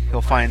him,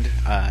 he'll find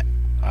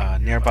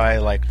nearby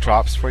like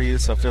drops for you.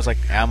 So if there's like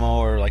ammo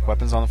or like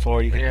weapons on the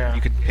floor, you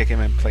could pick him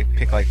and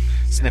pick like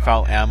sniff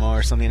out ammo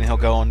or something, and he'll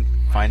go and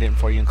find it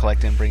for you and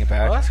collect it and bring it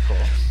back. Oh, that's cool.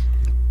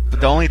 But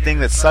the only thing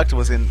that sucked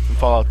was in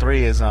Fallout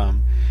 3 is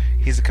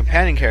he's a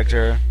companion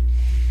character,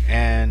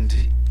 and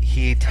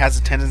he has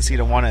a tendency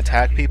to want to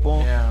attack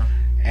people. Yeah.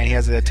 And he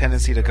has a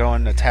tendency to go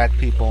and attack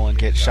people and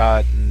get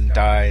shot and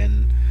die.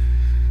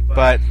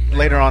 But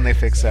later on they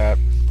fix that.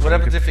 What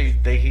happens if he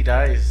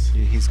dies?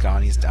 He's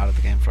gone. He's out of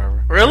the game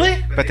forever.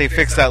 Really? But they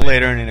fix that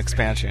later in an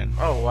expansion.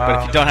 Oh, wow.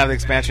 But if you don't have the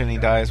expansion and he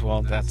dies,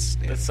 well, that's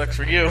That sucks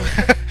for you.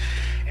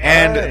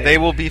 And Alright. they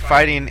will be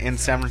fighting in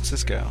San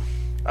Francisco.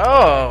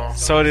 Oh.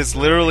 So it is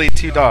literally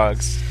two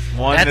dogs.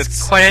 One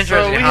That's quite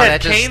interesting. So we how had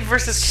that just- Kane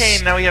versus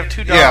Kane, now we have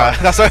two dogs. Yeah,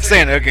 that's what I'm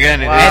saying.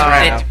 Again, Wow. it is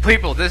random.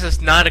 People, this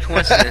is not a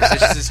coincidence.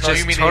 This is No, just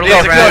you mean it totally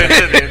is a random.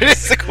 coincidence.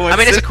 It's a coincidence. I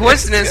mean, it's a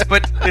coincidence,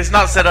 but It's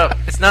not set up.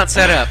 it's not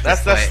set up.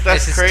 That's this way.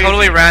 that's This crazy. is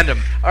totally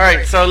random.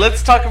 Alright, so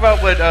let's talk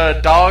about what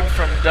Dog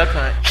from Duck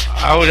Hunt.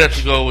 I would have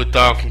to go with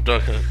Dog from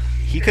Duck Hunt.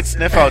 He could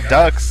sniff out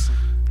ducks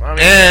I mean,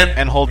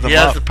 And hold them he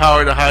has up. the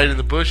power to hide in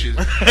the bushes.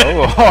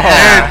 Oh.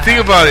 And think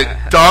about it.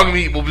 Dog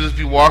Meat will just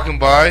be walking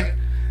by,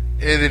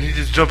 and then he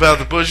just jump out of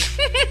the bush,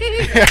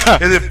 Yeah.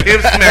 and then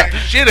Pimp smack the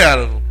shit out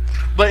of him.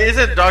 but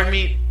isn't Dog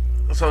Meat...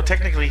 So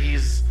technically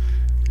he's...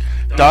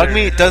 Dog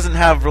Meat doesn't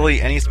have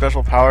really any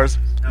special powers.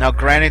 Now,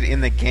 granted,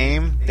 in the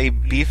game, they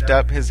beefed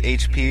up his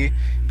HP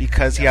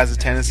because he has a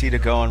tendency to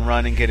go and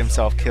run and get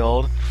himself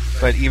killed.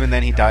 But even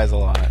then, he dies a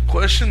lot.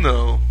 Question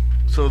though.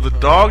 So the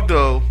dog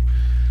though,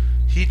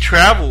 he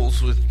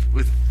travels with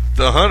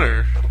the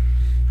hunter.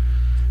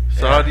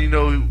 So Yeah. how do you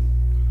know?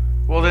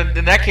 Well, then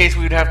in that case,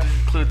 we would have to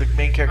include the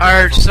main character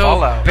Alright, from so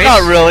Fallout.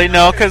 Not really,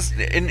 no, because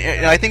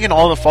I think in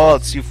all the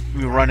Fallouts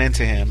you run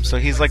into him, so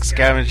he's like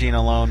scavenging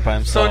alone by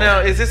himself. So now,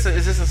 is this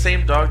the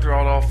same dog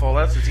throughout all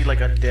Fallouts? Is he like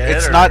undead?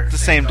 it's or? not the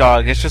same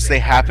dog. It's just they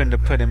happen to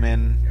put him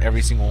in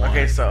every single one.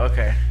 Okay, so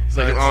okay, It's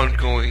so like an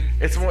ongoing.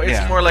 it's more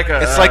Yeah. like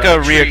a It's like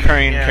a tree.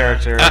 reoccurring Yeah.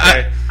 character.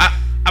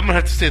 I'm gonna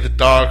have to say the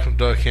dog from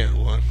Duck Hunt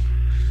won.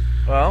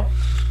 Well,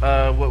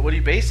 what do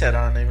you base that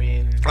on? I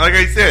mean, Like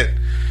I said,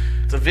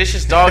 it's a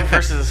vicious dog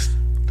versus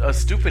a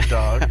stupid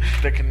dog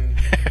that can.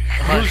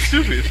 who's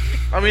stupid?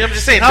 I mean, I'm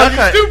just saying. How's Duck he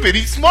Hunt, stupid?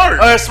 He's smart.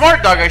 a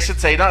smart dog, I should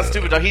say, not a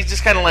stupid dog. He's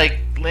just kind of like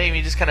lame.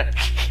 He just kind of.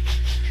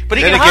 But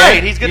he Then can again,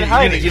 hide. He's good you- at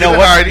hiding. You know He's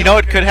what? hiding. You know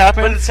what could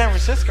happen? But in San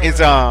Francisco, Is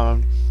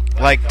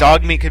like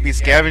Dog Meat could be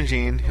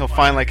scavenging. He'll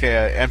find like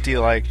a empty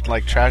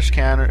like trash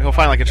can, or he'll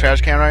find like a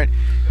trash can, right?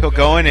 He'll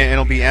go in it and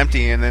it'll be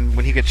empty, and then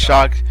when he gets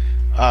shocked,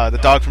 the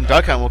dog from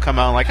Duck Hunt will come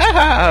out and like ha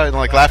ha ha, and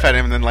like laugh at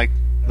him, and then like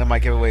that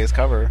might give away his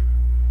cover.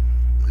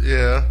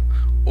 Yeah.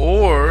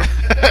 Or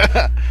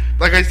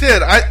like I said,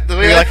 the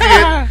way You're I like, see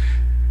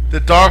it, the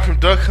dog from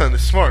Duck Hunt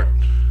is smart.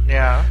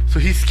 yeah. So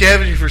he's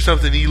scavenging for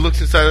something. He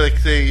looks inside, like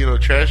say, a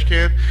trash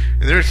can,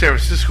 and they're in San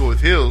Francisco with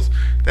hills.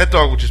 That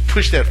dog will just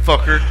push that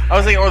fucker I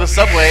was thinking, or the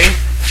subway.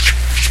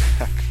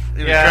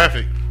 into Yeah.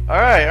 traffic. All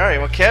right.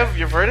 Well, Kev,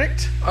 your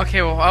verdict?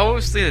 Okay, well,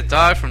 obviously the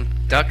dog from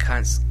Duck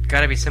Hunt's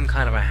got to be some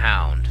kind of a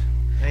hound.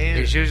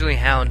 There's usually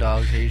hound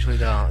dogs. They're usually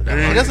the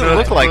He doesn't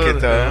look like it,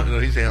 though. No,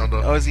 he's a hound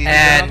dog. Oh, is he?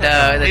 And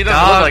the He doesn't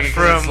dog look like it 'cause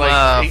from it's like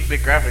 8-bit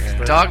graphics.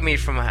 But Dog Meat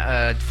from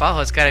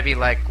Fallout's got to be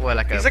like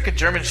he's like a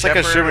German It's like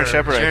shepherd. a German or-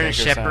 shepherd, I German think,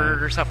 or Shepherd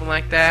something. or something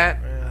like that.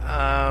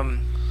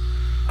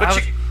 But, I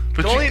was-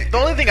 But the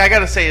only thing I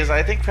gotta say is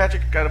I think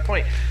Patrick got a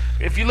point.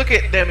 If you look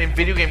at them in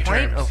video game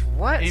Point terms, of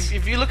what?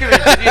 If you look at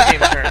it in video game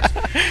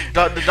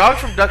terms, the dog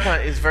from Duck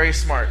Hunt is very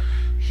smart.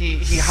 He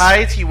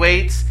hides, he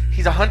waits,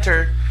 he's a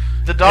hunter.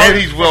 The dog, and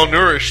he's well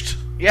nourished.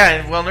 yeah,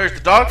 and well nourished. The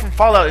dog from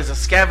Fallout is a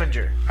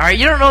scavenger. All right,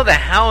 you don't know the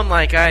hound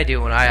like I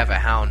do when I have a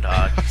hound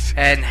dog,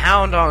 and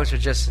hound dogs are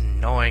just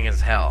annoying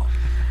as hell.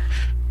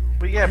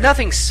 But yeah,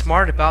 Nothing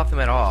smart about them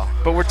at all.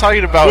 But we're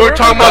talking about We're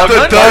talking about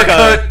the duck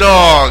hunt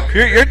dog.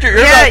 You're Yeah,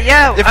 not,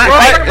 yeah. If I- we're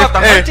I- talking about the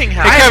hunting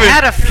house.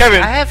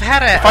 Kevin, I have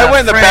had a. if I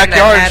went in the friend that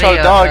backyard and had shot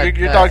a dog,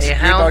 your dog's a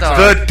hound dog.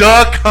 The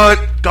duck hunt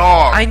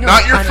dog. I know,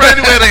 Not your I know. friend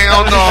who had a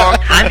hound dog.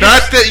 I'm Not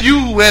just- that you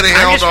who had a I'm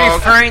hound just dog.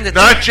 referring to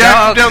Not the Jack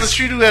dogs. down the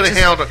street who had a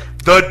hound dog.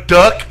 The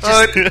duck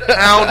hunt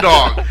hound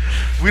dog.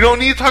 We don't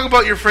need to talk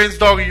about your friend's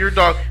dog or your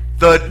dog.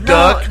 The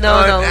duck hunt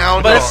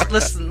hound But dog.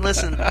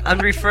 listen. I'm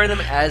referring to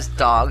them as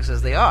dogs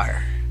as they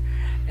are.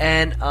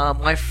 And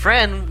my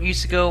friend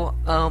used to go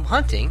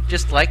hunting,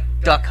 just like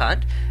duck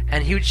hunt,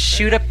 and he would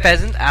shoot a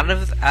pheasant out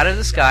of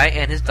the sky,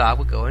 and his dog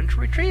would go and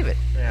retrieve it.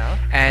 Yeah.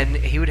 And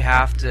he would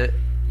have to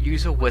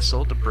use a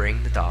whistle to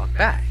bring the dog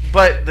back.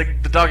 But the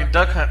dog and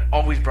duck hunt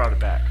always brought it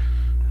back.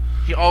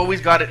 He always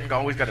got it and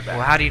always got it back.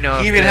 Well, how do you know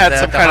He if even had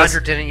some the kind of- hunter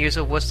didn't use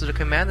a whistle to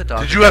command the dog?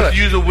 Did you have to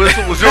use a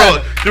whistle?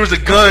 There was a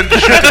gun to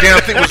shoot the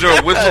damn thing? Was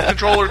there a whistle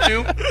controller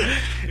too?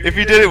 if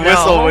you didn't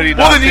whistle, No. would he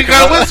Well, not then you pick him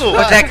got a up? whistle.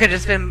 But that could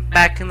have been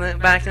back in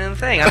the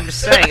thing. I'm just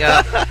saying.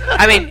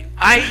 I mean,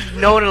 I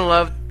know and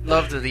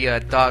loved the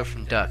dog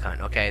from Duck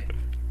Hunt. Okay,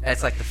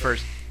 that's like the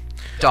first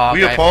dog.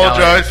 We I've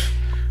apologize.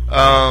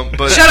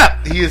 But Shut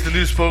up! He is the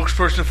new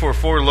spokesperson for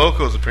Four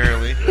Locos,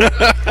 apparently.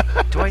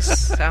 Do I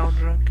sound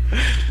drunk?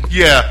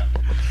 Yeah.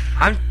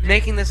 I'm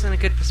making this in a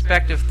good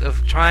perspective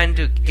of trying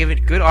to give a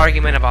good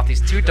argument about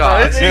these two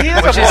dogs. he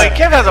has a which point.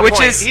 Kev has a which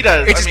point. Is, He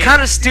does. Which I is mean-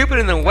 kind of stupid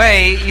in the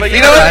way you But think you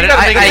know what? about it. You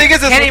gotta think- I the thing is,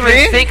 can't with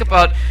even me- think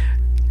about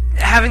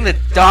having the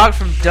dog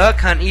from Duck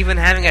Hunt even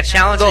having a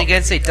challenge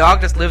against a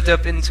dog that's lived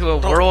up into a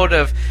world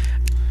of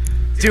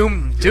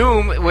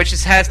doom, which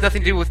has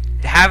nothing to do with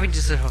having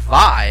to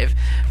survive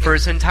for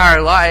its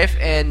entire life,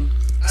 and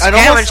I'd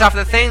scavenge almost- off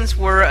the things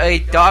where a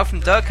dog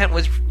from Duck Hunt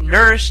was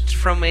nourished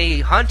from a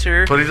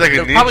hunter But he's like a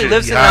that ninja. probably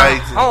lives He in a hides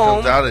and home.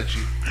 comes out at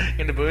you.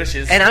 in the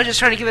bushes. And I'm just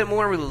trying to give it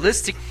more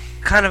realistic,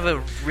 kind of a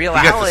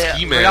got the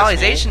ski mask,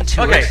 realization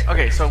to okay, it.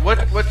 okay. So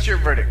what's your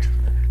verdict?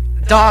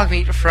 Dog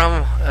meat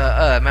from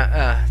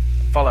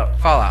Fallout.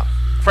 Fallout.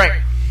 Frank.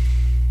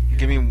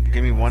 Give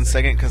me 1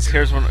 second, because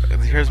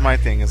here's my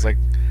thing. Is like,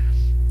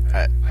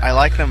 I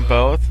like them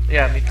both.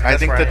 Yeah, me, I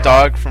think the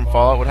dog from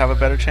Fallout would have a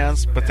better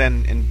chance, but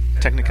then in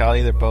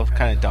technicality, they're both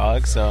kind of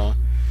dogs, so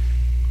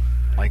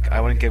like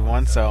I wouldn't give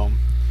one. So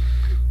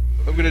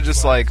I'm gonna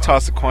just like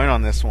toss a coin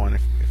on this one.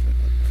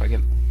 If I get,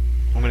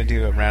 I'm gonna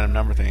do a random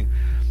number thing.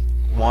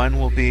 1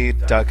 will be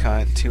Duck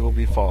Hunt, 2 will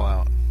be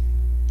Fallout.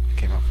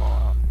 Came out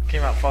Fallout.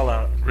 Came out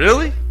Fallout.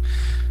 Really?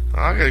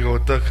 I gotta go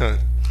with Duck Hunt.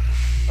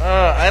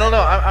 I don't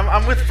know.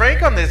 I'm with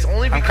Frank on this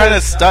only I'm kind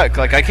of because stuck.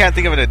 Like I can't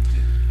think of it.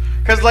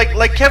 like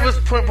Kev was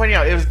pointing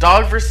out, it was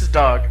dog versus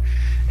dog,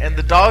 and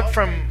the dog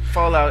from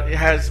Fallout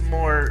has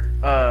more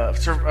not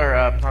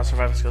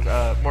survival skills,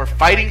 more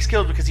fighting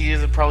skills because he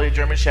is probably a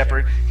German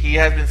Shepherd. He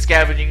has been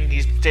scavenging.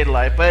 He's stayed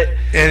alive, but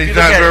And you he's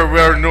look not at- very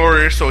well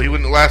nourished, so he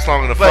wouldn't last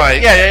long in a But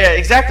fight. yeah,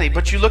 exactly.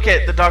 But you look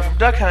at the dog from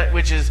Duck Hunt,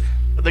 which is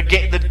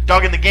the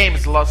dog in the game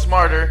is a lot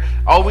smarter.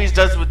 Always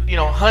does with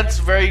hunts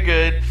very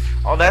good,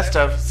 all that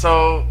stuff.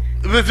 So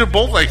But they're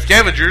both like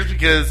scavengers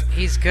because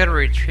He's good at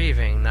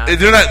retrieving.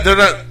 they're not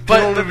But they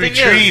only the thing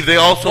retrieve. is, They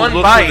also one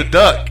look bite- for the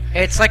duck.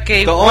 It's like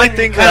a The only one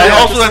thing kind that They of- I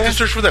also have have to to say-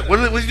 search for that. What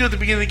does he do at the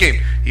beginning of the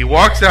game? He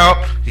walks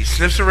out, he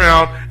sniffs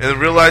around, and then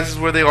realizes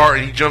where they are,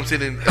 and he jumps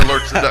in and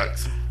alerts the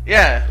ducks.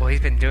 yeah, Well, he's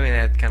been doing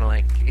that kind of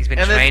like he's been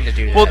And then- trained to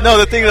do that. Well, no,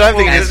 the thing that I'm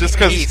thinking And is just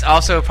because he's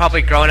also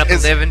probably grown up and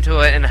Is- lived into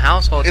it in a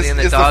household. is- seeing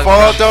the is the dog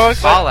Fallout from dog-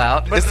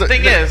 Fallout. But the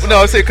thing is,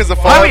 no, I'm saying because the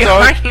Why are Fallout we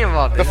dog. arguing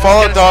about The this?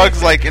 Fallout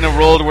dog's like in a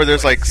world where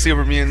there's like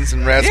super mutants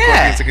and rad Yeah.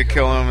 scorpions that could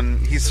kill him,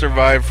 and he's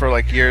survived for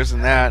like years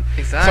and that.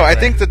 Exactly. So I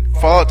think the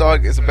Fallout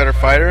dog is a better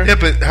fighter. Yeah,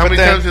 but how many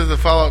then- times has the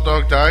Fallout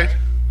dog died?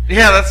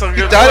 yeah, that's a good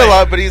He died point. a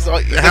lot, but he's. The How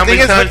thing many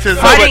is, times has-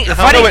 Fighting, No,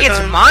 fighting but-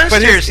 against but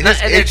monsters. his not-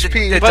 the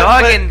HP the but-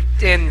 dog but-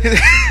 in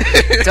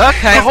Duck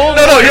Hunt. whole-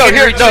 No, fucking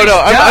here, retrieves no.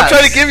 I'm ducks.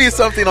 trying to give you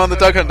something on the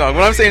Duck Hunt dog.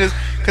 What I'm saying is,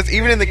 because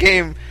even in the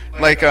game,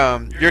 like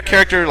your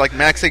character, like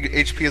max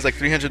HP is like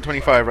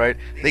 325, right?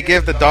 They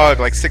give the dog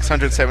like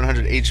 600,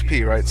 700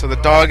 HP, right? So the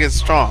dog is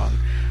strong.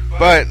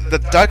 But the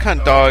Duck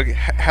Hunt dog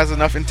has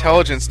enough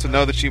intelligence to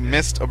know that you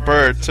missed a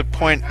bird to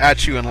point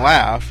at you and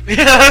laugh. Yeah,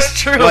 that's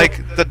true.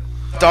 Like the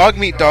dog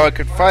meat dog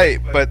could fight,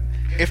 but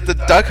if the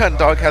Duck Hunt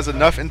dog has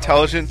enough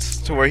intelligence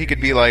to where he could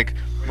be like,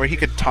 where he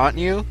could taunt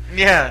you,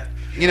 yeah,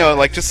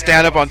 like just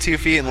stand up on 2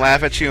 feet and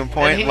laugh at you and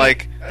point, And he,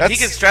 like that's. he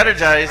can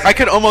strategize. I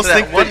could almost so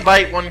that think one that-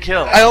 bite, one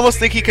kill. I almost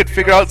think he could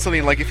figure out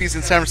something. Like if he's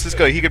in San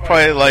Francisco, he could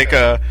probably like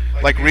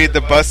read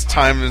the bus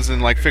times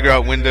and like figure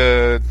out when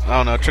to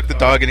trick the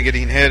dog into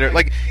getting hit, or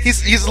like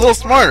he's a little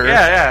smarter.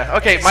 yeah.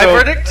 Okay, my So-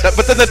 verdict.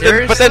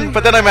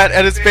 but then I'm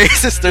at its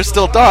basis. They're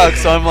still dogs,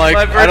 so I'm like,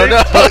 My I don't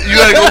know. verdict? You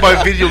gotta go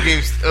by video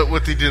games,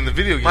 what they did in the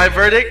video game. My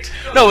verdict.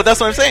 No, but that's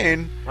what I'm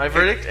saying. My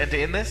verdict, and to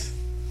end this,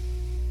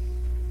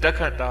 Duck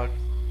Hunt dog.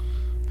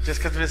 Just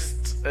because of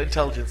his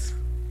intelligence.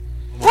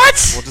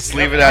 What? We'll just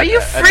leave it at. Are you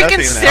at freaking nothing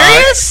then.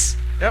 serious?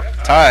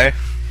 Yep. Tie.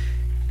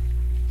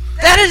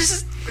 That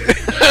is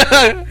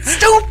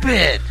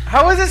Stupid.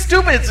 How is it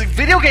stupid? It's like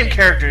video game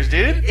characters,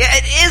 dude. Yeah,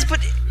 it is, but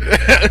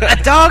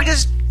a dog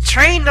just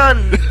trained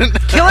on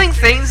killing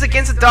things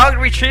against a dog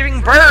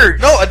retrieving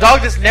birds. No, a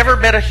dog that's never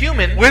met a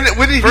human. When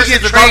did he versus get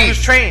a dog trained?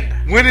 who's trained.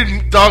 When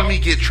did dog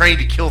meat get trained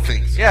to kill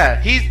things?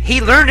 Yeah,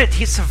 He learned it.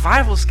 His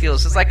survival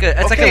skills. It's like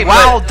a Okay,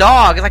 wild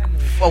dog. It's like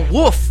a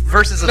wolf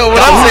versus a No, dog.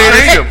 what I'm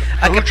saying is A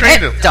him. Who pet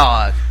trained him?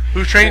 dog.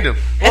 Who trained him?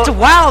 It's a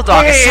wild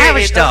dog, hey, a hey,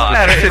 savage it doesn't dog,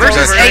 matter. It's versus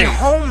a overtrained.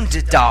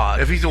 homed dog.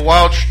 If he's a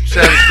wild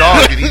savage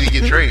dog, he needs to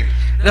get trained.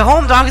 The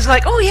home dog is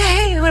like, oh yeah,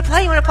 hey, you want to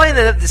play?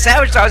 And the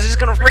savage dog is just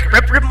gonna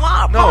rip him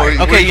off. No,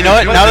 Okay, you know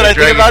what? Now that I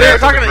think about it, we're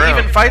talking an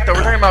even fight, though.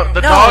 We're talking about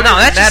the no, dogs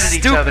that's mad just at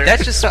each stupid. other.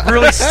 That's just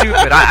really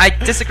stupid. I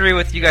disagree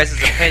with you guys'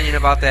 opinion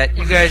about that.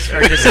 You guys are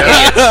just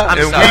idiots. I'm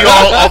And sorry. we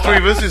all three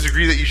of us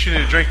disagree that you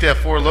shouldn't have drank that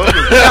Four Loko.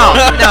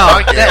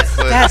 No, that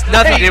has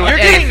nothing to do with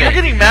anything. You're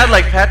getting mad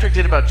like Patrick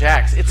did about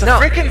Jax. It's a No.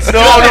 freaking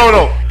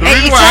No. The Hey,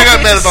 reason why I got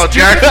exactly, mad it's a about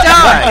stupid Jack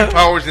dog. is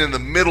powers in the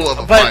middle of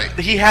a But fight.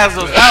 he has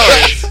those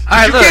powers.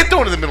 Alright, You look. can't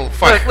throw it in the middle of a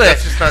fight. Look,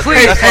 That's just not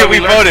please. That's Hey, why we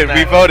learned voted. that.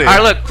 We voted. All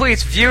right, look,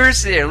 please,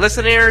 viewers,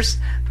 listeners,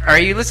 are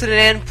you listening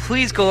in?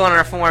 Please go on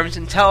our forums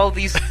and tell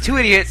these two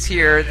idiots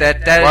here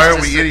that Why is are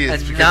we just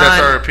idiots? a Because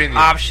that's our opinion.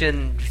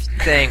 non-option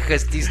thing,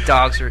 because these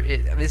dogs are... I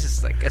mean, this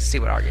is like a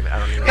stupid argument. I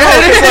don't even know. Yeah,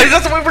 it is. Like,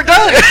 that's what we're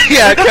done.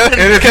 Yeah, And if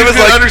you Kevin's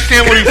can like,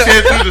 understand what he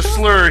said through the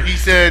slur, he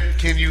said,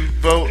 "Can you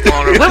vote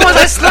on it?" When was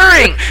I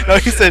slurring? no,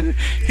 he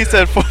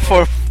said four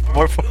more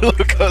Four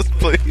Locos,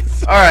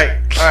 please. All right.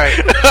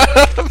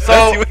 I'm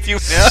So- messing with you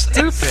now.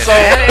 Stupid,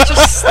 man. It's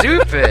just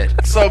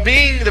stupid. So,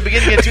 being the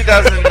beginning of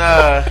 2000,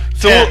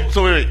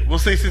 So wait. We'll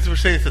say since we're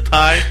saying it's a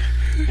tie,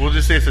 we'll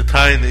just say it's a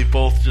tie, and they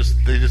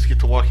just get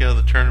to walk out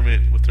of the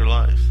tournament with their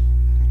lives.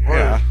 or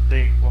Yeah.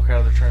 they walk out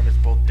of the tournament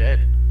both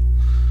dead.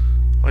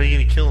 Why are you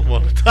gonna kill them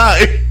on a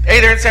tie? Hey,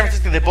 they're in San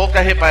Francisco. They both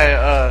got hit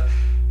by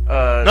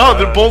No,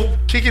 they're both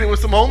kicking it with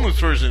some homeless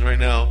version right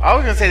now. I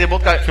was gonna say they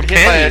both got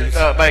Companions.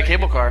 hit by a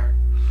cable car.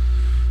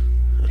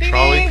 A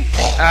trolley.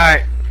 All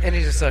right, any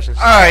discussions?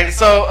 All right,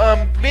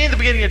 so being the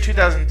beginning of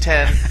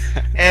 2010,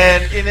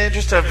 and in the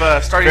interest of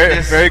starting Very-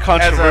 this very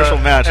controversial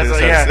match, as I a,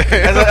 just have to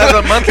say. as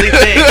a monthly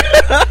thing,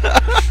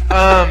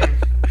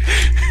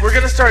 we're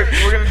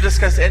gonna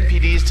discuss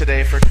NPDs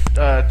today for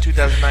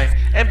 2009.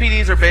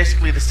 NPDs are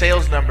basically the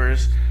sales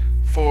numbers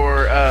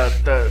for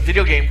the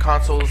video game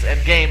consoles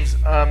and games.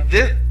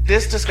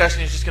 This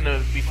discussion is just going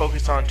to be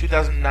focused on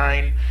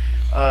 2009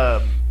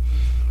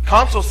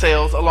 console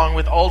sales along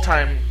with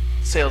all-time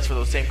sales for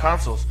those same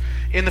consoles.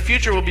 In the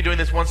future, we'll be doing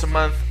this once a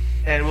month,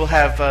 and we'll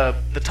have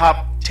the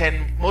top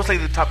 10, mostly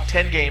the top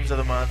 10 games of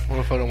the month. What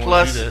if I don't want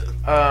Plus, to do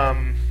that?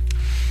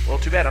 well,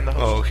 too bad, I'm the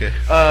host. Oh, okay.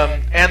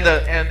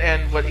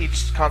 And what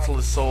each console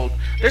is sold.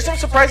 There's some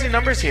surprising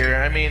numbers here.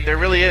 I mean, there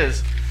really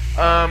is.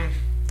 We're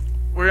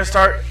gonna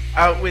start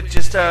out with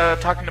just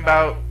talking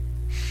about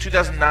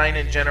 2009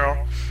 in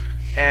general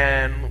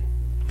and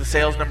the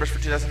sales numbers for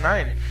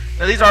 2009.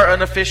 Now, these are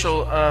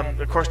unofficial.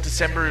 Of course,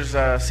 December's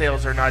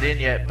sales are not in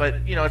yet, but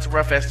it's a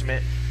rough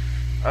estimate.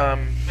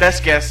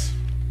 Best guess,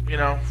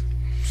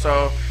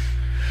 So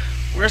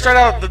we're gonna start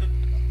out the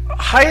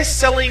highest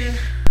selling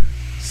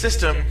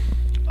system.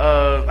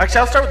 Actually,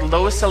 I'll start with the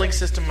lowest selling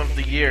system of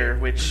the year,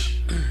 which,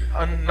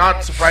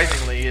 not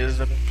surprisingly, is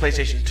the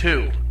PlayStation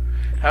 2.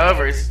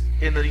 However,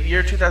 in the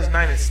year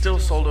 2009, it still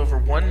sold over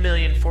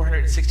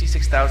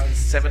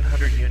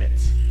 1,466,700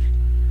 units.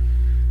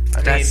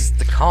 That's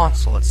the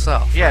console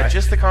itself. Yeah, right?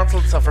 just the console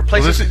itself. For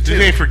Well, PlayStation this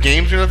 2. ain't for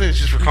games or nothing. It's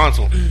just for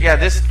console. Yeah,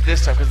 this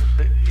time, because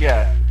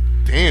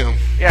Damn.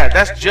 yeah,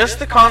 that's just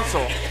the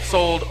console.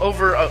 Sold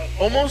over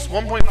almost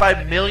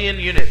 1.5 million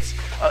units.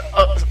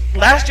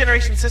 Last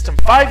generation system,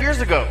 5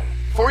 years ago,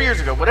 4 years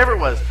ago, whatever it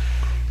was,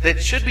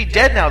 that should be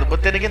dead now.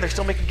 But then again, they're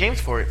still making games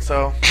for it.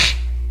 So,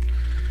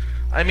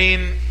 I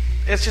mean,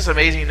 it's just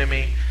amazing to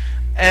me.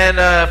 And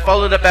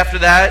followed up after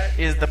that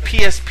is the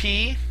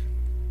PSP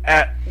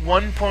at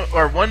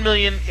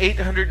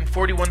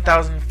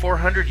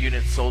 1,841,400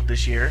 units sold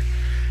this year,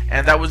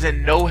 and that was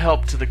in no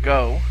help to the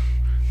Go,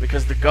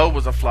 because the Go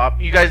was a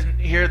flop. You guys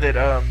hear that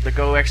the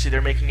Go actually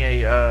they're making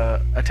a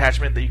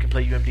attachment that you can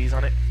play UMDs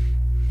on it.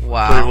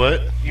 Wow.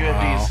 Wait, what?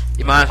 UMDs.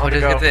 You might as well on the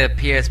just Go. get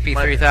the PSP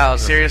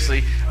 3000.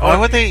 Seriously. Why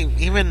would they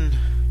even?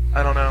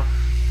 I don't know.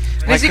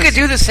 Because you could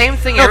do the same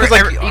thing. No,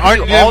 because you can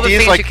aren't do all the UMDs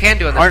things like you can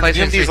do on the aren't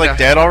PlayStation UMDs 3. like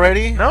dead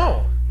already?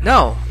 No.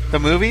 No, The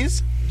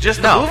movies?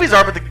 Just the No. movies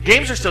are, but the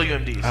games are still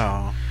UMDs.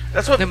 Oh,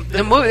 That's what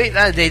the movie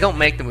they don't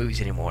make the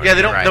movies anymore. Yeah,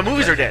 they don't. Right. The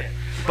movies are dead.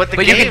 But the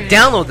But games, you can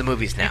download the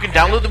movies now. You can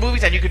download the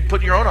movies and you can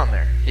put your own on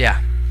there. Yeah.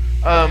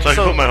 So I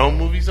can put my home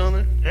movies on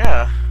there?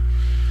 Yeah.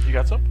 You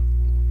got some?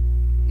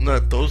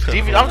 Not those kind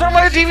DVD, of I'm talking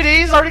about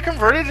DVDs already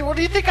converted. What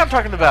do you think I'm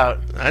talking about?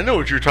 I know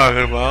what you're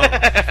talking about.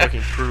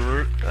 Fucking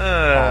pervert.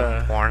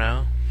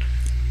 Porno.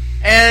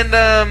 And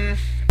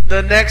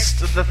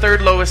the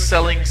third lowest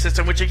selling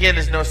system, which again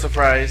is no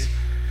surprise,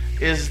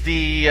 is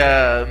the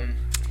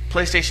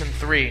PlayStation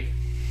 3.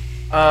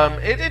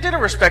 It did a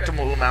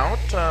respectable amount.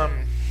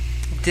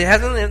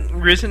 Hasn't it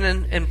risen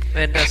in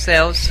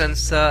sales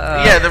since?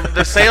 Yeah,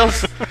 the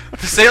sales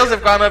The sales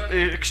have gone up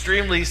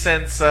extremely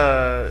since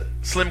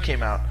Slim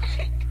came out.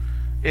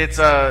 It's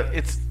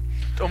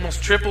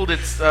almost tripled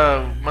its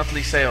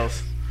monthly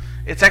sales.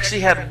 It's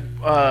actually had.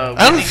 I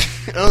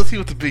don't see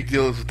what the big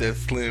deal is with that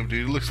Slim,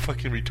 dude. It looks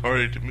fucking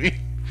retarded to me.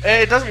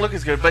 It doesn't look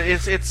as good, but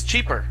it's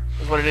cheaper,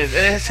 is what it is.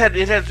 And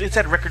it's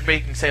had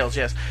record-breaking sales,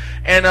 yes.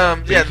 And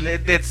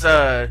it's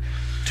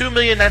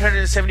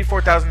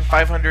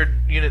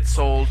 2,974,500 units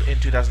sold in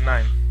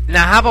 2009.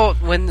 Now, how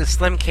about when the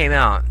Slim came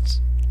out?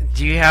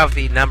 Do you have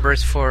the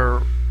numbers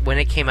for when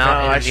it came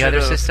out in the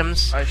other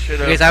systems? I should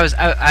have. Because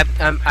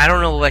I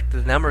don't know what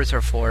the numbers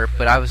are for,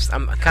 but I'm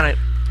kind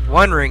of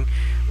wondering,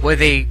 were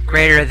they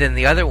greater than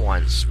the other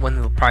ones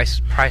when the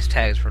price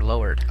tags were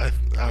lowered? I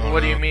don't What know.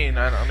 do you mean?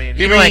 I mean,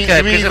 You Like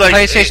mean because the like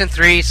PlayStation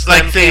 3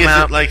 Slim came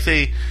out. Like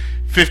say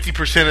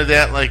 50% of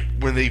that, like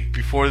when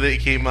before they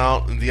came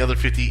out, and the other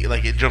 50,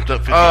 like it jumped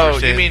up 50%. oh,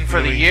 you mean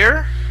for the what I mean?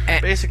 year? Eh,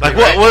 Basically, Like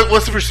right?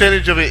 what's the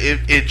percentage of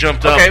it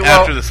jumped up Okay,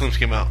 well- after the Slims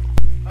came out?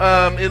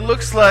 It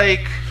looks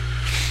like.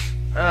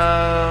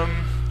 Well,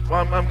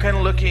 I'm kind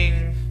of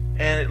looking,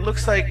 and it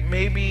looks like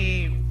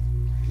maybe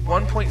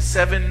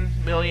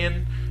 1.7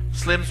 million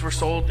Slims were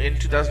sold in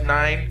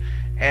 2009,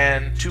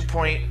 and a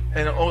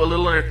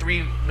little under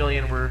 3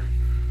 million were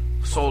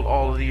sold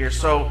all of the year.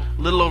 So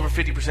a little over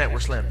 50% were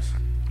Slims.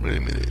 Wait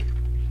a minute.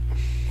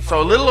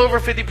 So a little over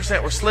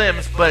 50% were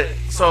Slims, but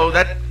so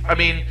that I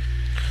mean.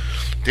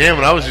 Damn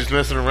it! I was just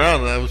messing around,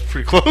 and I was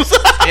pretty close.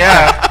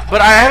 Yeah, but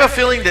I have a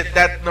feeling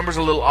that number's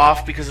a little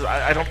off because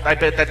I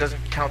bet that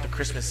doesn't count the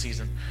Christmas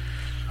season.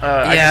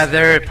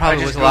 There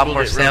probably I was just a lot Googled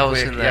more it real sales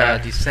quick, in yeah.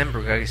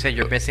 December. Like you said,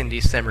 you're missing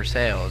December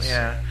sales.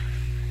 Yeah,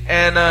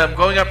 and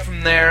going up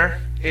from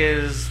there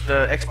is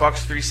the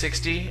Xbox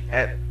 360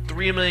 at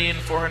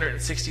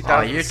 3,460,000.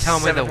 Oh, you're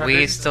telling me the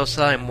Wii is still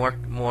selling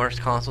more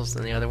consoles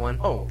than the other one?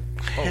 Oh.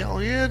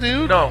 Hell yeah,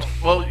 dude! No,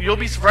 well, you'll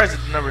be surprised at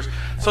the numbers.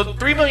 So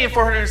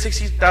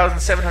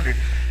 3,460,700,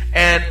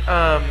 and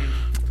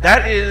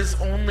that is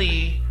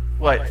only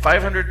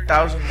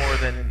 500,000 more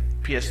than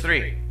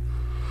PS3.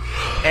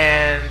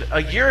 And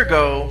a year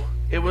ago,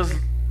 it was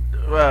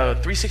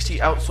 360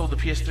 outsold the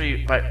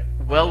PS3 by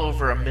well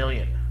over 1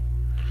 million.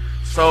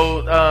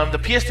 So the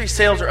PS3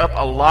 sales are up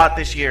a lot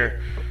this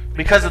year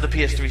because of the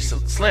PS3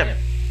 Slim,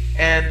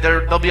 and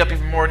they'll be up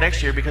even more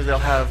next year because they'll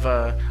have.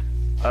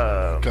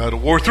 God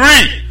of War 3.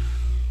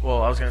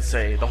 Well, I was gonna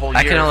say the whole year.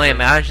 I can only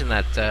imagine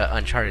that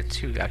Uncharted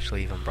 2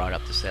 actually even brought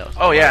up the sales.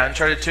 Oh yeah,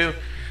 Uncharted 2.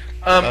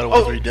 God of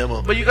War 3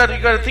 demo. But you got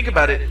to think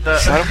about it.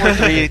 God of War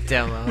 3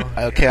 Demo.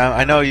 Okay,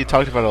 I know you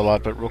talked about it a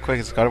lot, but real quick,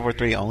 is God of War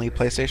 3 only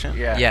PlayStation?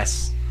 Yeah.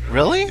 Yes.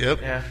 Really? Yep.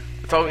 Yeah.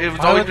 It was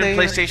Why always would been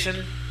they-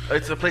 PlayStation.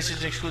 It's a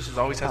PlayStation exclusive.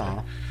 Always has been.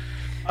 Oh.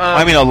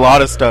 I mean, a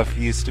lot of stuff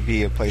used to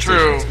be a PlayStation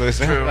True,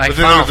 exclusive. true. Like But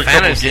then there Final was a couple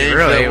Fantasy, games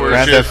really. that were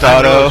Grand just-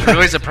 Theft Auto.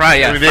 Really surprised.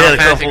 Yeah, I mean, they Final had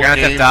a Fantasy, couple Grand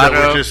games Theft that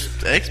Auto. were just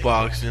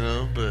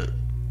Xbox, but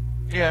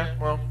Yeah.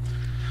 Well.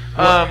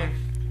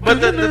 But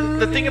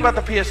the thing about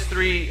the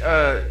PS3,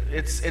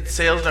 its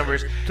sales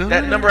numbers.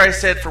 That number I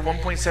said for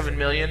 1.7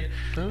 million,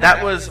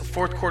 that was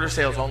fourth quarter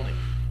sales only.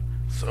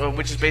 So,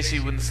 which is basically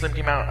when the Slim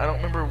came out. I don't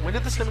remember when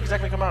did the Slim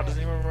exactly come out. Does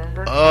anyone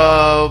remember?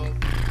 I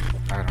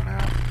don't know.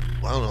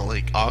 I don't know,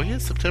 like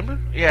August, September.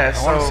 Yeah.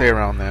 I want to say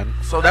around then.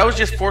 So that was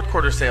just fourth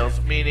quarter sales,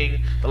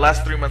 meaning the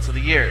last 3 months of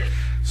the year.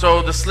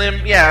 So the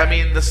Slim, yeah, I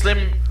mean the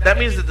Slim. That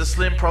means that the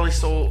Slim probably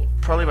sold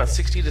about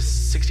 60 to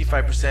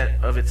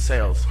 65% of its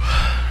sales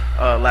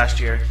last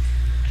year.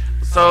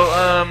 So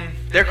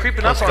they're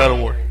creeping Plus up God on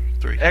of War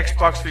 3.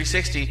 Xbox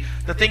 360.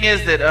 The thing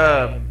is that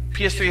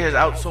PS3 has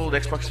outsold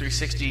Xbox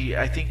 360,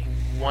 I think,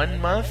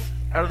 1 month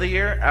out of the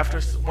year,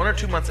 after 1 or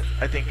 2 months,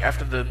 I think,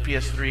 after the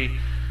PS3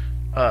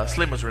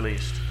 Slim was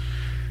released.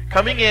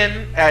 Coming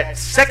in at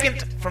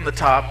second from the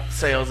top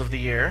sales of the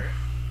year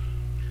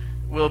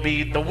will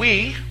be the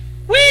Wii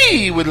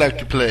We would like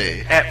to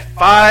play. at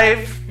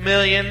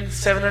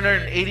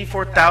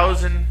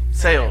 5,784,000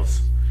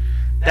 sales.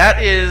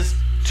 That is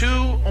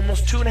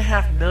almost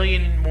 2.5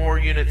 million more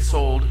units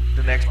sold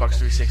than the Xbox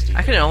 360.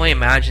 I can only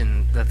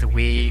imagine that the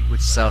Wii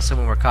would sell so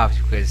many more copies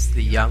because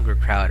the younger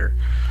crowd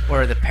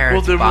or the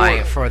parents they're buy more-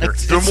 it for their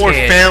They're more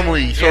kids.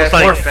 family, so Yeah, it's it's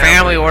like more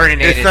family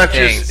oriented it's not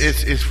things.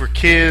 just it's for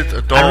kids,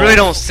 adults. I really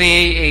don't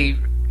see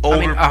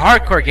Older- a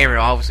hardcore gamer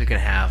obviously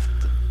going to have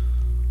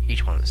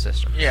each one of the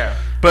systems. Yeah.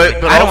 But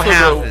I don't also,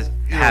 have though, to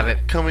you have know,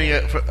 it. coming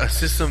at for a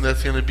system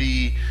that's going to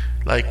be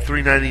like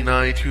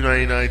 $399,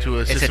 $299 to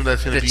a system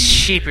that's going the to be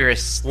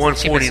cheapest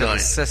 $149.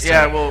 system.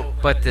 Yeah, well,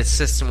 but the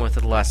system with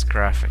the less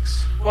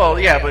graphics.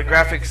 yeah, but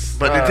graphics.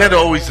 But Nintendo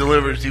always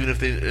delivers, even if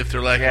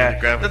they're lacking Yeah.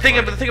 the graphics.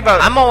 The thing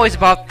about I'm always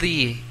about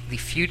the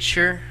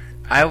future.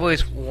 I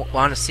always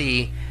want to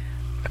see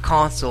a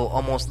console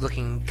almost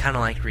looking kind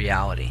of like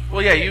reality.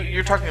 well, yeah,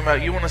 you're talking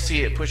about you want to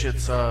see it push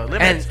its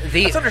limits. And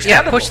That's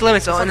understandable. push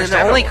limits. That's And then the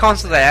understandable. only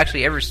console that I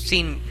actually ever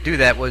seen do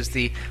that was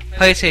the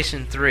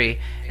PlayStation 3,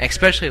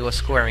 especially with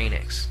Square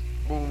Enix.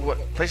 Well,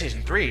 what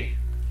PlayStation 3?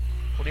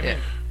 What do you Yeah.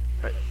 mean?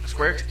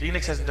 Square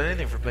Enix hasn't done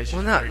anything for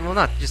PlayStation.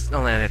 Not just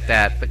only like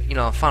that, but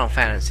Final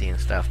Fantasy and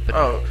stuff. But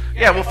Oh,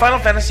 yeah. Well, Final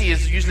Fantasy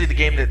is usually the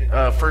game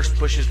that first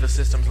pushes the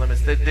system's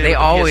limits. They did it with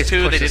always the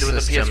PS2. push They did it with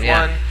the system, PS1.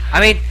 yeah.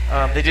 I mean,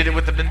 They did it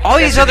with the all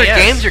these other SNES.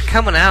 games are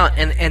coming out,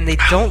 and they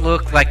don't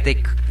look like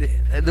they.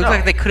 It looks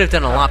like they could have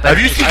done a lot better.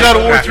 Have you seen God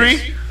of War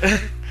 3?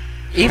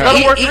 God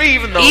of War 3,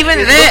 even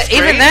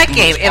that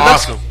game, it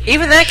awesome. looks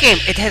even that game,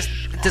 it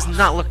does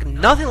not look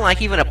nothing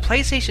like even a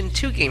PlayStation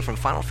 2 game from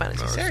Final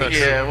Fantasy series.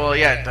 Yeah, well,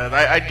 yeah, it does.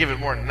 I'd give it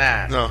more than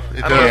that. No,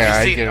 it I don't know if does. Yeah, you've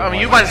I'd seen, give it I mean,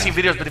 more you than might have that.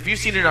 seen videos, but if you've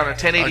seen it on a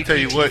 1080p I tell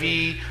you what,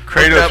 TV, Kratos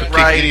hooked would up kick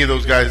right, any of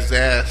those guys'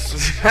 ass.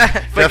 but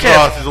Sephiroth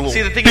Kev, is a little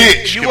see, the thing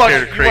bitch is, you watch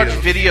compared to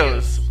Kratos.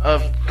 videos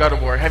of God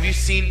of War. Have you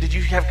seen? Did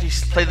you have to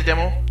play the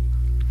demo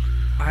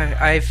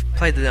I've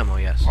played the demo,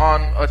 yes.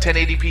 on a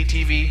 1080p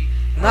TV?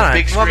 Not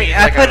big well, I, mean, screen,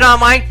 I like put it a- on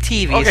my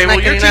TV. Okay, Isn't well,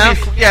 that your good enough?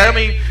 TV, yeah, I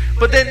mean,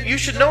 but then you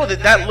should know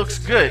that looks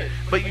good.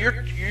 But you're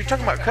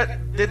talking about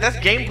that's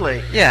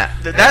gameplay. Yeah.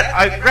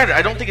 Granted,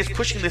 I don't think it's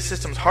pushing this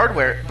system's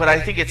hardware, but I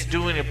think it's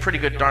doing a pretty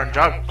good darn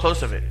job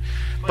close of it.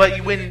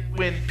 But when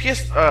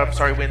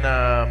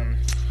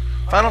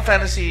Final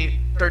Fantasy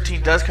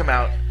 13 does come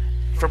out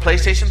for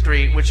PlayStation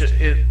 3, which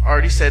it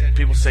already said,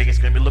 people saying it's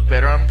going to look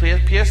better on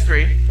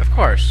PS3 Of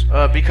course.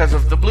 because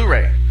of the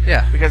Blu-ray.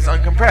 Yeah. Because it's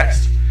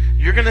uncompressed.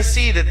 You're going to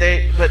see that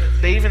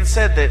they even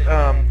said that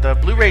the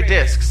Blu-ray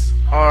discs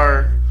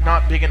are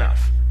not big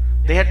enough.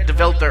 They had to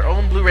develop their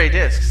own Blu-ray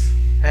discs,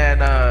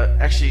 and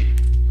actually,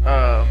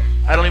 I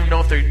don't even know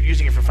if they're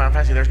using it for Final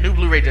Fantasy. There's new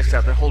Blu-ray discs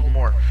out that hold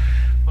more.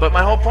 But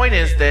my whole point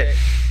is that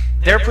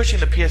they're pushing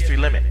the PS3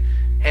 limit,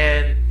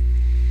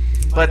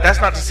 but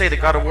that's not to say that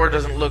God of War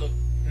doesn't look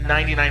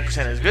 99%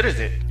 as good as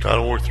it. God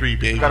of War 3,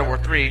 baby. God of War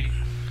 3.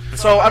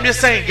 So I'm just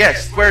saying,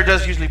 yes, Square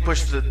does usually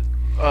push the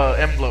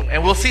envelope,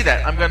 and we'll see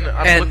that. I'm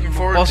looking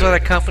forward most to other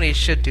it. companies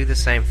should do the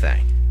same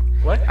thing.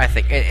 What? I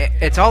think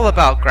it's all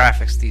about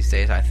graphics these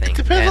days. I think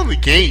It depends And- on the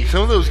game.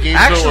 Some of those games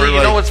Actually, are you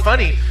like, know what's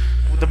funny?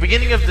 The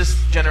beginning of this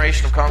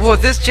generation of consoles. Well,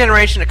 this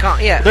generation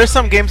of yeah, There's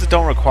some games that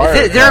don't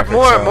require. they're graphics,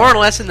 more so- or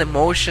less in the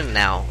motion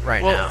now.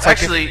 Right well, now,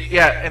 actually,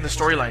 yeah, and the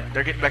storyline.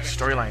 They're getting back to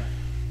storyline,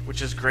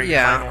 which is great.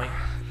 Yeah. Finally,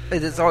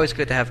 it's always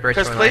good to have great.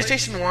 because storyline.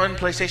 PlayStation 1,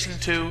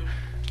 PlayStation 2,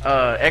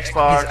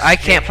 Xbox. I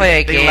can't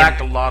play a they game- lacked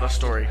a lot of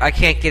story. I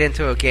can't get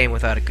into a game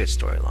without a good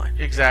storyline.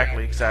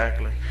 Exactly.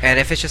 And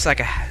if it's just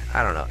like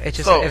I don't know, it's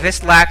just So- if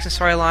it's lacks a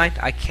storyline,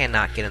 I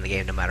cannot get in the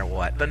game no matter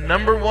what. The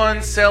number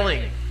one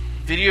selling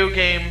video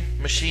game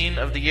machine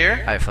of the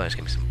year. I feel like it's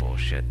gonna be some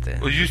bullshit. Then.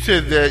 well, you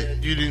said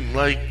that you didn't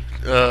like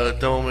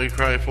Devil May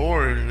Cry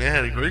 4, and they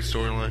had a great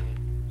storyline.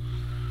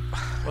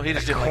 Well, he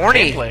just didn't like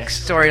Corny gameplay.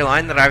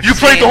 storyline that I've You seen.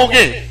 played the whole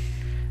game.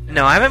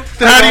 No, I haven't.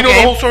 Then how do you know the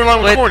game, whole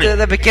storyline was but corny?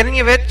 The beginning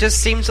of it just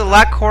seems a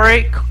lot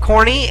corny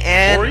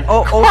and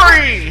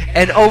Corny.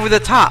 and over the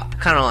top,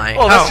 kind of like.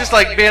 Oh, that's just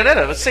like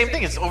Bayonetta. The same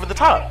thing. It's over the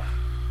top.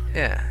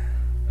 yeah.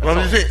 Well,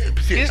 I'm just saying,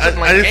 see, He just I, doesn't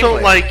like I just don't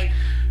gameplay. like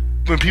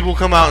when people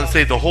come out and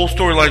say the whole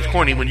storyline's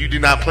corny when you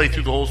did not play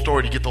through the whole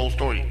story to get the whole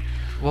story.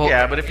 Well,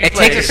 Yeah, but if you it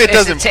play- takes If it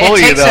doesn't it pull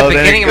you, takes though, the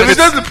then beginning it of If it a-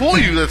 doesn't pull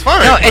you, that's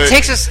fine. No, but it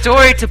takes a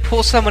story to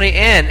pull somebody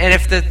in, and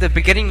if the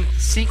beginning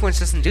sequence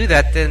doesn't do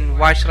that, then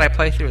why should I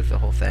play through the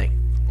whole thing?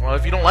 Well,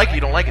 if you don't like it,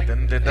 you don't like it.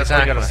 Then that's all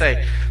you gotta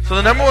Exactly. say. So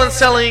the number one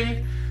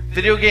selling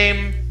video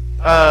game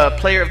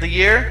player of the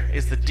year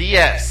is the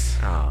DS.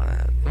 Oh,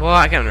 well,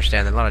 I can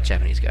understand that a lot of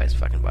Japanese guys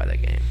fucking buy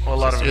that game. Well, a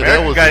lot of Yeah, that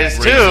American wasn't guys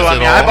too. racist I at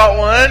mean, I all. bought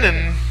one,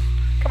 and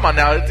come on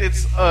now,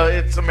 it's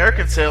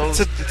American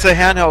sales. It's a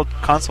handheld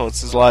console.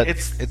 It's a lot.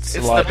 It's a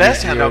the lot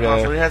best easier handheld to-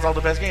 console. It has all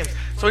the best games.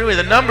 So anyway,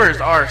 the numbers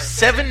are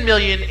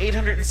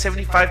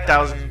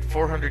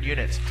 7,875,400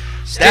 units.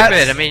 Stupid.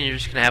 That's- I mean, you're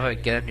just gonna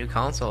get a new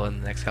console in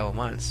the next couple of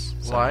months.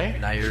 So Why?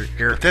 Now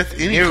you're that's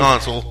any new.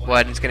 console.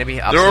 What? It's gonna be.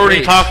 They're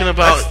already talking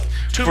about That's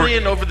 2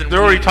 million over the.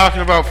 They're already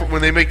talking about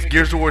when they make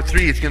Gears of War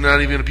 3, it's not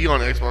even going to be on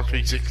Xbox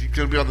 360. It's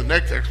going to be on the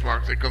next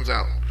Xbox that comes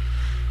out.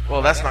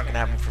 Well, that's not going to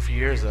happen for a few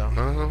years though. I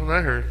don't know what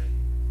I heard.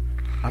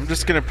 I'm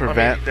just gonna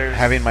prevent there's-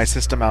 having my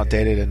system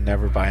outdated and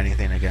never buy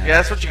anything again. Yeah,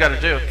 that's what you got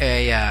to do.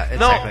 Yeah.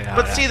 No, Exactly how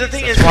but it see, the happens.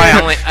 thing that's is-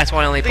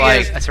 why I only thing buy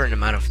is- a certain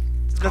amount of.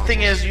 The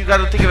thing is, you got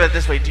to think of it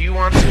this way. Do you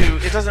want to?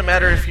 It doesn't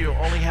matter if you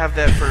only have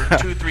that for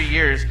 2-3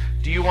 years.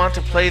 Do you want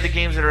to play the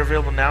games that are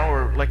available now,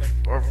 or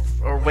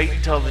wait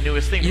until the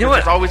newest thing? You know Because what?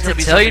 There's always To going to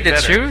be tell you something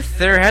the better. truth,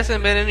 there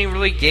hasn't been any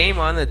really game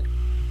on the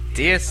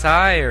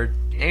DSi or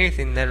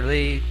anything that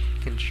really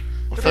can. I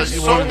But thought there's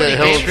you so wanted many that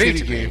Hello games Kitty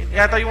to me. game.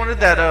 Yeah, I thought you wanted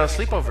that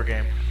sleepover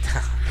game.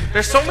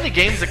 There's so many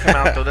games that come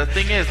out though. The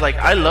thing is, like,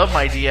 I love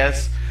my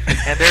DS,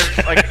 and there's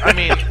like, I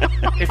mean,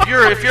 if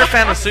you're a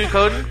fan of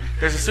Suikoden,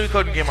 there's a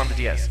Suikoden game on the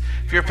DS.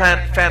 If you're a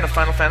fan of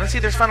Final Fantasy,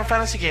 there's Final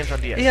Fantasy games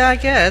on DS. Yeah, I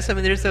guess. I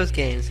mean, there's those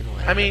games in a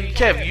way. I mean,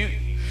 Kev, you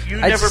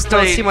I never just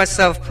played. don't see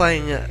myself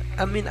playing.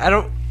 I mean, I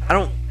don't.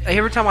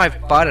 Every time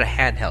I've bought a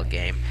handheld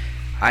game,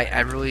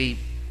 I really.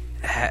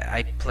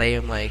 I play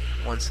them like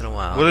once in a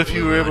while. What if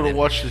you were able to And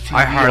watch the TV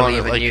I hardly on it,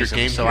 even like your use them,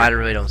 Game so Gear? I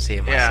really don't see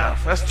it Yeah,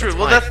 myself. that's true.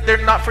 Well, fine.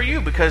 they're not for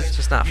you because It's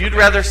just not for you'd me.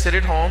 rather sit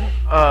at home.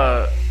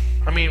 I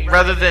mean,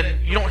 rather than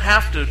you don't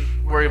have to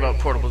worry about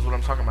portables. What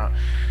I'm talking about,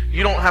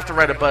 You don't have to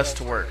ride a bus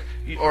to work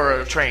or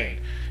a train.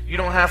 You're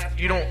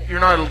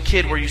not a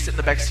kid where you sit in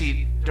the back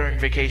seat during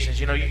vacations.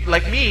 You know,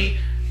 like me,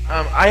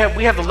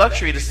 we have the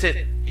luxury to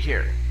sit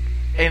here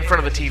in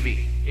front of a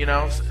TV. You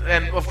know,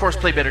 and of course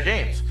play better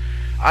games.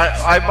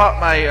 I bought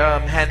my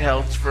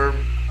handhelds for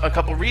a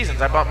couple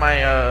reasons. I bought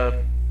my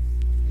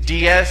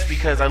DS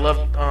because I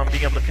love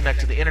being able to connect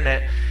to the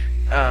internet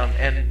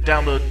and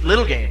download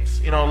little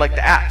games, you know, like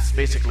the apps,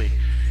 basically.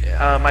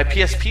 Yeah. My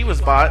PSP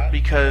was bought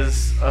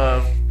because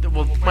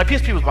my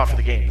PSP was bought for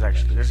the games,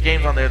 actually. There's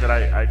games on there that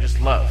I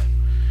just love.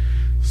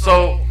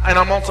 So, and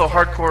I'm also a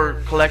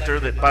hardcore collector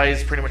that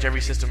buys pretty much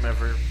every system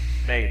ever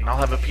made. And I'll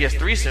have a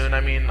PS3 soon. I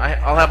mean,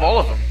 I'll have all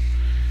of them.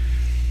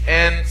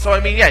 And so,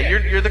 I mean, yeah,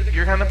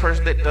 you're kind of the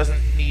person that doesn't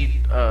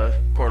need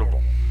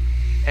portable.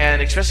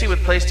 And especially with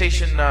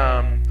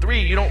PlayStation 3,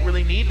 you don't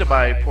really need to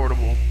buy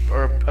portable.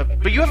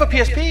 But you have a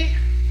PSP?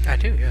 I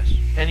do, yes.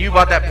 And you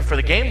bought that for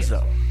the games,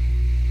 though.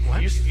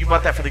 What? You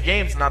bought that for the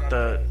games, not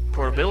the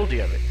portability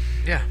of it.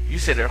 Yeah. You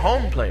sit at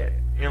home and play it.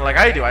 You know, like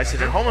I do. I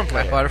sit at home and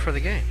play I bought it for the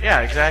game.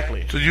 Yeah,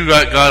 exactly. So you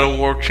got God of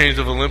War Chains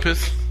of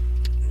Olympus?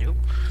 Nope.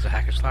 It's a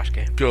hack and slash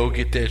game. Go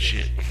get that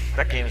shit.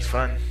 That game is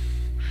fun.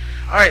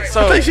 All right,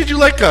 so I thought you said you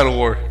liked God of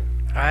War.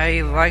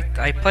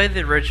 I played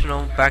the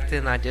original back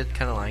then. I did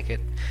kind of like it.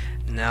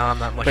 Now I'm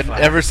not much. But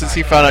fun. ever since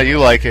he found out you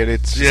like it,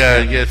 it's just Yeah, I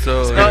been- guess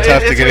so. it's No, been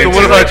tough to it's get weird. into.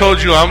 What if I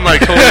told you I'm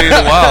like totally in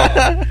the wild?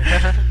 no,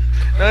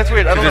 that's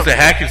weird. I don't It's know. a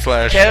hack and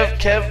slash.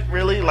 Kev,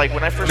 really? Like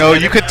when I first No, met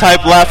you him- could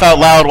type laugh out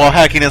loud while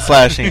hacking and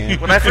slashing.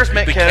 When I first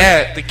met The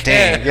Kev,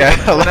 cat. Yeah,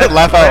 When I-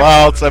 laugh when I- out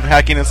loud. So I'm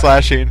hacking and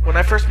slashing. when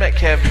I first met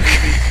Kev,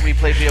 we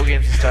played video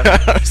games and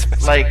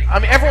stuff. Like, I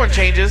mean, everyone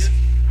changes.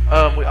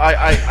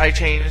 I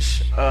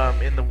change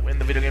in the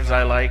video games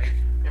that I like.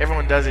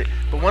 Everyone does it.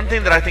 But one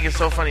thing that I think is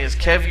so funny is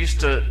Kev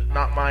used to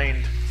not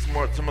mind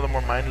some of the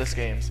more mindless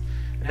games.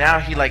 Now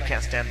he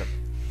can't stand them.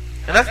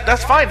 And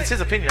that's fine. It's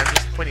his opinion. I'm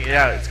just pointing it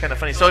out. It's kind of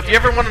funny. So if you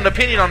ever want an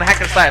opinion on hack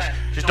and slash,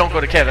 just don't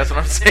go to Kev. That's what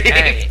I'm saying.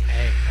 Hey.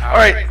 All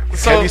right. Ken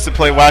So used to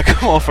play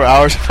whack-a-mole for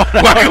hours upon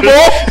hours.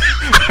 Whack-a-mole?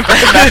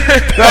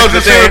 That was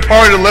the favorite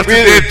part of Left 4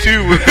 Dead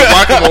 2 with the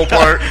whack-a-mole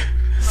part.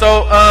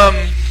 So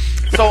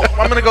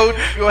I'm gonna go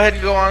ahead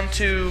and go on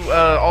to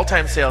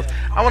all-time sales.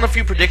 I want a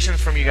few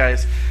predictions from you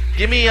guys.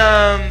 Give me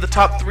the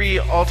top 3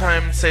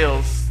 all-time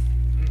sales,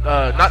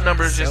 not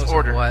numbers, just Sales of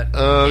order. What?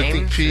 I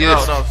think Games? No,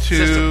 PS2.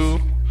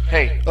 systems.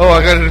 Hey, Oh,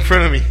 I got it in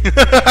front of me.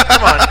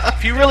 come on.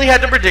 If you really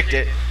had to predict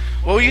it,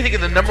 what would you think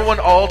of the number 1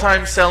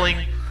 all-time selling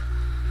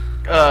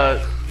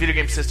video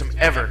game system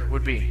ever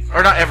would be?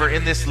 Or not ever,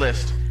 in this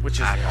list, which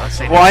is I'll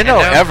say Well, I know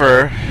Nintendo?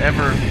 Ever.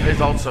 ever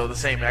is also the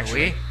same,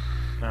 actually.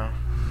 Wii? No.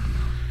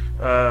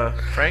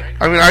 Frank?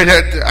 I mean, I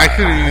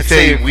couldn't even I'd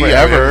say say Wii.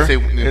 forever I'd say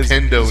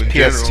Nintendo in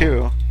PS2.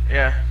 general.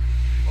 Yeah.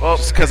 Well,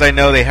 Just because I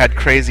know they had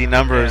crazy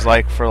numbers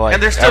Yeah. for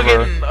and they're still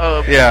ever. getting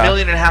Yeah. $1.5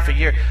 million a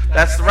year.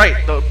 That's right.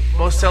 The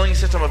most selling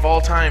system of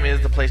all time is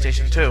the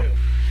PlayStation 2,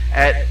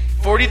 at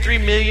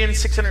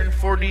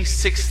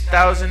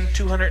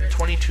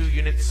 43,646,222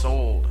 units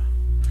sold.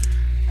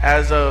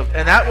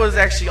 And that was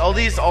actually, all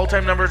these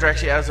all-time numbers are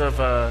actually as of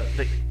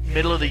the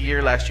middle of the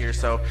year last year.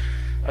 So,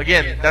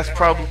 again,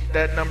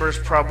 that number is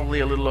probably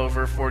a little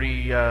over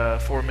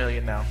 44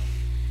 million now.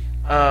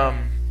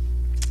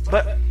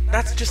 But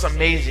that's just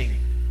amazing.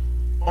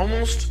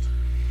 Almost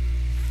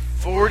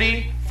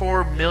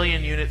 44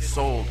 million units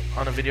sold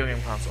on a video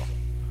game console.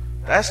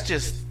 That's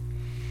just...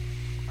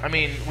 I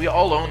mean, we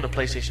all owned a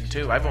PlayStation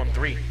 2. I've owned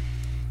 3.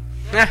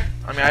 Yeah.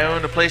 I mean, I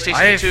owned a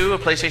PlayStation 2, a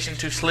PlayStation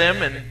 2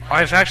 Slim, and...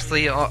 I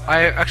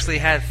actually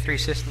had 3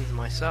 systems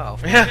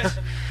myself. Yeah.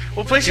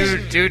 Well,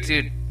 PlayStation... Due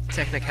to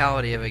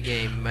technicality of a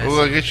game. Well,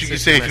 I guess you could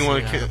say if you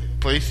want to count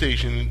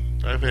PlayStation,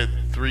 I've had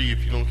 3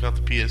 if you don't count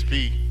the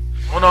PSP.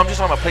 Well, no, I'm just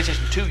talking about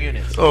PlayStation 2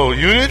 units. Oh,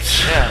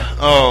 units? Yeah.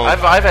 Oh,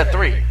 I've had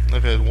 3.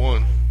 I've had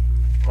 1.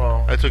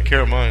 Well, I took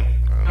care of mine.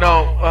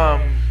 no,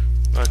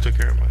 I took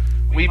care of mine.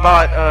 we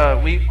bought...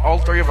 all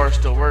 3 of ours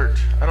still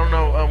worked. I don't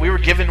know. We were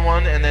given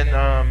one, and then...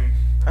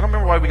 I don't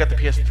remember why we got the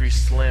PS3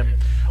 Slim.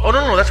 Oh,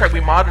 no, that's right. We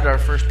modded our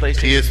first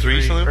PlayStation PS3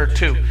 3, Slim? Or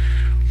 2. We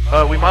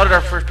modded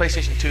our first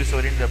PlayStation 2, so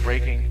it ended up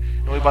breaking.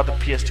 And we bought the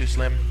PS2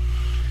 Slim.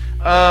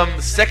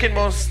 The second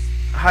most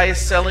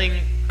highest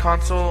selling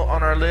console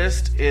on our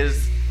list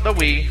is the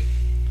Wii.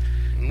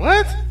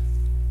 What?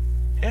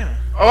 Yeah.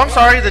 Oh, I'm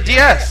sorry, the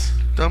DS.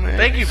 Dumbass.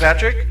 Thank you,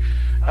 Patrick.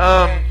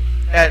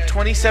 At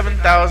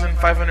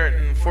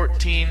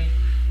 27,514...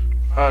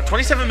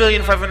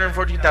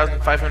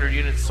 27,514,500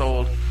 units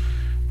sold.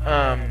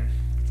 And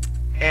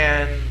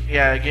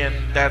yeah, again,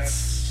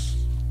 that's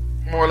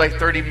more like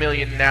 30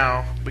 million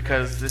now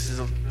because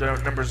the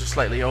numbers are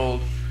slightly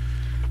old.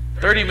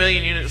 30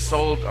 million units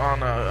sold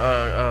on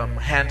a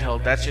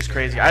handheld. That's just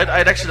crazy.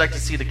 I'd actually like to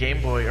see the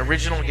Game Boy,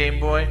 original Game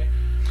Boy.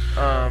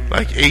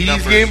 Like 80s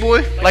numbers. Game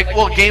Boy?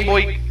 Game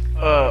Boy,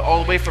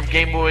 all the way from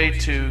Game Boy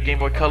to Game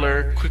Boy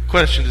Color. Quick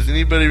question. Does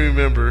anybody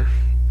remember?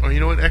 Oh, you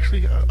know what?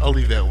 Actually, I'll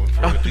leave that one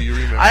for you. Do you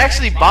remember? I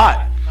actually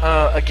bought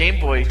a Game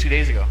Boy 2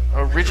 days ago.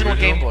 Original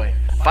Game Boy.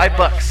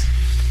 $5.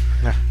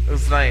 Yeah. It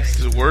was nice.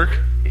 Does it work?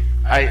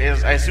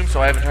 I assume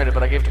so. I haven't tried it,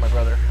 but I gave it to my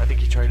brother. I think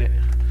he tried it.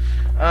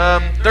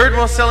 Third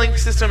most selling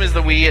system is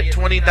the Wii at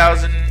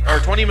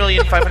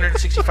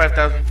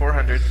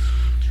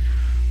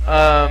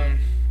 20,565,400.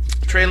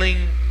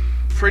 Trailing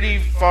pretty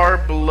far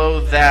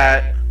below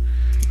that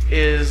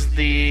is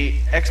the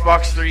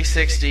Xbox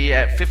 360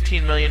 at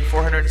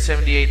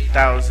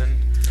 15,478,000,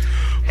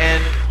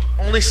 and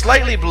only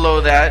slightly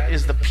below that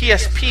is the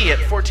PSP at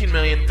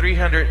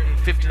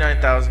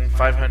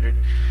 14,359,500.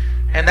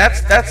 And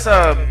that's that's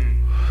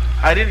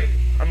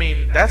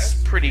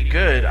pretty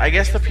good. I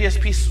guess the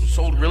PSP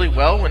sold really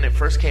well when it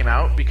first came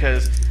out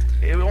because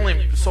it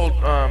only sold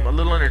a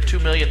little under 2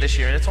 million this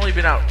year, and it's only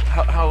been out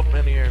how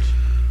many years?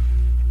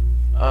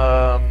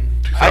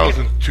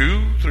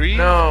 2002, 3?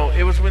 No,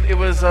 it was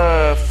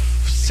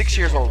 6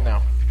 years old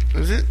now.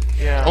 Is it?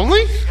 Yeah.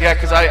 Only? Yeah,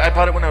 because I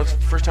bought it when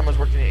first time I was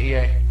working at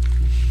EA,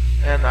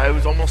 and it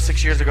was almost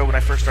 6 years ago when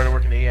I first started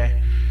working at EA.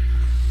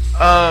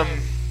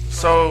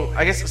 So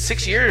I guess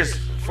 6 years,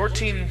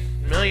 14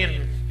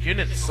 million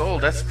units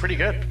sold. That's pretty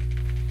good.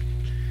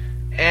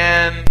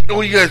 And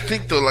what do you guys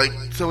think though? Like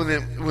some of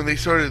them, when they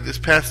started this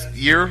past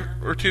year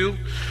or two,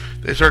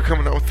 they started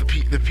coming out with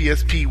the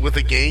PSP with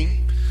a game.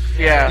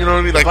 Yeah, you know what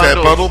I mean, like bundles.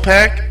 that bundle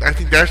pack. I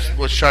think that's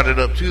what shot it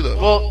up too, though.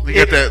 Well, they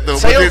got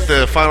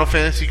the Final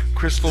Fantasy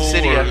Crystal or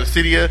the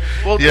Cydia.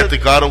 Well, you have the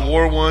God of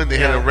War one. They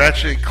had a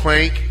Ratchet and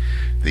Clank.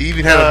 They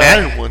even had a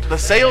Madden one. The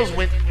sales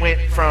went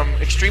from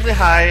extremely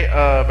high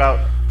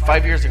about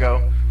 5 years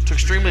ago to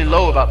extremely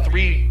low about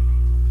 3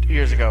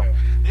 years ago.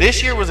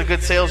 This year was a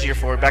good sales year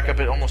for it, back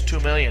up at almost 2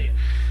 million.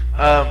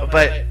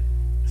 But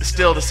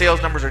still, the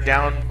sales numbers are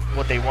down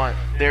what they want.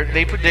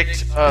 They predict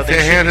it's they a should be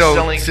handheld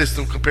selling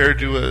system compared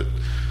to a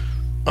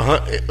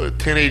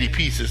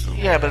 1080p system.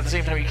 Yeah, but at the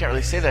same time, you can't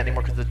really say that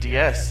anymore because the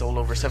DS sold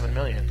over 7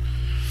 million.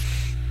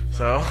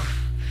 So.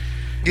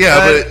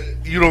 Yeah, but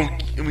you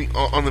don't. I mean,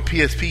 on the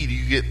PSP, do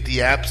you get the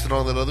apps and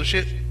all that other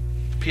shit?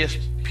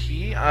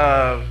 PSP,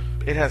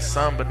 it has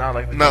some, but not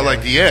like the not DS.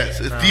 like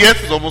DS. No.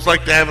 DS is almost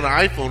like having an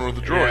iPhone or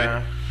the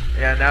Droid.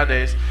 Yeah,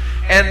 nowadays.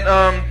 And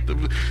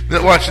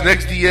watch the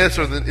next DS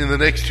or in the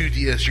next 2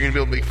 DS, you're gonna be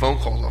able to make phone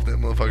calls off that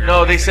motherfucker.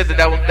 No, they said that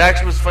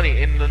actually was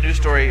funny in the news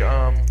story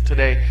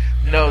today.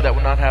 No, that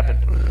would not happen.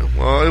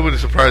 Well, it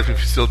wouldn't surprise me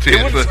if it still did.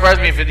 It wouldn't surprise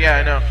me if it. Yeah,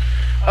 I know.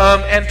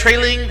 And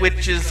trailing,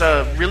 which is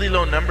really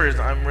low numbers,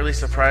 I'm really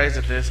surprised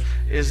at this,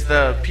 is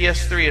the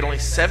PS3 at only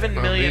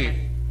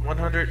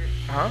 7,100,000.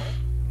 Huh?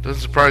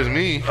 Doesn't surprise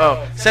me.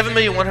 Oh,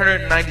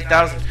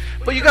 7,190,000.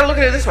 But you got to look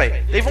at it this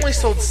way: they've only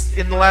sold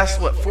in the last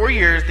 4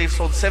 years. They've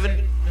sold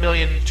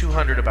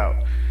 7,200,000 about.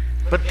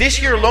 But this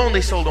year alone,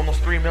 they sold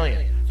almost 3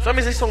 million. So that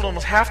means they sold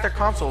almost half their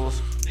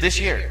consoles this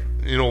year.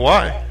 You know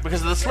why?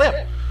 Because of the Slim.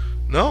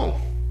 No.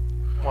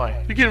 Why?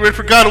 You're getting ready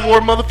for God of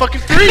War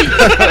motherfucking 3.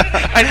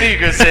 I knew you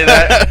were going to say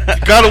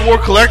that. God of War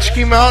Collection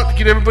came out to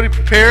get everybody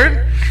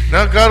prepared.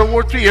 Now God of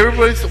War 3,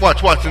 everybody's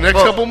watch the next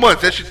couple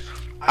months. That should.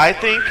 I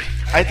think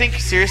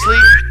seriously,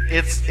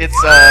 it's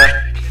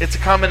a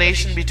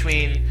combination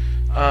between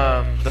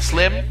the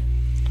Slim,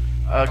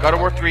 God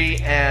of War 3,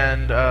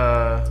 and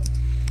God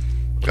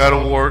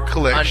of War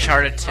Collection.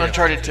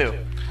 Uncharted 2.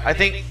 I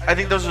think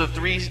those are the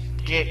three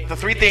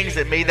things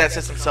that made that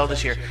system sell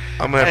this year.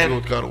 I'm gonna have to go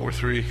with God of War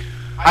 3.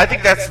 I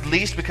think that's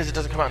least because it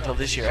doesn't come out until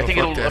this year. I think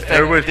it'll affect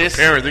everybody's this.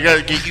 preparing. They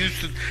gotta get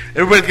used to.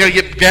 Everybody's gotta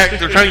get back.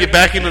 They're trying to get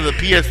back into the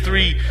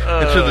PS3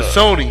 into the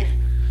Sony.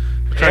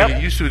 They're trying to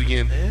get used to it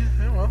again.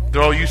 Yeah, well.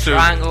 They're all used to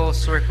Triangle,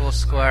 circle,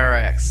 square,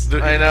 X.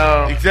 I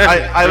know.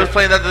 Exactly. I was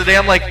playing that the other day.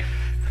 I'm like,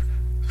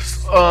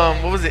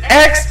 what was it?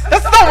 X?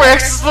 That's not where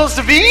X is supposed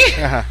to be.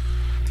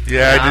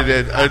 Yeah, I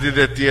did that. I did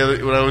that the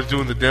other when I was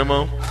doing the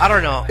demo. I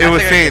don't know. It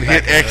was saying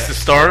hit X to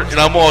start, and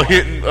I'm all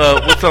hitting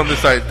what's on this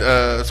side,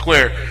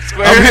 square.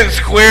 I'm hitting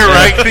square,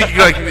 right? Thinking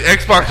like the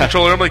Xbox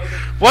controller. I'm like,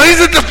 why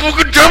isn't the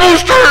fucking demo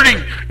starting?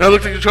 And I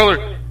looked at the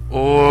controller.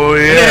 Oh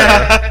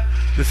yeah,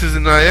 this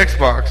isn't my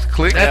Xbox.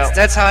 Click.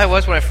 That's how I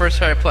was when I first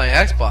started playing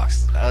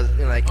Xbox. I was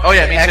like, Oh,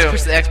 yeah, me too.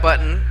 Push the X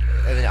button,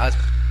 and then I was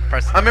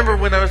pressing. I remember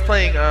when I was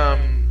playing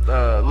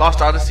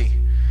Lost Odyssey,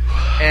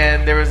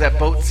 and there was that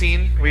boat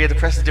scene where you had to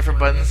press the different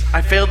buttons.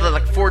 I failed it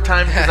like 4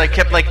 times because I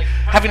kept like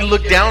having to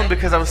look down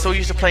because I was so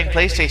used to playing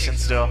PlayStation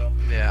still.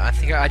 Yeah, I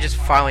think I just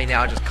finally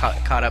now just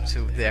caught up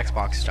to the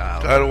Xbox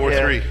style. God of War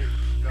 3.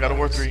 God of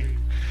War 3.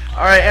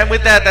 All right, and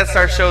with that, that's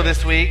our show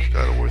this week.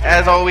 God of War 3.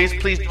 As always,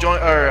 please join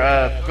or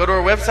go to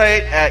our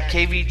website at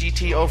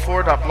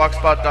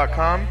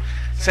kvgt04.blogspot.com.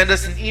 Send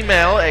us an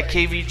email at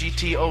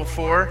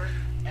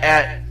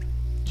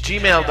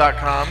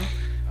kvgt04@gmail.com.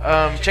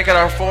 Check out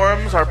our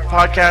forums, our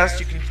podcast.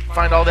 You can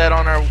find all that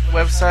on our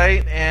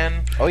website.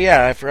 And oh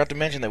yeah, I forgot to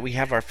mention that we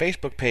have our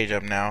Facebook page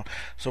up now.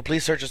 So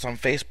please search us on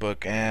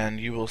Facebook, and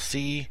you will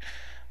see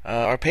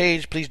our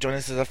page. Please join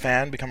us as a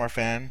fan, become our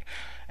fan.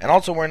 And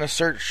also, we're in a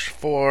search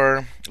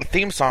for a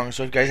theme song.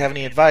 So if you guys have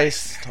any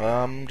advice,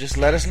 just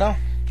let us know.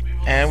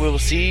 And we will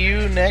see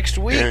you next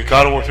week. And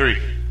God of War 3.